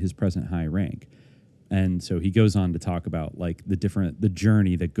reaching his present high rank. And so he goes on to talk about like the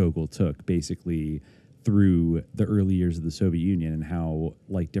journey that Gogol took basically through the early years of the Soviet Union and how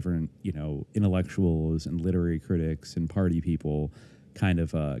like different, intellectuals and literary critics and party people kind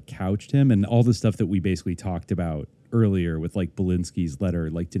of couched him, and all the stuff that we basically talked about earlier with like Belinsky's letter,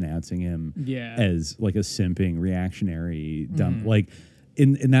 like denouncing him as like a simping reactionary dumb, like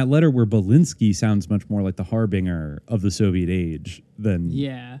in that letter where Belinsky sounds much more like the harbinger of the Soviet age than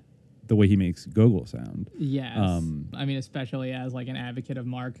the way he makes Gogol sound. Yes. I mean, especially as like an advocate of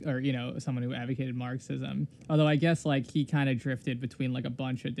Marx, or, someone who advocated Marxism. Although I guess like he kind of drifted between like a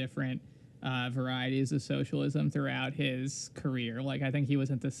bunch of different varieties of socialism throughout his career. Like I think he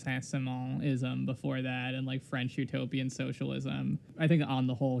was into Saint-Simonism before that, and like French utopian socialism. I think on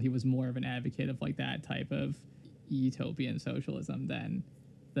the whole, he was more of an advocate of like that type of utopian socialism than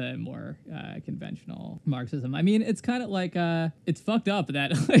the more conventional Marxism. I mean, it's kind of like it's fucked up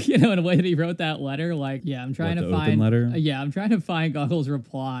that in a way that he wrote that letter. Like, I'm trying to find I'm trying to find Gogol's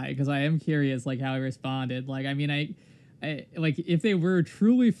reply because I am curious like how he responded. Like, I mean, I like if they were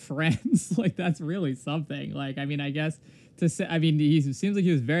truly friends, like that's really something. Like, I mean, I guess to say, I mean, he seems like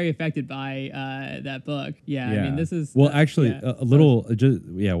he was very affected by that book. Yeah. I mean, this is actually a little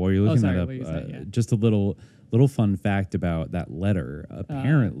while you're looking that up, just a little fun fact about that letter.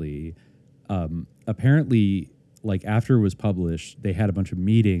 Apparently, like after it was published, they had a bunch of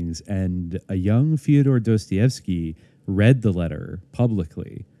meetings, and a young Fyodor Dostoevsky read the letter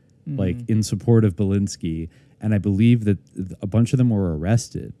publicly, like in support of Belinsky. And I believe that a bunch of them were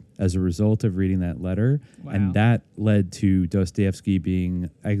arrested as a result of reading that letter. Wow. And that led to Dostoevsky being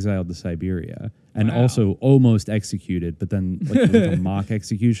exiled to Siberia and also almost executed, but then like a mock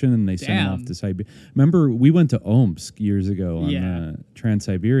execution, and they sent him off to Siberia. Remember, we went to Omsk years ago on the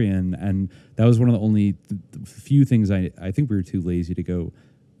Trans-Siberian, and that was one of the only few things I think we were too lazy to go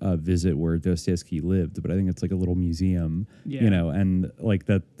visit where Dostoevsky lived, but I think it's like a little museum, and like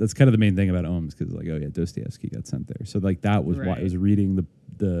that's kind of the main thing about Omsk, because like, Dostoevsky got sent there. So like that was why I was reading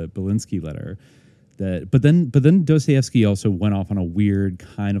the Belinsky letter. But then Dostoevsky also went off on a weird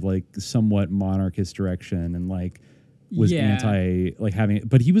kind of like somewhat monarchist direction, and like was anti like having,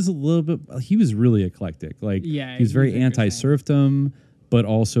 but he was really eclectic. Like he was very anti-serfdom, but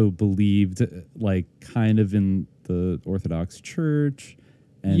also believed like kind of in the Orthodox Church.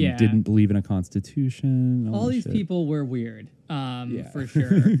 And didn't believe in a constitution. All these people were weird, for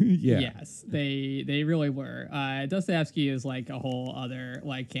sure. Yes, they really were. Dostoevsky is like a whole other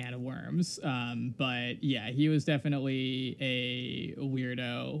like can of worms. But he was definitely a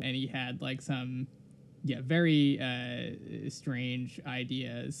weirdo, and he had like some very strange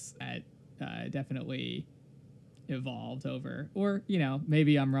ideas that definitely evolved over, or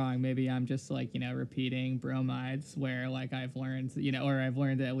maybe I'm wrong, maybe I'm just like repeating bromides where like I've learned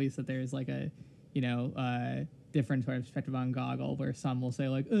at least that there's like a different sort of perspective on Gogol, where some will say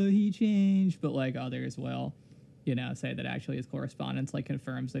like, oh, he changed, but like others will say that actually his correspondence like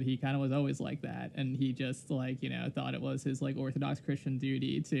confirms that he kind of was always like that, and he just like thought it was his like Orthodox Christian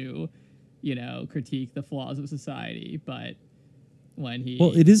duty to critique the flaws of society. But when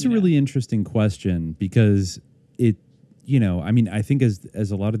it is a really interesting question, because it, I mean, I think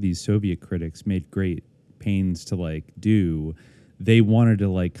as a lot of these Soviet critics made great pains to like do, they wanted to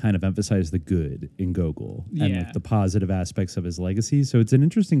like kind of emphasize the good in Gogol and like the positive aspects of his legacy. So it's an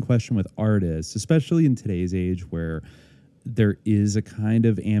interesting question with artists, especially in today's age where there is a kind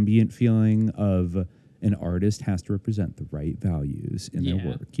of ambient feeling of an artist has to represent the right values in their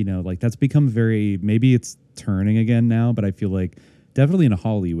work. You know, like that's become very, maybe it's turning again now, but I feel like definitely in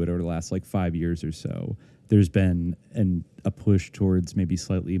Hollywood over the last like 5 years or so, there's been a push towards maybe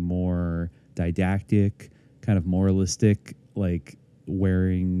slightly more didactic, kind of moralistic, like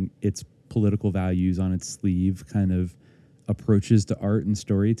wearing its political values on its sleeve kind of approaches to art and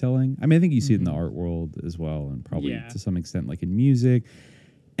storytelling. I mean, I think you see it in the art world as well, and probably to some extent like in music.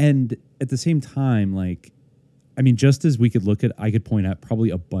 And at the same time, like, I mean, just as I could point out probably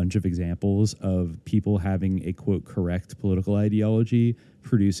a bunch of examples of people having a quote correct political ideology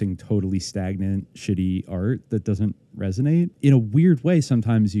producing totally stagnant, shitty art that doesn't resonate. In a weird way,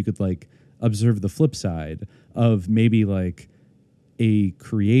 sometimes you could like observe the flip side of maybe like a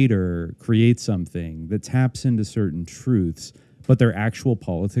creator creates something that taps into certain truths, but their actual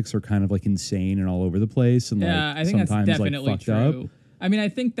politics are kind of like insane and all over the place, and yeah, like I think sometimes that's definitely like fucked true. up. I mean, I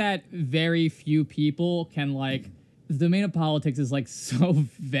think that very few people can like, the domain of politics is like so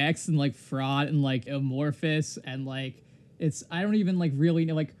vexed and like fraught and like amorphous, and like I don't even like really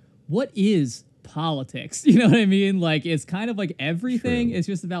know like what is politics. You know what I mean? Like it's kind of like everything. True. It's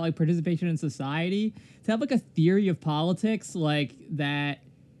just about like participation in society. To have like a theory of politics like that,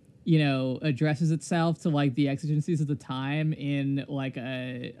 you know, addresses itself to like the exigencies of the time in like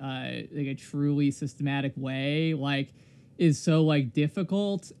a truly systematic way, like is so like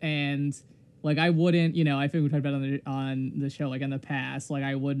difficult. And like I wouldn't, you know, I think we talked about on the show like in the past, like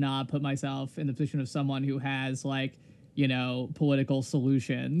I would not put myself in the position of someone who has like, you know, political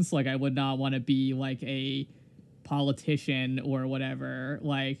solutions. Like I would not want to be like a politician or whatever,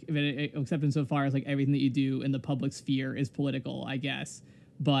 like except insofar as like everything that you do in the public sphere is political, I guess.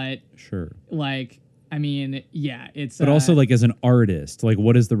 But sure, like I mean, yeah, it's but also like as an artist, like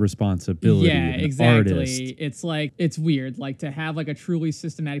what is the responsibility? Yeah, of an exactly. Artist? It's like it's weird, like to have like a truly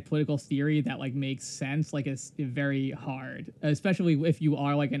systematic political theory that like makes sense. Like it's very hard, especially if you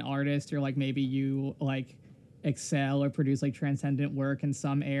are like an artist or like maybe you like excel or produce like transcendent work in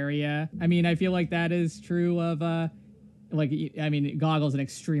some area. I mean, I feel like that is true of like I mean, Gogol's an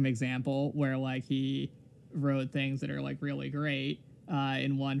extreme example where like he wrote things that are like really great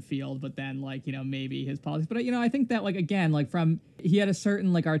in one field, but then like, you know, maybe his politics. But you know, I think that like again, like he had a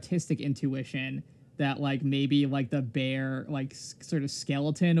certain like artistic intuition that like maybe like the bare like sort of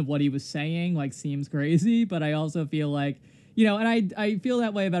skeleton of what he was saying like seems crazy, but I also feel like, you know, and I feel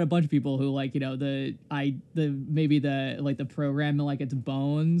that way about a bunch of people who like, you know, maybe the program in like its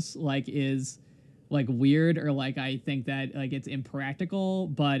bones like is like weird, or like I think that like it's impractical,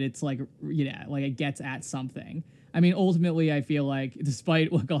 but it's like, you know, like it gets at something. I mean, ultimately, I feel like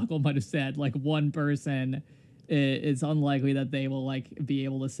despite what Gogol might have said, like one person, it's unlikely that they will like be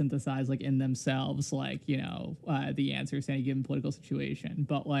able to synthesize like in themselves, like, you know, the answers to any given political situation.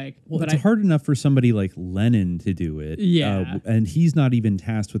 But like, well, it's hard enough for somebody like Lenin to do it. Yeah. And he's not even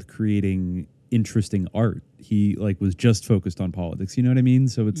tasked with creating interesting art. He like was just focused on politics. You know what I mean?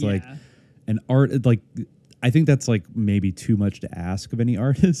 So it's like an art, like, I think that's like maybe too much to ask of any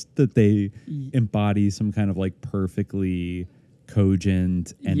artist that they embody some kind of like perfectly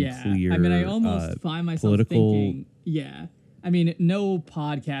cogent and clear. I mean, I almost find myself thinking, I mean, no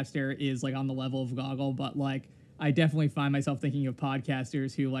podcaster is like on the level of Gogol, but like I definitely find myself thinking of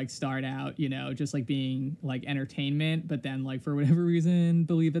podcasters who like start out, you know, just like being like entertainment, but then like for whatever reason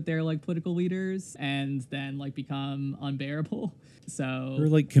believe that they're like political leaders and then like become unbearable. So or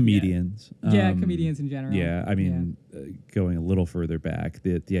like comedians. Comedians in general. Yeah, I mean, going a little further back,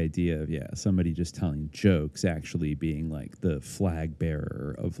 the idea of somebody just telling jokes actually being like the flag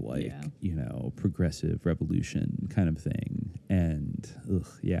bearer of like you know, progressive revolution kind of thing, and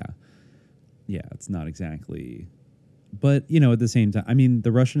it's not exactly. But you know, at the same time, I mean,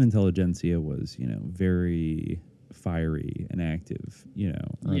 the Russian intelligentsia was, you know, very fiery and active, you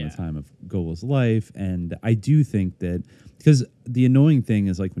know, around the time of Gogol's life. And I do think that, because the annoying thing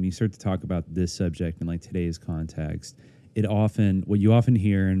is like when you start to talk about this subject in like today's context, what you often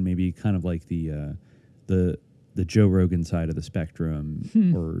hear, and maybe kind of like the Joe Rogan side of the spectrum,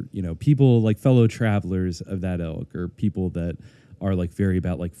 or, you know, people like fellow travelers of that ilk, or people that are like very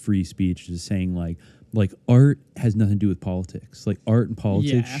about like free speech, just saying like art has nothing to do with politics. Like art and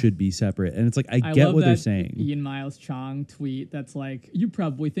politics should be separate. And it's like, I get what they're saying. Ian Miles Chong tweet that's like, you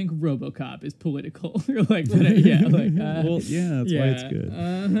probably think RoboCop is political. You're like, well, that's why it's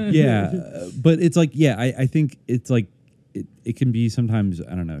good. But it's like, I think it's like, it can be sometimes,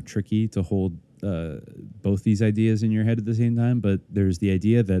 I don't know, tricky to hold both these ideas in your head at the same time. But there's the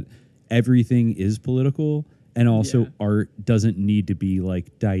idea that everything is political, and also art doesn't need to be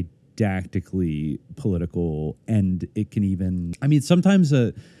like didactic didactically political, and it can even, I mean, sometimes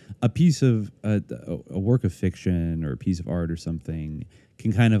a piece of a work of fiction or a piece of art or something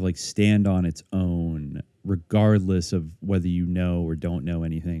can kind of like stand on its own, regardless of whether you know or don't know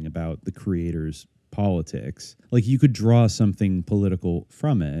anything about the creator's politics. Like, you could draw something political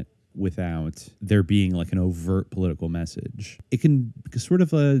from it without there being like an overt political message. It can sort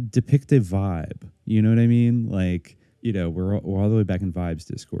of a depictive vibe. You know what I mean? Like, you know, we're all the way back in vibes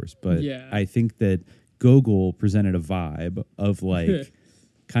discourse, but yeah. I think that Gogol presented a vibe of like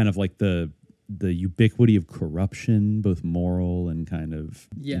kind of like the ubiquity of corruption, both moral and kind of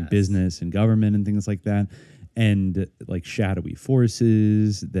in business and government and things like that, and like shadowy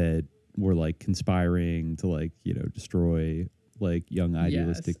forces that were like conspiring to like, you know, destroy like young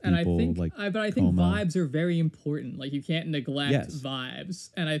idealistic people. And I think Coma. Vibes are very important. Like, you can't neglect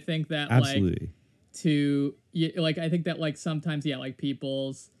vibes. And I think that absolutely. I think that like sometimes like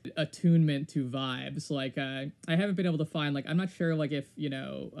people's attunement to vibes, like I haven't been able to find, like, I'm not sure like if, you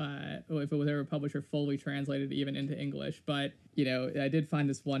know, if it was ever published or fully translated even into English, but, you know, I did find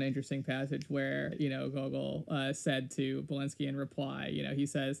this one interesting passage where, you know, Gogol said to Belinsky in reply, you know, he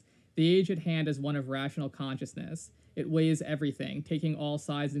says, "The age at hand is one of rational consciousness. It weighs everything, taking all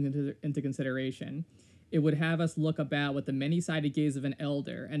sides into consideration. It would have us look about with the many-sided gaze of an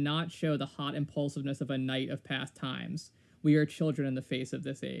elder and not show the hot impulsiveness of a knight of past times. We are children in the face of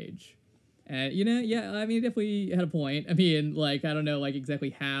this age." And, you know, yeah, I mean, definitely had a point. I mean, like, I don't know, like, exactly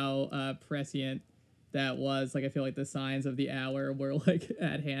how prescient that was. Like, I feel like the signs of the hour were, like,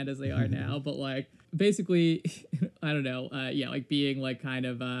 at hand as they are now. But, like, basically, I don't know, like, being, like, kind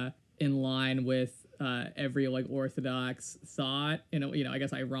of in line with every, like, orthodox thought, you know, I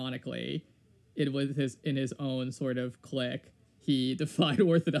guess ironically, it was in his own sort of clique. He defied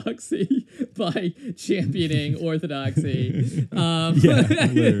orthodoxy by championing orthodoxy.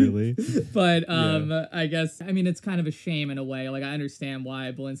 Literally. But I guess, I mean, it's kind of a shame in a way. Like, I understand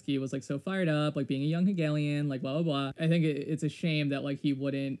why Belinsky was like so fired up, like being a young Hegelian, like blah, blah, blah. I think it's a shame that like he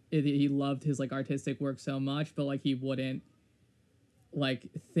loved his like artistic work so much, but like he wouldn't like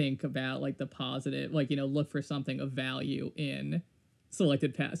think about like the positive, like, you know, look for something of value in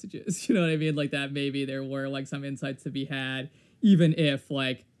selected passages. You know what I mean? Like, that maybe there were like some insights to be had, even if,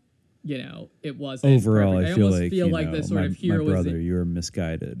 like, you know, it wasn't overall perfect. I feel like the sort of heroism. My brother, you were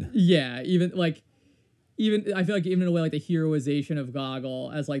misguided. Yeah, even I feel like even in a way, like, the heroization of Gogol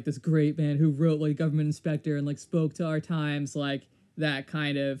as like this great man who wrote like Government Inspector and like spoke to our times, like that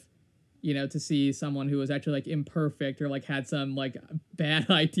kind of, you know, to see someone who was actually like imperfect or like had some like bad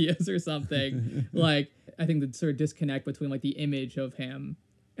ideas or something. Like, I think the sort of disconnect between like the image of him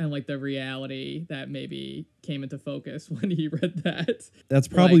and like the reality that maybe came into focus when he read that. That's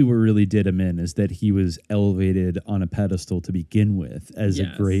probably what really did him in, is that he was elevated on a pedestal to begin with as a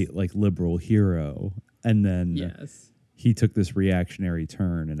great like liberal hero, and then he took this reactionary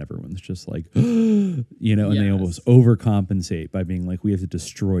turn, and everyone's just like, you know, and they almost overcompensate by being like, we have to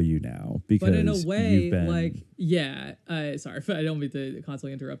destroy you now because but in a way, you've been... like, sorry, I don't mean to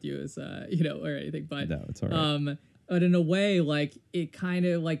constantly interrupt you as, you know, or anything, but no, it's all right. But in a way, like, it kind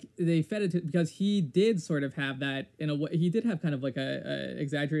of like they fed it to, because he did sort of have that in a way. He did have kind of like a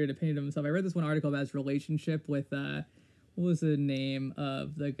exaggerated opinion of himself. I read this one article about his relationship with what was the name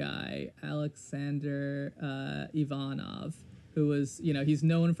of the guy? Alexander Ivanov, who was, you know, he's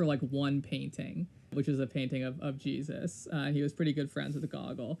known for like one painting, which is a painting of Jesus. He was pretty good friends with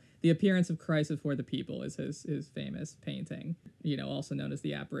Gogol. The Appearance of Christ Before the People is his famous painting, you know, also known as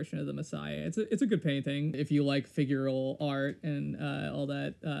The Apparition of the Messiah. It's a good painting if you like figural art and all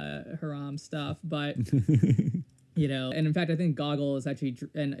that haram stuff, but... You know, and in fact, I think Gogol is actually,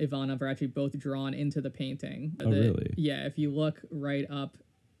 and Ivanov are actually both drawn into the painting. Oh, really? Yeah, if you look right up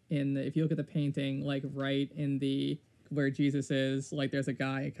if you look at the painting, like right in where Jesus is, like there's a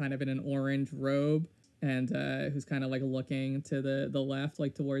guy kind of in an orange robe and who's kind of like looking to the left,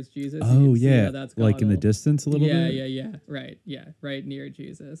 like towards Jesus. Oh, yeah. That's Gogol. Like in the distance a little bit? Yeah. Right. Yeah. Right near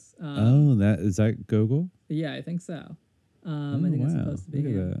Jesus. Is that Gogol? Yeah, I think so. I think it's supposed to be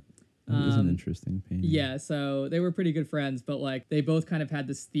him. That was an interesting painting. Yeah, so they were pretty good friends, but like they both kind of had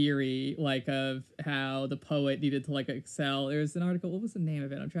this theory like of how the poet needed to like excel. There's an article, what was the name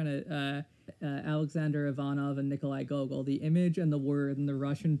of it? I'm trying to Alexander Ivanov and Nikolai Gogol, The Image and the Word in the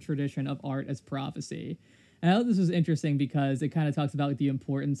Russian Tradition of Art as Prophecy. And I thought this was interesting because it kind of talks about like the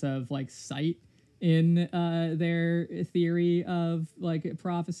importance of like sight in their theory of like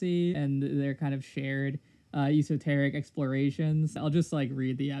prophecy and their kind of shared esoteric explorations. I'll just like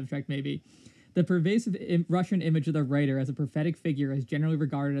read the abstract maybe. The pervasive Russian image of the writer as a prophetic figure is generally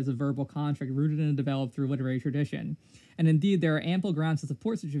regarded as a verbal construct rooted and developed through literary tradition. And indeed, there are ample grounds to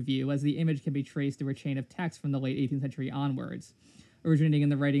support such a view, as the image can be traced through a chain of texts from the late 18th century onwards, originating in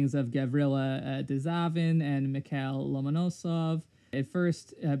the writings of Gavrila Dezavin and Mikhail Lomonosov. It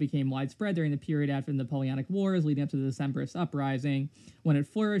first became widespread during the period after the Napoleonic Wars, leading up to the Decembrist uprising, when it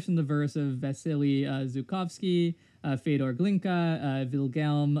flourished in the verse of Vasily Zhukovsky, Fedor Glinka,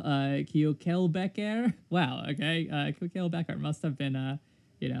 Wilhelm Kiekelbecker. Wow, okay. Kiekelbecker must have been,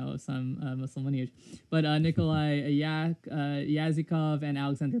 some Muslim lineage. But Nikolai Yazikov and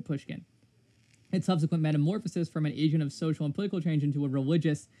Alexander Pushkin. Its subsequent metamorphosis from an agent of social and political change into a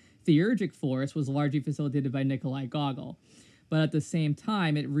religious, theurgic force was largely facilitated by Nikolai Gogol. But at the same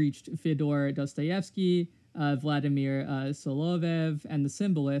time, it reached Fyodor Dostoevsky, Vladimir Solovev, and the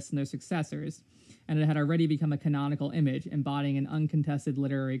symbolists and their successors, and it had already become a canonical image, embodying an uncontested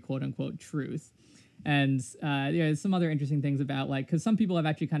literary quote-unquote truth. And there's some other interesting things about, like, because some people have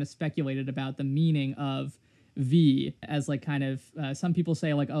actually kind of speculated about the meaning of V as, like, kind of, some people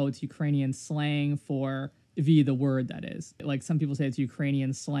say, like, oh, it's Ukrainian slang for V, the word, that is. Like, some people say it's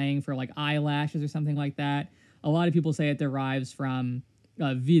Ukrainian slang for, like, eyelashes or something like that. A lot of people say it derives from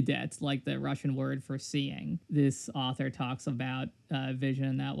videt, like the Russian word for seeing. This author talks about vision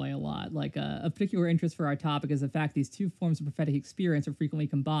in that way a lot. Like a particular interest for our topic is the fact these two forms of prophetic experience are frequently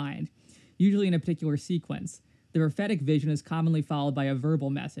combined, usually in a particular sequence. The prophetic vision is commonly followed by a verbal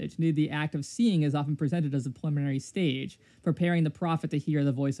message. Indeed, the act of seeing is often presented as a preliminary stage, preparing the prophet to hear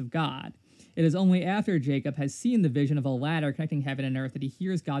the voice of God. It is only after Jacob has seen the vision of a ladder connecting heaven and earth that he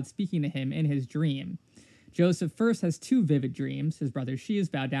hears God speaking to him in his dream. Joseph first has two vivid dreams. His brother sheaves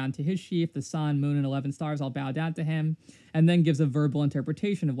bow down to his sheaf, the sun, moon, and 11 stars all bow down to him, and then gives a verbal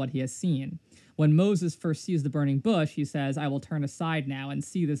interpretation of what he has seen. When Moses first sees the burning bush, he says, "I will turn aside now and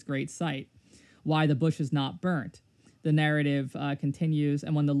see this great sight, why the bush is not burnt." The narrative continues,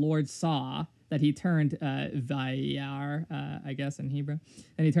 and when the Lord saw that he turned, vayar, I guess in Hebrew,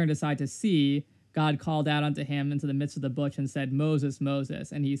 and he turned aside to see, God called out unto him into the midst of the bush and said, "Moses,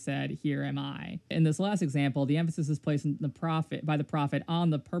 Moses," and he said, "Here am I." In this last example, the emphasis is placed by the prophet on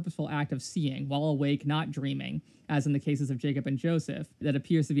the purposeful act of seeing, while awake, not dreaming, as in the cases of Jacob and Joseph, that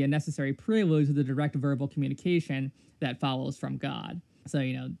appears to be a necessary prelude to the direct verbal communication that follows from God. So,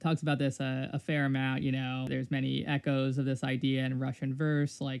 talks about this a fair amount. There's many echoes of this idea in Russian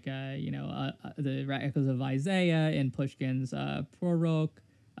verse, like, the echoes of Isaiah in Pushkin's Prorok,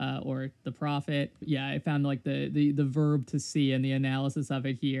 or the prophet. Yeah, I found like the verb to see and the analysis of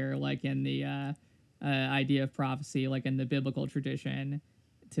it here, like in the idea of prophecy, like in the biblical tradition,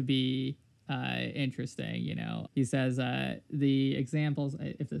 to be interesting. He says the examples,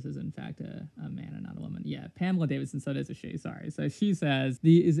 if this is in fact a man and not a woman. Yeah, Pamela Davidson, so it is a she, sorry. So she says,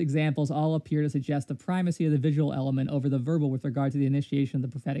 these examples all appear to suggest the primacy of the visual element over the verbal with regard to the initiation of the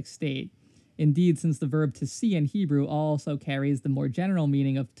prophetic state. Indeed, since the verb to see in Hebrew also carries the more general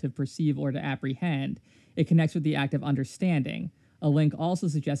meaning of to perceive or to apprehend, it connects with the act of understanding, a link also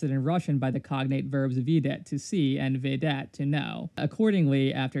suggested in Russian by the cognate verbs videt, to see, and vedet, to know.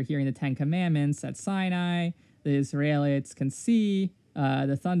 Accordingly, after hearing the Ten Commandments at Sinai, the Israelites can see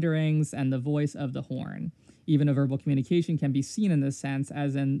the thunderings and the voice of the horn. Even a verbal communication can be seen in this sense,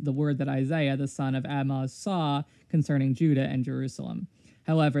 as in the word that Isaiah, the son of Amoz, saw concerning Judah and Jerusalem.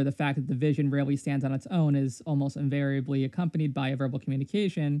 However, the fact that the vision rarely stands on its own is almost invariably accompanied by a verbal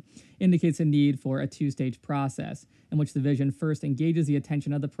communication indicates a need for a two-stage process, in which the vision first engages the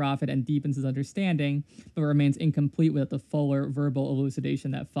attention of the prophet and deepens his understanding, but remains incomplete without the fuller verbal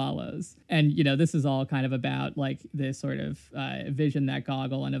elucidation that follows. And, this is all kind of about, like, this sort of vision that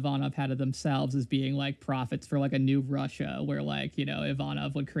Gogol and Ivanov had of themselves as being, like, prophets for, like, a new Russia, where, like,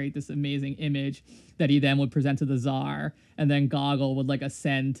 Ivanov would create this amazing image that he then would present to the Tsar, and then Gogol would, like,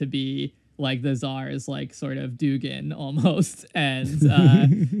 ascend to be, like, the Tsar's, like, sort of Dugin almost, and,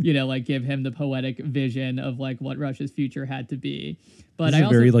 like, give him the poetic vision of, like, what Russia's future had to be. But this is a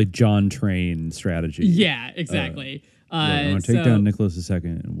very, like, John Train strategy. Yeah, exactly. I'm going to take down Nicholas II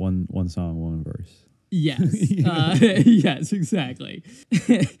in one song, one verse. Yes. Yes, exactly.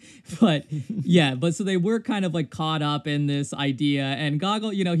 But so they were kind of like caught up in this idea, and Gogol,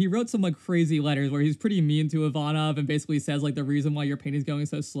 he wrote some like crazy letters where he's pretty mean to Ivanov and basically says like the reason why your painting's going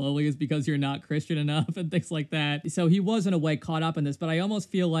so slowly is because you're not Christian enough and things like that. So he was in a way caught up in this, but I almost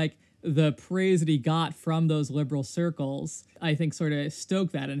feel like the praise that he got from those liberal circles, I think sort of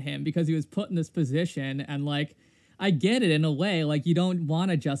stoked that in him, because he was put in this position, and like, I get it in a way, like, you don't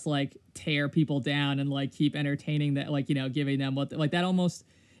want to just, like, tear people down and, like, keep entertaining that, like, giving them what, like, that almost,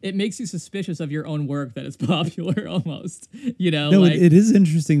 it makes you suspicious of your own work that it's popular almost, No, like, it is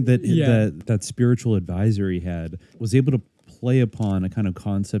interesting that, that spiritual advisor he had was able to play upon a kind of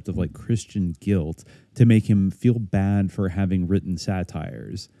concept of like Christian guilt to make him feel bad for having written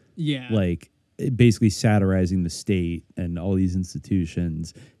satires. Yeah. Like basically satirizing the state and all these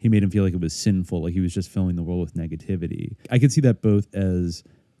institutions. He made him feel like it was sinful, like he was just filling the world with negativity. I could see that both as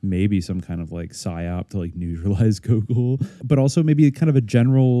maybe some kind of like psyop to like neutralize Gogol, but also maybe kind of a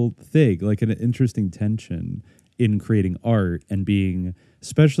general thing, like an interesting tension in creating art and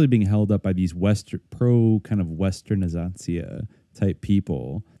especially being held up by these pro kind of Westernization type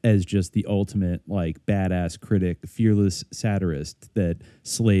people as just the ultimate like badass critic, fearless satirist that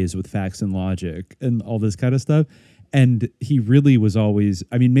slays with facts and logic and all this kind of stuff. And he really was always,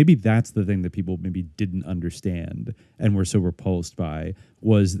 I mean, maybe that's the thing that people maybe didn't understand and were so repulsed by,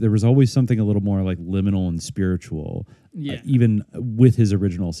 was there was always something a little more like liminal and spiritual, even with his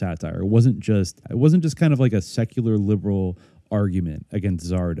original satire. It wasn't just kind of like a secular liberal argument against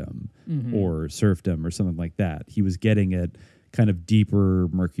czardom or serfdom or something like that. He was getting at kind of deeper,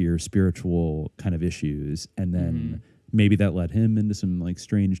 murkier, spiritual kind of issues. And then maybe that led him into some like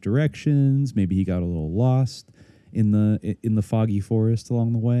strange directions. Maybe he got a little lost in the foggy forest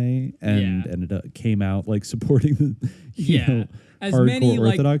along the way and ended up came out like supporting the you know, as hardcore many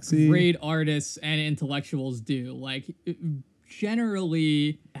orthodoxy. Like great artists and intellectuals do. Like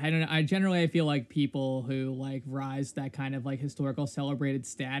generally, I feel like people who like rise that kind of like historical celebrated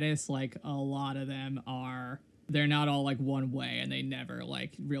status, like a lot of them they're not all like one way, and they never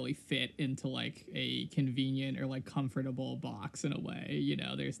like really fit into like a convenient or like comfortable box in a way. You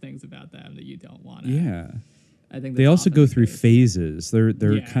know, there's things about them that you don't want to. Yeah. I think they also go through phases.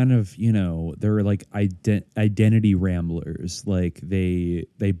 They're kind of, you know, they're like identity ramblers. Like they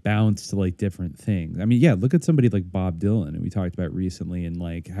bounce to like different things. I mean, yeah, look at somebody like Bob Dylan, who we talked about recently, and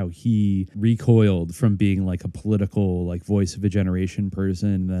like how he recoiled from being like a political like voice of a generation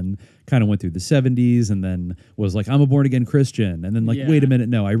person, and then kind of went through the 70s and then was like, I'm a born again Christian, and then like, wait a minute,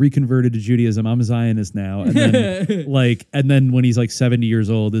 no, I reconverted to Judaism, I'm a Zionist now, and then and then when he's like 70 years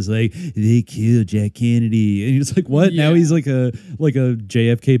old is like, they killed Jack Kennedy, and you're just like, what? Now he's like a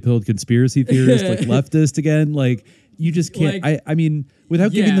JFK pilled conspiracy theorist, like leftist again. Like you just can't. Like, I mean,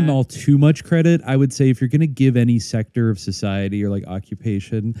 without giving them all too much credit, I would say if you're going to give any sector of society or like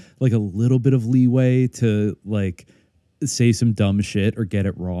occupation like a little bit of leeway to like say some dumb shit or get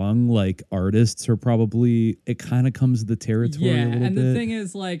it wrong, like artists are probably, it kind of comes to the territory a little and bit. The thing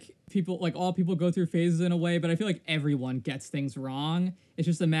is, like, people, like, all people go through phases in a way, but I feel like everyone gets things wrong. It's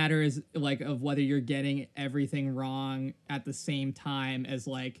just a matter is like of whether you're getting everything wrong at the same time as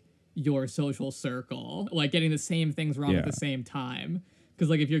like your social circle, like getting the same things wrong at the same time. Because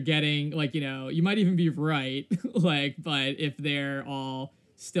like if you're getting like, you know, you might even be right, like, but if they're all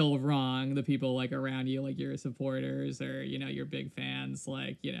still wrong, the people like around you, like your supporters or, you know, your big fans,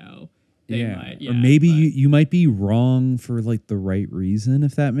 like, you know, or maybe you might be wrong for like the right reason,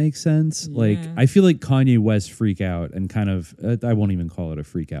 if that makes sense. Like I feel like Kanye West freak out and kind of I won't even call it a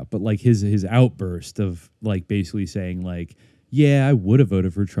freak out, but like his outburst of like basically saying like, yeah, I would have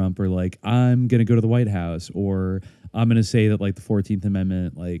voted for Trump, or like I'm gonna go to the White House, or I'm gonna say that like the 14th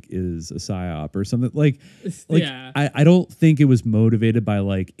Amendment like is a psyop or something. Like I don't think it was motivated by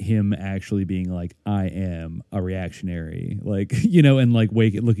like him actually being like, I am a reactionary, like, you know, and like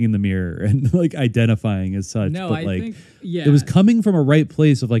looking in the mirror and like identifying as such. No, but I like think, it was coming from a right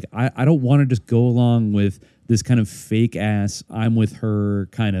place of like, I don't want to just go along with this kind of fake ass I'm with her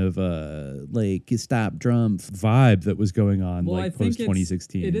kind of like stop Trump vibe that was going on like post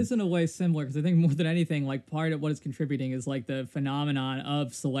 2016. It is in a way similar, because I think more than anything, like part of what is contributing is like the phenomenon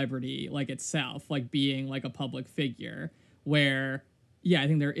of celebrity like itself, like being like a public figure, where I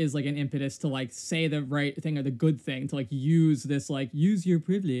think there is like an impetus to like say the right thing or the good thing, to like use this, like use your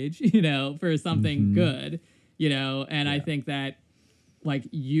privilege, you know, for something good, you know. And I think that like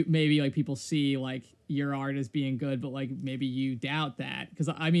you maybe like people see like your art as being good, but like maybe you doubt that. Because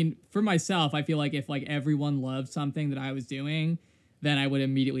I mean, for myself, I feel like if like everyone loved something that I was doing, then I would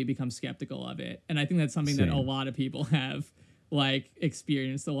immediately become skeptical of it. And I think that's something that a lot of people have like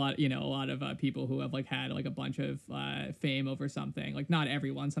experienced. A lot of people who have like had like a bunch of fame over something. Like not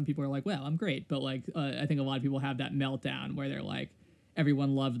everyone. Some people are like, well, I'm great, but like I think a lot of people have that meltdown where they're like,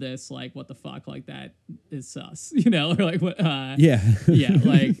 everyone loved this, like what the fuck, like that is sus, you know, or like what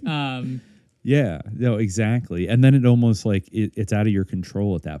yeah, no, exactly. And then it almost like it's out of your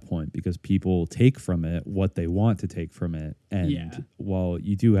control at that point, because people take from it what they want to take from it. And while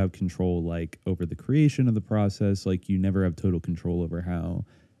you do have control like over the creation of the process, like you never have total control over how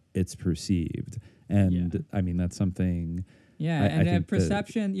it's perceived. And I mean, that's something Yeah, and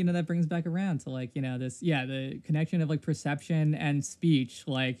perception, that brings back around to like, the connection of like perception and speech,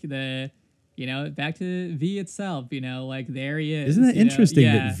 like back to V itself, like there he is. Isn't that interesting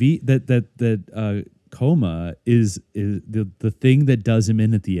that V that Coma is the thing that does him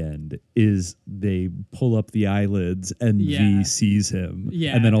in at the end is they pull up the eyelids and V sees him,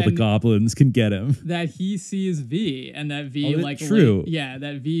 and then all the goblins can get him. That he sees V, and that V true.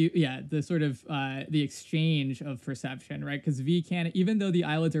 That V the sort of the exchange of perception, right? Because V can't, even though the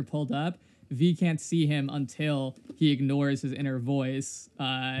eyelids are pulled up, V can't see him until he ignores his inner voice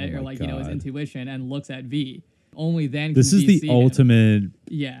or like his intuition and looks at V. Only then. This is the ultimate.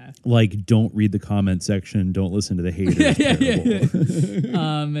 Yeah. Like, don't read the comment section. Don't listen to the haters.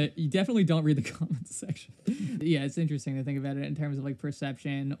 You definitely don't read the comments section. Yeah, it's interesting to think about it in terms of like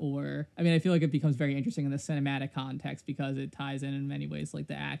perception, or I feel like it becomes very interesting in the cinematic context because it ties in many ways like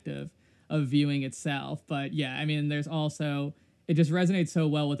the act of viewing itself. But yeah, there's also. It just resonates so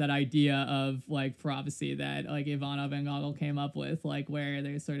well with that idea of like prophecy that like Ivanov and Gogol came up with, like where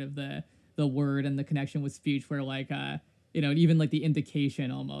there's sort of the word and the connection with speech, where like even like the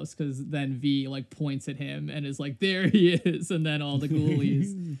indication almost, because then V like points at him and is like, there he is, and then all the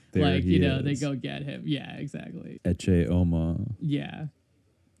ghoulies like they go get him. Yeah, exactly. Eche Oma. Yeah.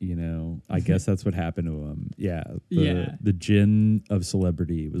 I guess that's what happened to him. Yeah. The djinn of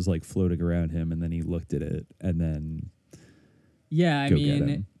celebrity was like floating around him, and then he looked at it, and then. Yeah,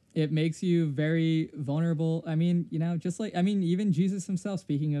 it makes you very vulnerable. Just like, even Jesus himself,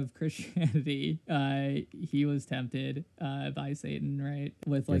 speaking of Christianity, he was tempted by Satan, right?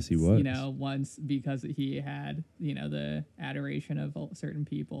 With like, yes, he was. Once because he had, the adoration of certain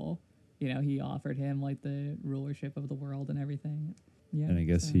people, he offered him like the rulership of the world and everything. Yeah, and I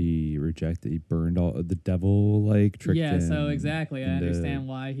guess he rejected. He burned all the devil, like tricked him. Yeah, so exactly. I understand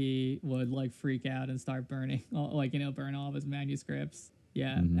why he would like freak out and start burning, burn all of his manuscripts.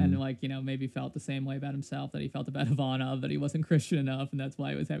 Yeah, and like maybe felt the same way about himself that he felt about Ivanov, that he wasn't Christian enough, and that's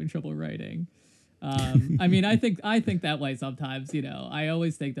why he was having trouble writing. I think that way sometimes. I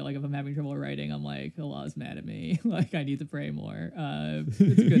always think that like if I'm having trouble writing, I'm like, Allah's mad at me. Like I need to pray more.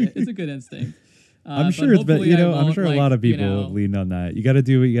 It's a good instinct. I'm sure it's been, I'm sure a lot of people lean on that. You got to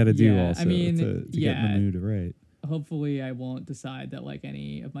do what you got to do also to get in the mood to write. Hopefully I won't decide that like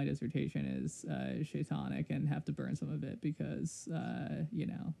any of my dissertation is shaitanic and have to burn some of it because,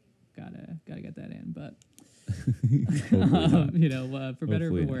 gotta get that in. But, for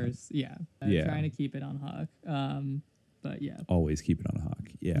better or for worse, trying to keep it on Hawk. But yeah. Always keep it on Hawk.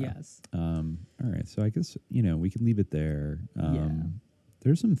 Yeah. Yes. All right. So I guess, we can leave it there.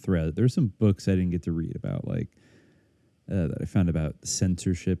 There's some books I didn't get to read about, like that I found about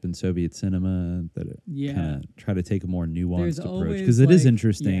censorship in Soviet cinema that kind of try to take a more nuanced approach, because it is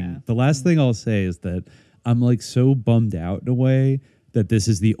interesting. Yeah. The last thing I'll say is that I'm like so bummed out in a way that this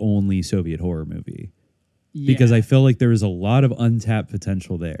is the only Soviet horror movie, because I feel like there is a lot of untapped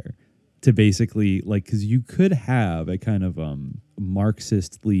potential there to basically like, because you could have a kind of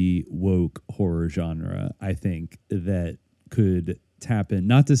Marxistly woke horror genre, I think, that could tap in,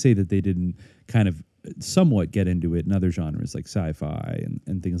 not to say that they didn't kind of somewhat get into it in other genres like sci-fi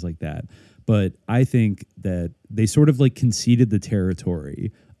and things like that, but I think that they sort of like conceded the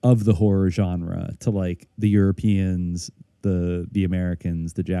territory of the horror genre to like the Europeans, the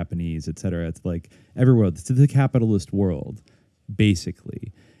Americans, the Japanese, etc. It's like everywhere, to the capitalist world,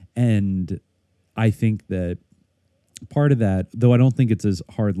 basically. And I think that part of that, though I don't think it's as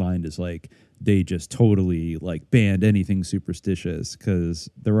hard-lined as like they just totally like banned anything superstitious, because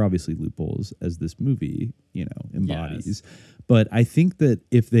there were obviously loopholes, as this movie, embodies. Yes. But I think that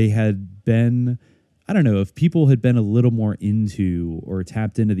if they had been, I don't know, if people had been a little more into or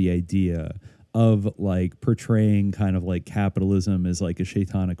tapped into the idea of like portraying kind of like capitalism as like a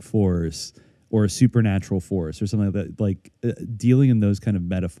shaitanic force or a supernatural force or something like that, like dealing in those kind of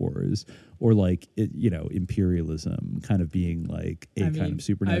metaphors, or like imperialism kind of being like a kind of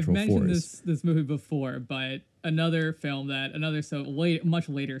supernatural force. I've mentioned this movie before, but another much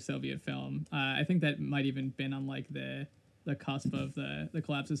later Soviet film, I think that might even been on like the cusp of the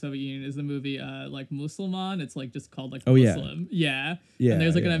collapse of the Soviet Union, is the movie like Musulman. It's like just called like Muslim. Yeah. And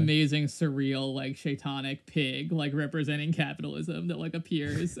there's like an amazing surreal like shaitanic pig like representing capitalism that like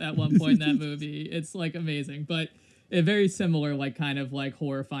appears at one point in that movie. It's like amazing, but a very similar like kind of like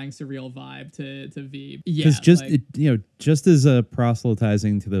horrifying surreal vibe to V. Yeah, because just as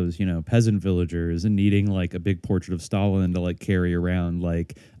proselytizing to those peasant villagers and needing like a big portrait of Stalin to like carry around,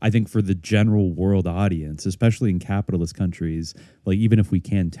 like I think for the general world audience, especially in capitalist countries, like even if we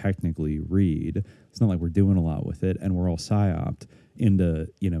can technically read, it's not like we're doing a lot with it and we're all psyoped. into,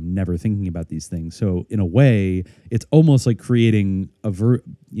 never thinking about these things. So in a way, it's almost like creating a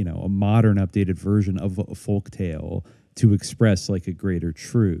modern updated version of a folk tale to express like a greater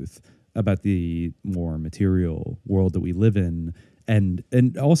truth about the more material world that we live in, and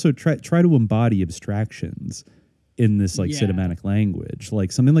also try to embody abstractions in this like cinematic language.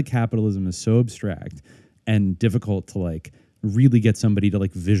 Like something like capitalism is so abstract and difficult to like really get somebody to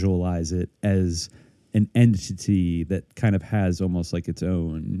like visualize it as an entity that kind of has almost like its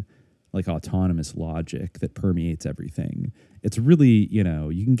own like autonomous logic that permeates everything. It's really, you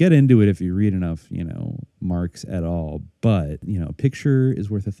can get into it if you read enough, Marx et al. But, a picture is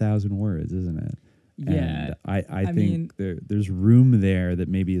worth 1,000 words, isn't it? Yeah. And I think there's room there that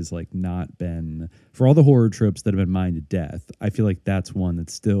maybe has like not been, for all the horror tropes that have been mined to death, I feel like that's one that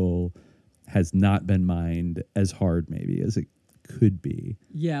still has not been mined as hard maybe as it could be.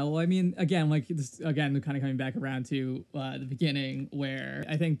 Yeah, well, I mean, again, like this, kind of coming back around to the beginning, where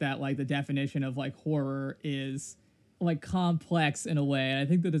I think that like the definition of like horror is like complex in a way, and I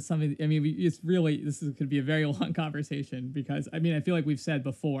think that it's something. I mean, this could be a very long conversation, because I mean, I feel like we've said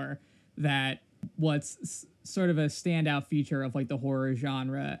before that what's sort of a standout feature of like the horror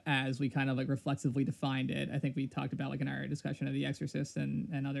genre as we kind of like reflexively defined it. I think we talked about like in our discussion of The Exorcist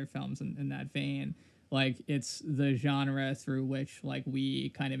and other films in that vein. Like it's the genre through which like we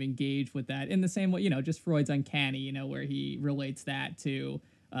kind of engage with that in the same way, just Freud's Uncanny, where he relates that to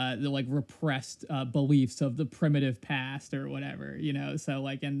the like repressed beliefs of the primitive past or whatever, so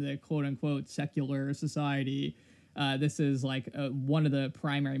like in the quote unquote secular society, this is like one of the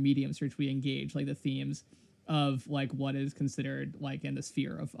primary mediums through which we engage like the themes of like what is considered like in the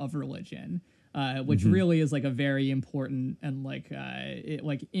sphere of religion. Which really is like a very important and like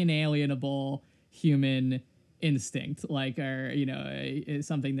inalienable human instinct, like, or is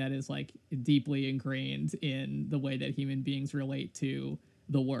something that is like deeply ingrained in the way that human beings relate to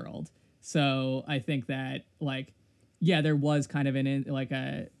the world. So I think that like, there was kind of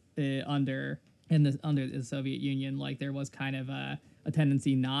under the Soviet Union, like there was kind of a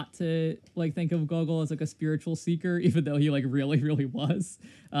tendency not to like think of Gogol as like a spiritual seeker, even though he like really was.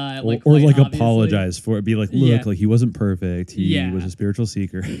 Or apologize for it, be like, look, like he wasn't perfect. He was a spiritual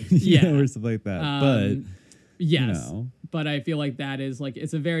seeker, or stuff like that. But yes, but I feel like that is like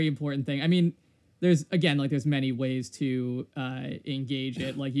it's a very important thing. I mean, there's many ways to engage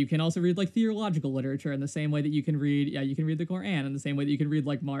it. Like you can also read like theological literature in the same way that you can read the Quran, in the same way that you can read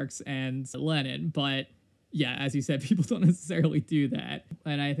like Marx and Lenin, but as you said, people don't necessarily do that.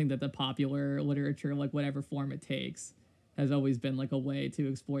 And I think that the popular literature, like whatever form it takes, has always been like a way to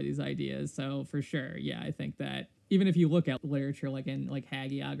explore these ideas. So for sure, I think that even if you look at literature like in like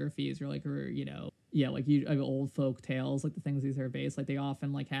hagiographies or old folk tales, like the things these are based, like they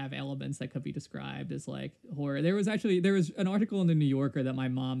often like have elements that could be described as like horror. There was an article in the New Yorker that my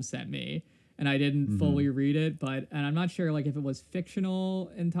mom sent me, and I didn't fully read it, and I'm not sure like if it was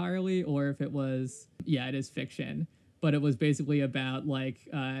fictional entirely or if it was, it is fiction, but it was basically about like,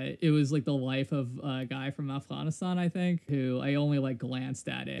 it was like the life of a guy from Afghanistan, I think, who I only like glanced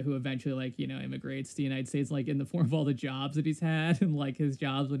at it, who eventually like, immigrates to the United States, like in the form of all the jobs that he's had, and like his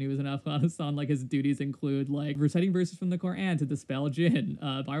jobs when he was in Afghanistan, like his duties include like reciting verses from the Quran to dispel jinn,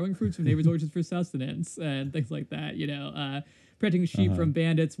 borrowing fruits from neighbors' orchards for sustenance, and things like that, protecting sheep from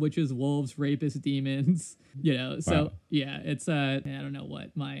bandits, witches, wolves, rapists, demons, so wow. It's I don't know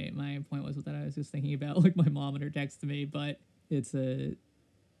what my point was with that. I was just thinking about like my mom and her text to me, but it's an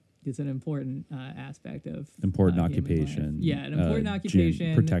important aspect of occupation. An important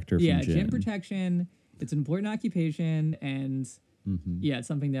occupation. Protector from jinn protection. It's an important occupation, and it's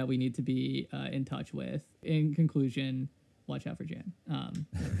something that we need to be in touch with. In conclusion, watch out for jinn.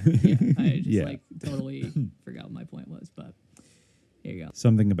 I just totally forgot what my point was, but here you go.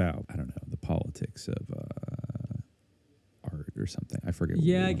 Something about, I don't know, the politics of art or something. I forget.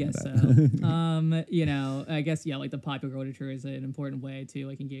 I guess so. I guess like the popular literature is an important way to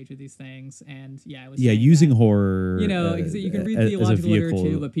like engage with these things, and I was using horror. You can read theological literature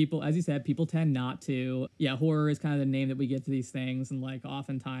too, but people, as you said, people tend not to. Horror is kind of the name that we give to these things, and like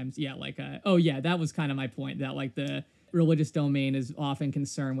oftentimes, that was kind of my point, that like the religious domain is often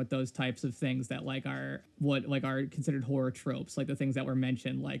concerned with those types of things that like are considered horror tropes, like the things that were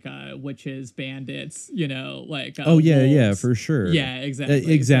mentioned, like witches, bandits, wolves. For sure.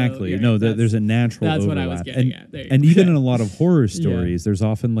 Exactly. So, there's a natural that's overlap. What I was getting at. And even in a lot of horror stories, there's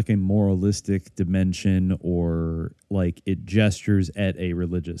often like a moralistic dimension, or like it gestures at a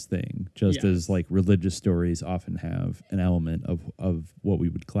religious thing, just as like religious stories often have an element of what we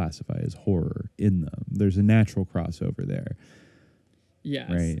would classify as horror in them. There's a natural crossover there.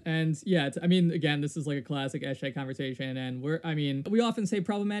 Yes. Right. And yeah, I mean, again, this is like a classic Eshe conversation. And we often say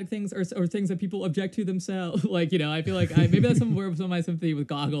problematic things or things that people object to themselves. Like, I feel like maybe that's where some of my sympathy with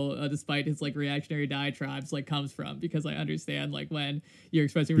Gogol, despite his like reactionary diatribes, like comes from, because I understand like when you're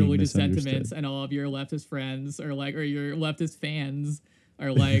expressing religious sentiments and all of your leftist friends or your leftist fans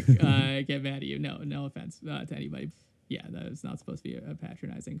are like, get mad at you. No offense to anybody. Yeah, that is not supposed to be a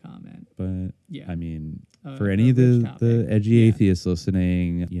patronizing comment. But yeah, I mean, for any of the edgy atheists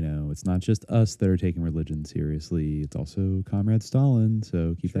listening, it's not just us that are taking religion seriously. It's also Comrade Stalin.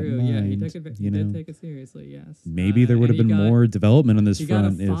 So keep that in mind. Yeah, he did take it seriously. Yes. Maybe there would have been more development on this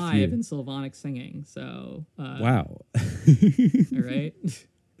front. He got a 5 in Slavonic singing. So wow. All right.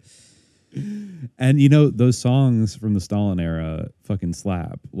 And those songs from the Stalin era fucking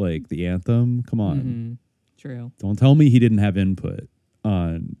slap. Like the anthem. Come on. Mm-hmm. True. Don't tell me he didn't have input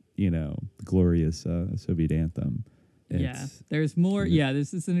on, the glorious Soviet anthem. There's more. Yeah,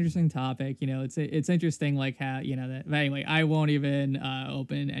 this is an interesting topic. It's interesting, like how that. But anyway, I won't even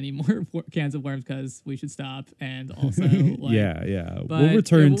open any more cans of worms because we should stop. And also, yeah. We'll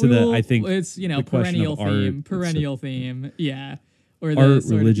return to I think it's perennial theme. Yeah. Or art, the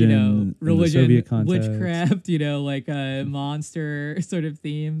sort religion, Soviet context. Witchcraft, like monster sort of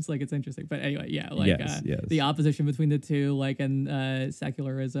themes. Like it's interesting. But anyway, yes. The opposition between the two, like and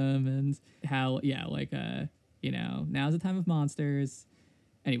secularism and how, now's the time of monsters.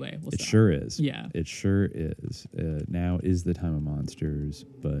 Anyway, we'll stop. Sure is. Yeah. It sure is. Now is the time of monsters,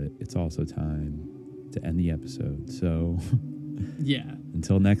 but it's also time to end the episode. So yeah.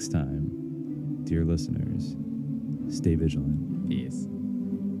 Until next time, dear listeners, stay vigilant. Peace.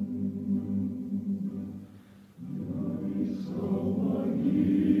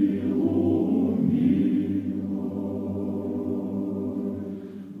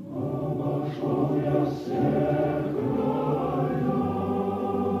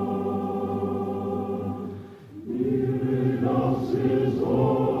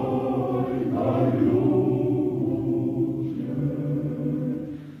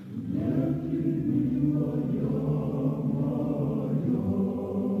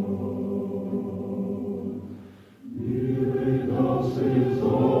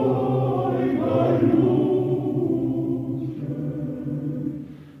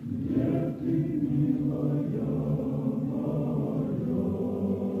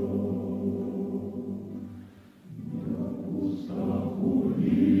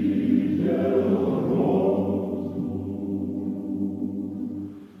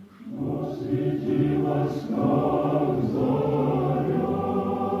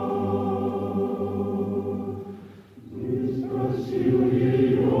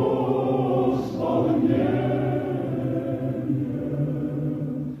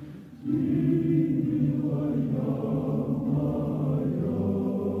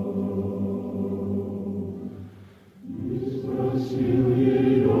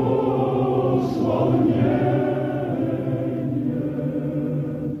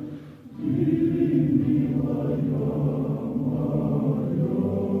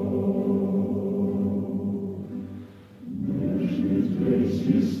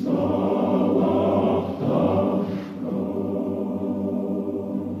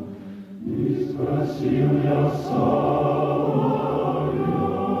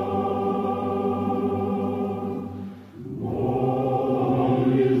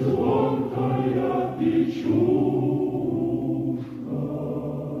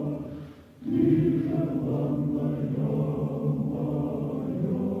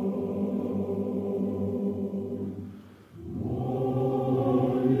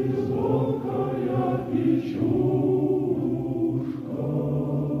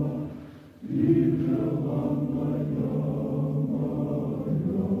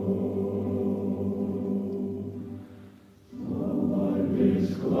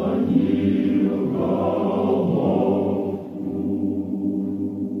 Склонил голову.